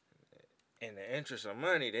 In the interest of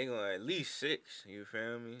money, they gonna at least 6. You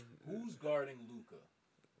feel me? Who's guarding Luka?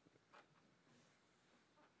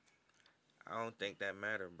 I don't think that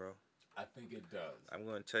matter, bro. I think it does. I'm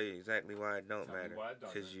gonna tell you exactly why it don't Tell me matter. why it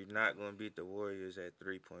doesn't. Because you're not gonna beat the Warriors at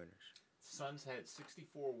 3-pointers. Suns had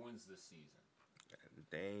 64 wins this season.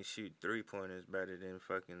 They ain't shoot 3-pointers better than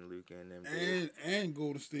fucking Luka and them. dudes. And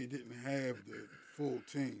Golden State didn't have the full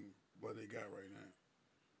team what they got right now.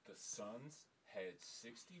 The Suns had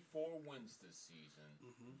 64 wins this season.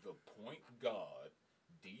 The point guard,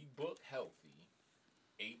 D Book healthy,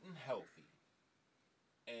 Ayton healthy,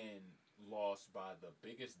 and lost by the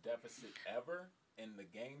biggest deficit ever in the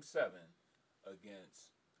Game 7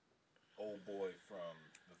 against old boy from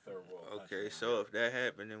the third world country. Okay, so if that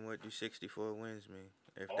happened, then what do 64 wins mean?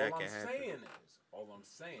 If that can happen. All I'm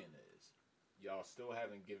saying is, y'all still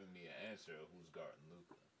haven't given me an answer of who's guarding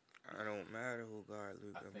Luka. I don't matter who guards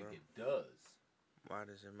Luka, I think bro. it does. Why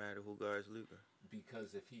does it matter who guards Luka?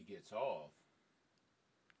 Because if he gets off,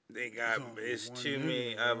 They got only it's one too nigga,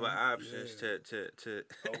 many bro. other options Yeah. to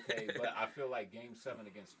okay, but I feel like Game 7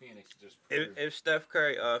 against Phoenix just if proved if Steph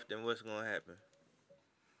Curry off, then what's gonna happen?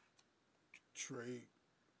 Clay,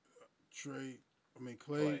 Clay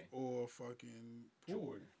Clay. or fucking Poole.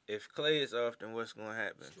 Jordan. If Clay is off, then what's gonna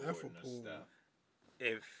happen? Steph or Jordan or Poole. Steph.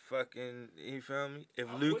 If fucking you feel me? If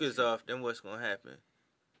I'm Luka's with you. off, then what's gonna happen?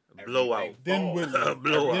 A Everything blowout. Then falls. with it.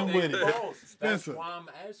 Blowout. Then with Everything it. falls. That's Spencer. why I'm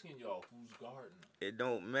asking y'all who's guarding him. It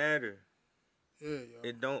don't matter. Yeah, yo.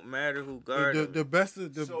 It don't matter who guards him. The best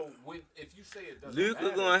of the So if you say it doesn't Luka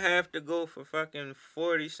matter, gonna have to go for fucking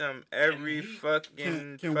 40 something every And he-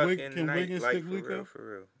 fucking Can fucking night, Wiggins like stick for Luka? real,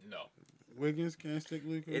 for real. no. Wiggins can't stick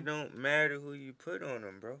Luka. It don't matter who you put on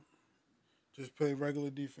him, bro. Just play regular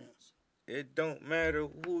defense. It don't matter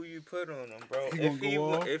who you put on him, bro. He gonna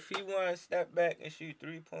go off? If he want to step back and shoot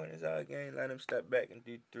 3-pointers all game, let him step back and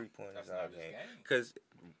do 3-pointers That's all not his game. game. Cause,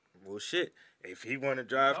 well, shit. If he want to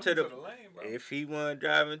drive Come to the, lane, bro. if he want to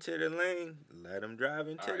drive into the lane, let him drive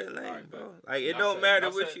into All right, the lane, all right, bro. bet. Like it Enough don't said, matter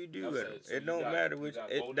enough what said, you do enough with said. him. So It you don't got- matter you which. got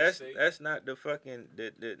Golden That's State. that's not the fucking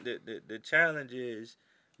the challenge is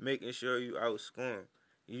making sure you outscore him.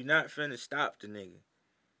 You not finna stop the nigga.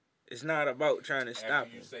 It's not about trying to stop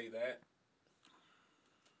After you him. say that,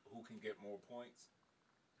 who can get more points?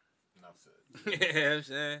 Enough said. You know what I'm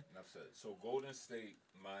saying? Enough said. So Golden State,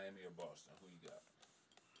 Miami, or Boston? Who you got?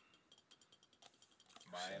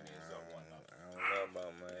 Miami is up 1-0. I don't know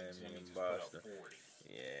about Miami Jimmy and just put up Boston. 40.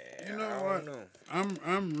 Yeah, You know I what? don't know.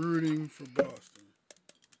 I'm rooting for Boston.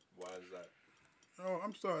 Why is that? Oh,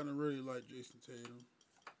 I'm starting to really like Jason Tatum.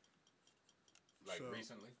 Like So-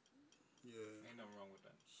 recently? Yeah. Ain't nothing wrong with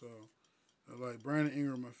that. So, I like Brandon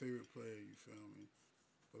Ingram, my favorite player. You feel me?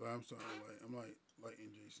 But I'm starting to liking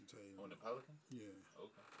Jason Tatum. On the Pelicans? Yeah.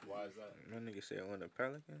 Okay. Why is that? My nigga said on the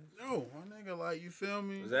Pelicans. No, my nigga, like, you feel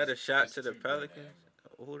me? Was that a shot It's to the two Brandon Pelicans?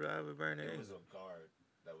 Ingram. Who do I have Brandon It Ingram? was a guard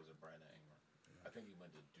that was a Brandon Ingram. I think he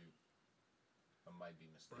went to Duke. I might be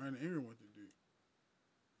mistaken. Brandon Ingram went to Duke.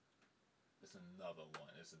 It's another one.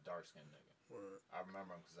 It's a dark skinned nigga. Word. I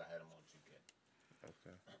remember him because I had him on 2K.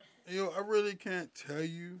 Okay. Yo, I really can't tell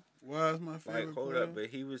you why it's my favorite Like, hold player. up, but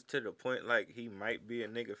he was to the point like he might be a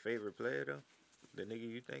nigga favorite player though. The nigga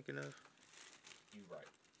you thinking of? You right.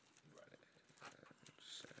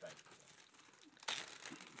 Thank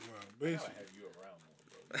you. Wow, I basically. have you around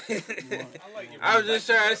more, bro. I like your I was just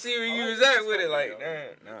trying to perspective, see where yo. you I was like at your with it. Like,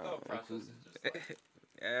 perspective, yo. damn, Your no. thought process is just like,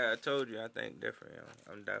 Yeah, I told you I think different, yo.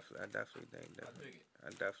 I definitely think I different. dig it. I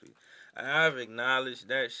definitely, I've acknowledged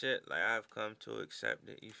that shit. Like, I've come to accept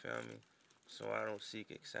it. You feel me? So I don't seek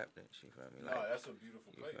acceptance. You feel me? No, Like, that's a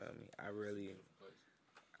beautiful you place. feel me? I It's a really, beautiful place.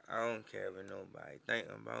 I don't care what nobody think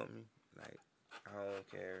about me. Like, I don't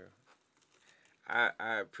care.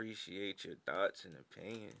 I appreciate your thoughts and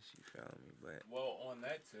opinions. You feel me? But Well, on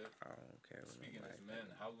that tip, I don't care what speaking nobody as men,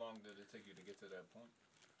 think. how long did it take you to get to that point?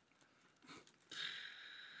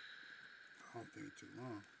 I don't think too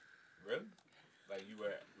long. Really? Like you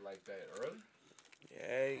were like that early?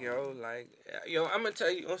 Yeah, yo, like, yo, I'm gonna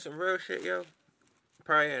tell you on some real shit, yo.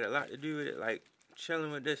 Probably had a lot to do with it, like,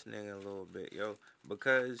 chilling with this nigga a little bit, yo.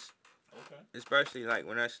 Because, Okay. especially, like,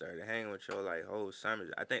 when I started hanging with yo, like, whole summer.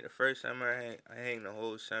 I think the first summer I hang the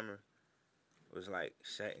whole summer was, like,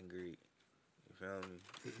 second grade. You feel me?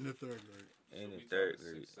 In the third grade. In So the we third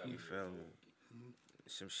talking grade. 6, 7 You years feel old. me?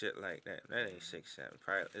 Some shit like that. That ain't 6, 7.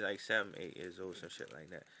 Probably like 7, 8 years old, some shit like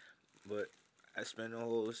that. But I spent the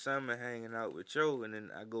whole summer hanging out with yo, and then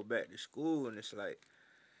I go back to school, and it's like,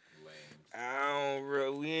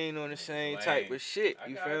 Lame. we ain't on the same Lame. type of shit. I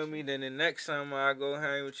You got feel you. me? Then the next summer I go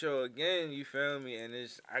hang with yo again. You feel me? And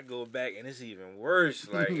I go back and it's even worse.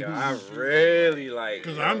 Like, yo, I really like.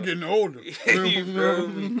 Because yo, I'm getting older. You feel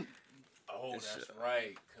me? Oh, It's, that's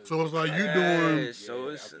right. 'cause- So it's like you yeah, doing so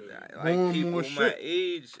Yeah, it's I feel you. like more and people more my shit.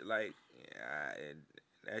 age, like,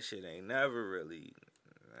 that shit ain't never really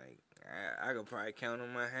like. I could probably count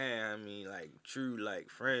on my hand. I mean, like, true, like,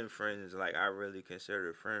 friends. Like, I really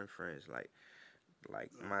consider friends. Like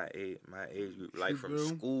my age group, like, from True,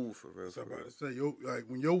 Bill. school, for real. So I'm For real. about to say, yo, like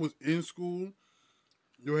when yo was in school,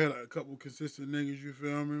 yo had like a couple consistent niggas, you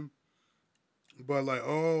feel me? But like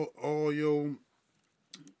all yo,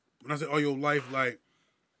 when I say all your life, like,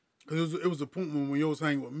 cause it was a point when yo was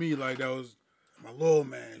hanging with me, like that was my little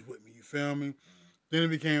man with me, you feel me? Then it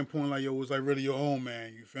became a point like yo was like really your own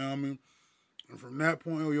man, you feel me? And from that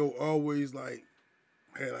point, yo always like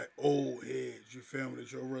had like old heads, you feel me,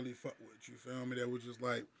 that yo really fuck with, you feel me? That was just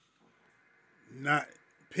like not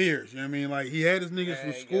peers, you know what I mean? Like he had his niggas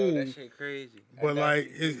from Yo, school, that shit crazy. but like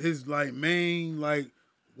his like main like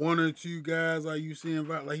one or two guys like you see him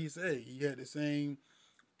like he said, he had the same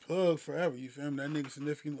plug forever, you feel me? That nigga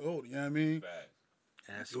significantly older, you know what I mean? Facts.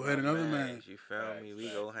 That's You had my another mans, man. You feel me? We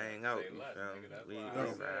go hang out. You feel me? We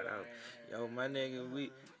ride out. Yo, my nigga,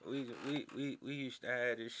 we used to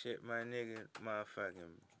have this shit, my nigga,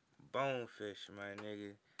 motherfucking Bonefish, my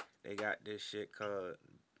nigga. They got this shit called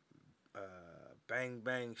Bang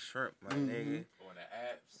Bang Shrimp, my nigga. On the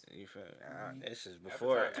apps. You feel me? This is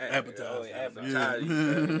before Appetizer. Appetizer. You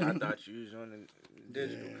feel me? I thought you was on the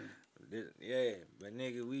digital. Yeah. Yeah, but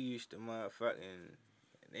nigga, we used to motherfucking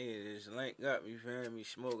nigga just link up, you feel me?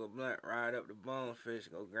 Smoke a blunt, ride up the Bonefish,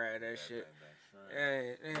 go grab that shit. Yeah,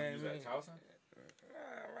 You was at Towson?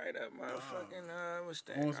 right up motherfucking what's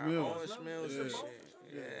that? Owens Mills. Owens Mills and Yeah. shit.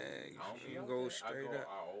 Yeah, I don't you know go that. straight up.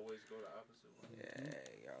 I always go the opposite way.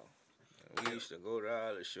 Yeah, yo. We used to go to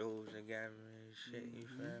all the shows together and shit, you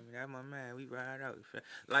feel me? That's my man, we ride out, you feel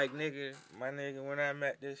like, nigga, my nigga, when I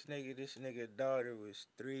met this nigga daughter was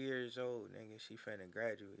 3 years old, nigga, she finna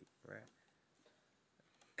graduate, right?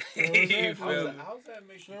 You feel me? How's that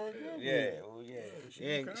make you Sure feel? do. Yeah, well, yeah. she She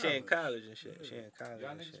in in college and shit. Yeah. She in college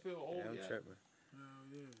Y'all and niggas shit. feel old Yeah, I'm yet? tripping. Hell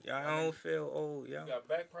yeah. Y'all don't feel old, You y'all. got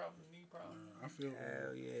back problems, knee problems? I feel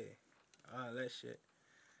Hell yeah. All that shit.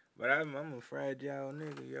 But I'm a fragile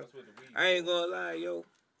nigga, yo. That's what the weed I ain't for. gonna lie, yo.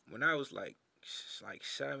 When I was like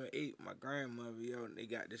 7, 8, my grandmother, yo, they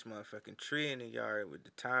got this motherfucking tree in the yard with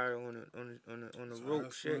the tire on the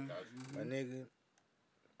rope shit. My nigga,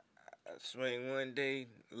 I swing one day,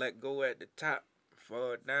 let go at the top,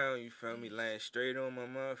 fall down, you feel me, land straight on my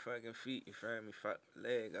motherfucking feet, you feel me, fuck my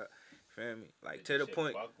leg up, you feel me, like Did to your the shit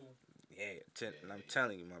point, buckle? yeah, and I'm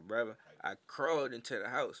telling you, my brother, I crawled into the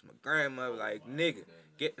house, my grandmother like, nigga,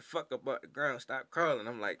 get the fuck up off the ground, stop crawling,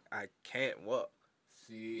 I'm like, I can't walk.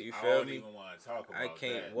 See, You I feel don't me? even want to talk about I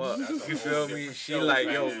can't that. walk. That's a You whole feel me? different She show, like,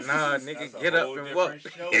 yo, fam. nah, nigga, That's a get up whole and different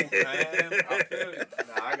walk. show, fam. I feel it.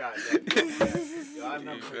 Nah, I got that. Yo, I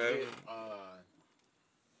never You feel forget, me?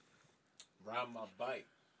 riding my bike,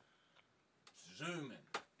 zooming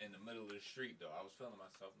in the middle of the street, though. I was feeling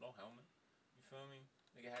myself, no helmet. You feel me?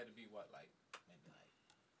 Nigga had to be, what, like, maybe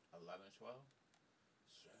like 11, 12?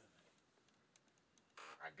 Zooming.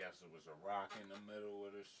 I guess it was a rock in the middle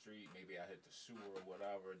of the street. Maybe I hit the sewer or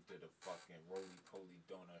whatever. Did a fucking roly-poly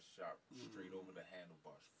donut shop straight over the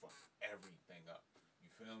handlebars. Fuck everything up. You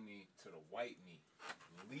feel me? To the white meat.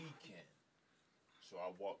 Leaking. So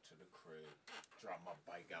I walked to the crib. Dropped my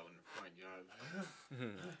bike out in the front yard.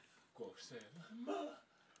 Go upstairs. Ma,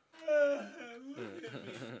 look at me.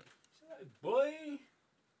 She's like, boy, if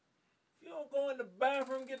you don't go in the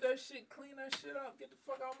bathroom, get that shit, clean that shit up, get the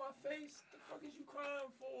fuck out of my face. The fuck is you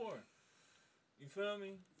crying for? You feel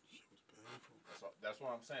me? Shit was painful. That's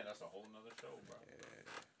what I'm saying. That's a whole nother show, bro. Yeah.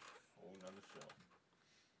 Whole nother show.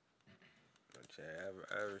 But yeah,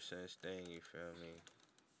 ever since then, you feel me?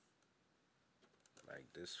 Like,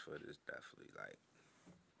 this foot is definitely like.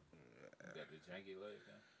 You got the janky leg,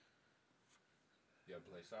 huh? You ever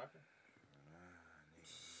play soccer?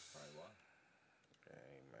 Probably why.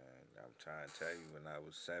 Hey man, I'm trying to tell you, when I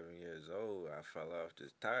was 7 years old, I fell off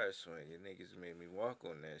this tire swing. You niggas made me walk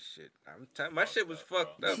on that shit. I'm telling, my shit was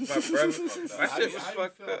fucked up, my brother. My shit was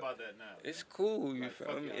fucked How you feel up. about that now? It's cool, you Like, feel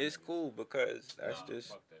fuck me? y'all It's niggas. cool because that's Nah, just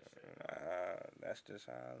fuck that shit. that's just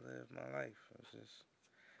how I live my life. It's just,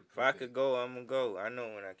 if I could go, I'm gonna go. I know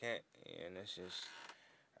when I can't, and it's just,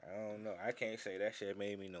 I don't know. I can't say that shit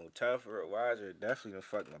made me no tougher or wiser. It definitely done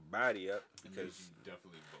fucked my body up because you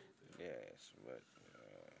definitely both. yes, but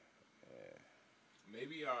yeah.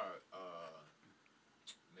 Maybe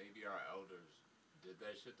our elders did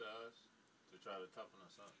that shit to us to try to toughen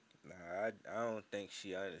us up. Nah, I don't think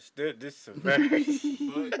she understood this severity.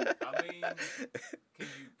 But I mean,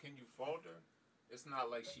 can you fault her? It's not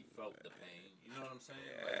like she felt the pain. You know what I'm saying?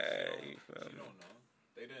 Yeah, Like you feel she me. don't know.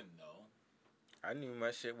 They didn't know. I knew my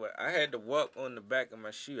shit. What I had to walk on the back of my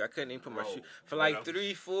shoe. I couldn't even put my Bro, shoe for what like I'm-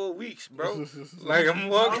 3-4 weeks, bro. Like I'm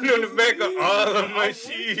walking on the back of all of my I'm with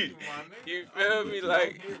shoes. my nigga. You I'm feel with me? you.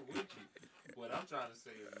 Like, I'm here with you. What I'm trying to say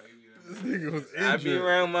is maybe This nigga was I be injured.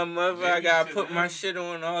 around my mother. I Maybe gotta to put my them- shit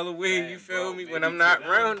on all the way. Damn, You feel bro, me? maybe When I'm to not them-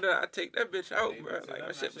 around her, I take that bitch out, maybe bro. to Like them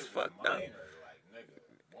my shit was fucked up. minor. Like,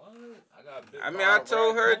 nigga, what? I got a big I mean, I car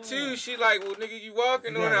told her raccoon. too. She like, well, nigga, you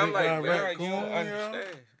walking You on it. got I'm a like, big man, raccoon, you don't yo? understand.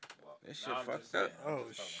 Well, This shit nah, I'm fucked just saying, up. I'm Oh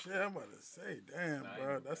just talking shit! I'm about to say, damn, Nah,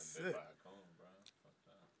 bro, you that's got bit sick. by a cone, bro. Fucked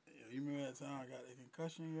up. Yo, you remember that time I got a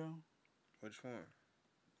concussion, yo? Which one?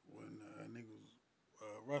 When niggas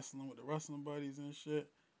wrestling with the wrestling buddies and shit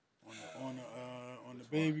on the Which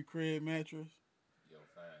baby crib mattress. Yo,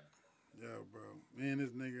 fam. Yo, bro, me and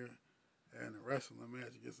this nigga had a wrestling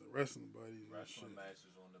match against the wrestling buddies and Wrestling shit.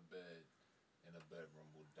 matches on the bed in a bedroom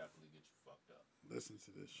will definitely get you fucked up. Listen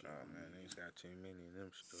to this shit. Oh man, niggas got too many of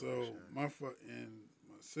them stories. So man. my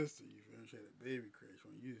my sister, you feel me? She had a baby crib. She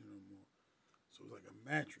wasn't using it no more. So it was like a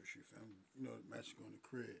mattress. You feel me? You know, the mattress go in the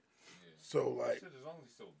crib. Yeah. So That like, shit is only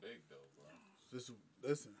so big though, bro. just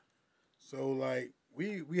listen. So like,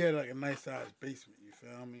 we had like a nice sized basement. You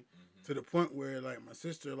feel me? Mm-hmm. To the point where like my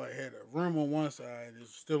sister like had a room on one side, there's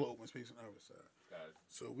still open space on the other side. Got it.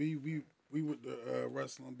 So we with the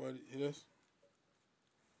wrestling buddy. Hear this?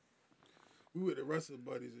 We with the wrestling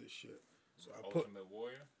buddies and shit. So Ultimate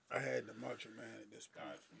Warrior. I had the Macho Man at this point.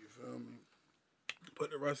 Gotcha. You feel me?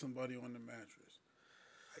 Put the wrestling buddy on the mattress.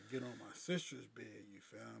 I get on my sister's bed. You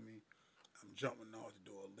feel me? I'm jumping off to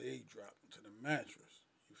do a leg drop into the mattress.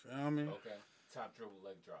 You feel me? Okay. Top dribble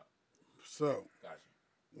leg drop. So Gotcha.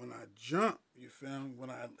 when I jump, you feel me? When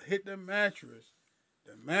I hit the mattress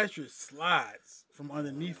slides from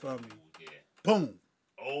underneath of me. Ooh, yeah. Boom.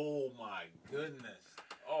 Oh my goodness.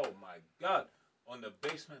 Oh my god. On the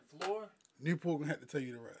basement floor, Newport gonna have to tell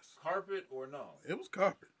you the rest. carpet or no? It was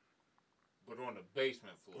carpet But on the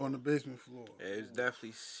basement floor. on the basement floor. Yeah, it's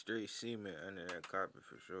definitely straight cement under that carpet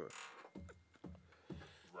for sure.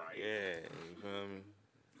 Right. Yeah, you feel me?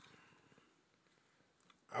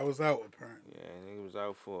 I was out apparently. Yeah, nigga was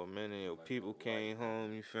out for a minute. Yo, Like people a came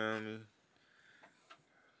home, you feel me?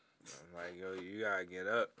 I'm like, yo, you gotta get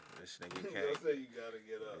up. This nigga can't. say you gotta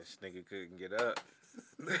get up. This nigga couldn't get up.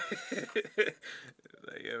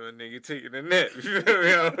 Like, yo, nigga taking a nap. You feel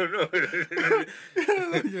me? I don't know.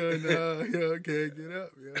 Yo, can't get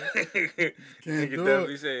up, yo. Can't Nigga do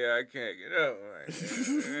definitely it. say, I can't get up. I'm like, this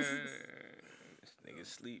nigga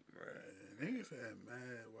sleep, bro. Man, niggas had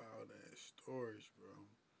mad wild ass stories, bro.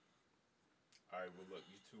 Alright, well look,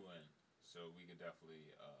 you two in. So we could definitely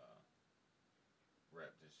wrap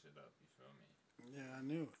wrap this shit up. You feel me? Yeah, I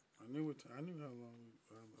knew it. I knew how long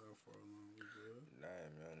how far along we good.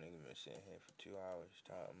 Damn, yo, nigga been sitting here for 2 hours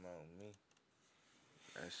talking about me.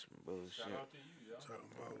 That's some bullshit. Shout out to you, yo.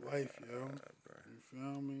 Talking about life, yo. Bro. You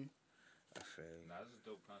feel me? I feel you. Nah, this is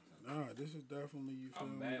dope content. Nah, this is definitely, you feel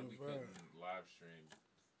I'm me, mad the we vibe. couldn't live stream.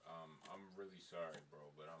 I'm really sorry,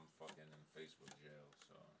 bro, but I'm fucking in Facebook jail,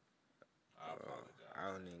 so I apologize.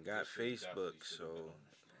 I don't even got This shit Facebook, definitely should've been so on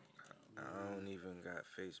the stream. I don't even got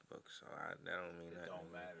Facebook, so that don't mean It nothing.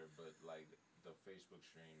 don't matter, but like the Facebook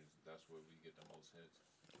streams, that's where we get the most hits.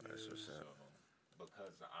 That's what's So up.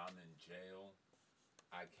 because I'm in jail,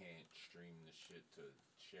 I can't stream the shit to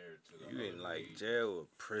share to the You other in like page. jail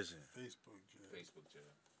or prison? Facebook jail. Facebook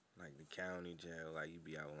jail. Like the county jail, like you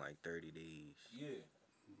be out in like 30 days. Yeah,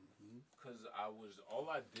 Mm-hmm. cause all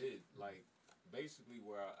I did like basically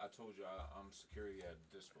where I told you I'm security at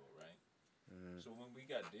Dispo, right? Mm. So when we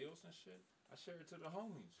got deals and shit, I share it to the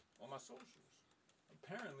homies on my socials.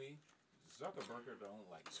 Apparently, Zuckerberg don't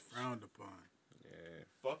like It's this. frowned upon. Yeah.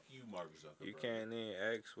 Fuck you, Mark Zuckerberg. You can't even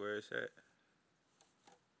ask where it's at.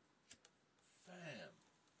 Fam,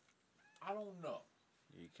 I don't know.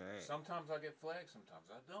 You can't. Sometimes I get flagged, sometimes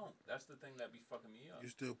I don't. That's the thing that be fucking me up. You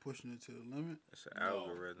still pushing it to the limit? It's an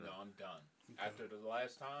algorithm. No, I'm done. Okay. After the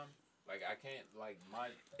last time, like I can't like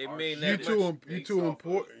my. It our mean shit that is much- You based too off of-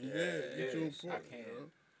 important. yeah, Yeah, you too yes, I important. can't.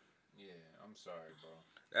 Bro. Yeah, I'm sorry, bro.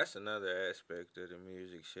 That's another aspect of the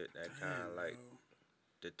music shit that kind Damn, of like bro.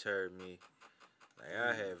 deterred me. Like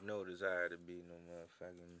I have no desire to be no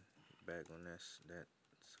motherfucking back on that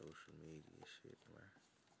social media shit, man.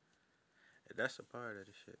 That's a part of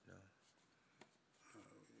the shit though.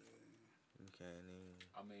 You can't even.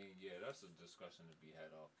 I mean, yeah, that's a discussion to be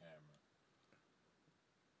had off camera.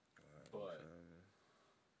 But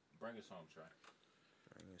bring us home, Trey.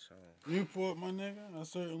 Bring us home. Newport, my nigga, I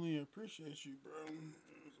certainly appreciate you, bro.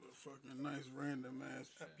 It's a fucking nice random ass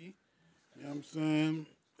epi. You know what I'm saying?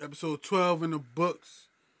 Episode 12 in the books.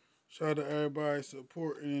 Shout out to everybody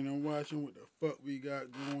supporting and watching what the fuck we got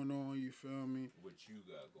going on, you feel me? What you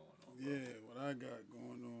got going on? Bro. Yeah, what I got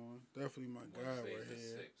going on. Definitely my guy Wednesdays right at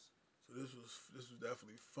here. 6. So this was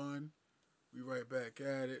definitely fun. We right back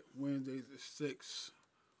at it. Wednesdays at 6.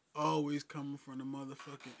 Always coming from the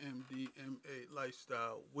motherfucking MDMA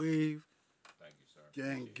lifestyle wave. Thank you, sir.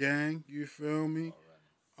 Gang Appreciate gang, you feel me? it.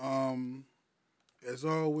 All right. As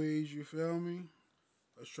always, you feel me?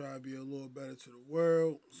 Let's try to be a little better to the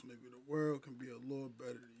world, so maybe the world can be a little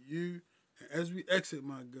better to you. And as we exit,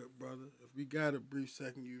 my good brother, if we got a brief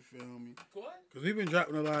second, you feel me? What? Because we've been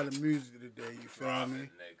dropping a lot of music today, you feel Drop me? it,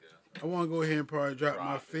 nigga. I want to go ahead and probably drop my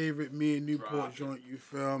Drop it. favorite Me and Newport Drop it. joint, you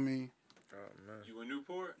feel me? Oh man. You in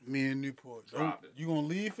Newport? Me and Newport. Drop it. You gonna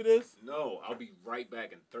leave for this? No, I'll be right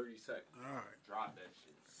back in 30 seconds. Alright. Drop that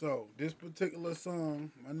shit. So, this particular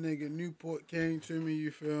song, my nigga Newport came to me, you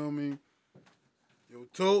feel me? Yo,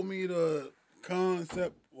 told me the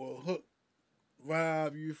concept or hook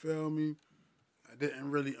vibe, you feel me? I didn't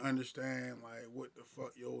really understand, like, what the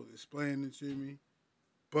fuck yo was explaining to me.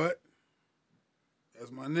 But, that's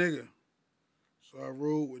my nigga. So I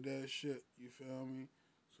rolled with that shit, you feel me?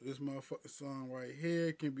 So this motherfucking song right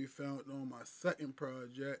here can be found on my second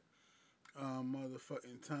project,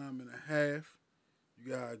 motherfucking Time and a Half.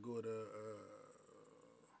 You gotta go to,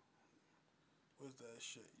 what's that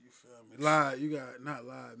shit, you feel me? Live, you got, not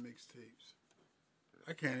live mixtapes.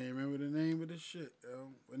 I can't even remember the name of the shit, yo.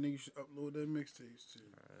 What nigga should upload their mixtapes to?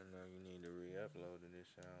 I don't know. You need to re-upload it. It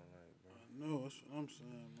sound like, bro. I know, that's what I'm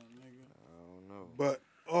saying, my nigga. I don't know. But,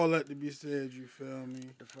 all that to be said, you feel me?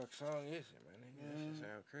 What the fuck song is it, man? That Man. shit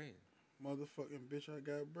sound crazy. Motherfucking bitch, I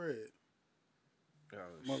got bread. Oh,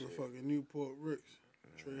 Motherfucking Newport Ricks.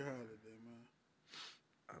 Trey Holiday, man.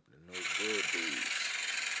 Shit. Up the no good dudes.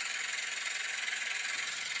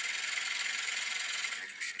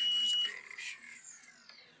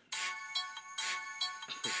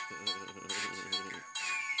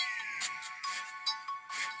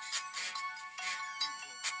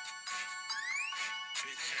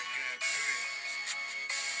 Bitch, I got bread.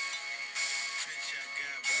 Bitch, I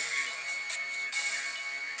got bread.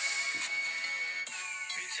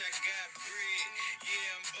 Bitch, I got bread.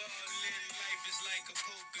 Yeah, I'm ballin'. Life is like a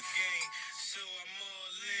poker game, so I'm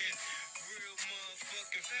all in. Real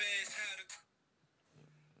motherfucking fast. How the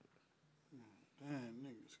Damn,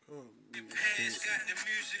 niggas calling me. past got the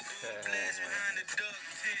music on blast behind the dark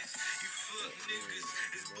tents. You fuck niggas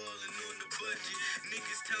is ballin' on the budget.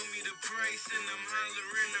 Niggas tell me the price and I'm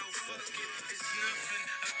hollering out fuck it. It's nothing,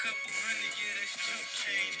 a couple hundred, yeah, that's chump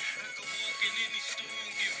change. I could walk in any store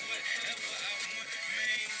and get whatever I want,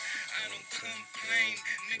 man. I I don't complain,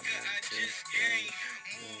 nigga, I just gain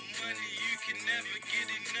more money, you can never get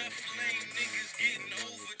enough. Lame niggas getting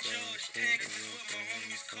overcharged. Tax is what my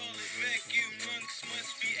homies call it. Vacuum monks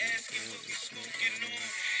must be asking what we smoking on.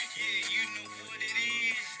 Yeah, you know what it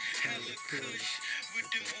is. Hella kush with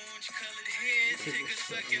them orange colored hairs. Take a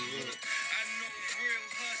second look. I know real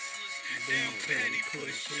hustlers. Down petty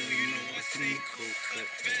push, so you know I sing cool cut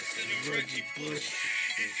faster than Reggie Bush.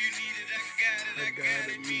 If you need it, I got it. I got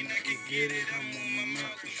it, mean I can get it. I'm on my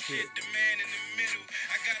Malcolm shit, the man in the middle.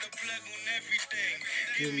 I got a plug on everything.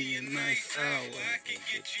 Give me a nice hour, I can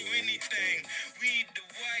get you anything. Weed the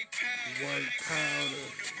white powder,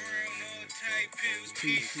 the brown all type pills,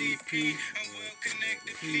 PCP. I'm well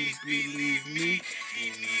connected, please believe me.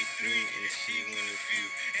 He need 3 and she want a few.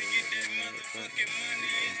 And get that motherfucking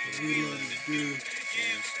money is what we love to do.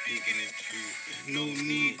 Yeah, I'm speaking the truth. No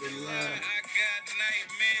need to lie. I got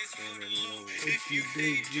nightmares for the low. If you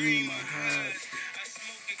daydream of highs, I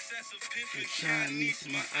smoke excessive piff and Chinese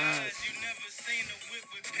my eyes. You never seen a whip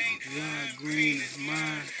with paint. Lime green is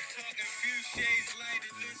mine. Talking few shades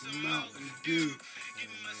lighter than some Mountain Dew.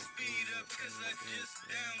 Give my speed up cause I just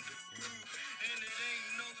downed the groove. And it ain't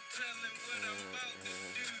no telling what I'm about to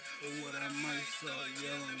do. Or what I might start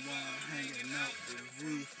yelling while I'm hanging out the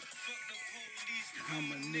roof. Fuck the police. I'm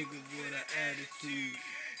a nigga with an attitude.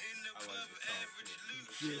 In the above average loot.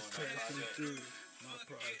 Just passing through my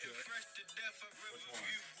project.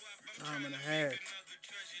 Time and a half.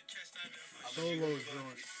 Solo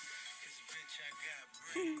joint.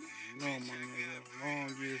 No, my nigga.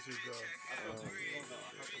 Long years ago. I remember this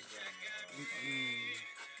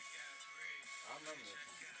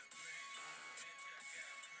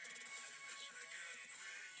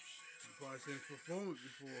You probably seen performance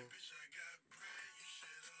before.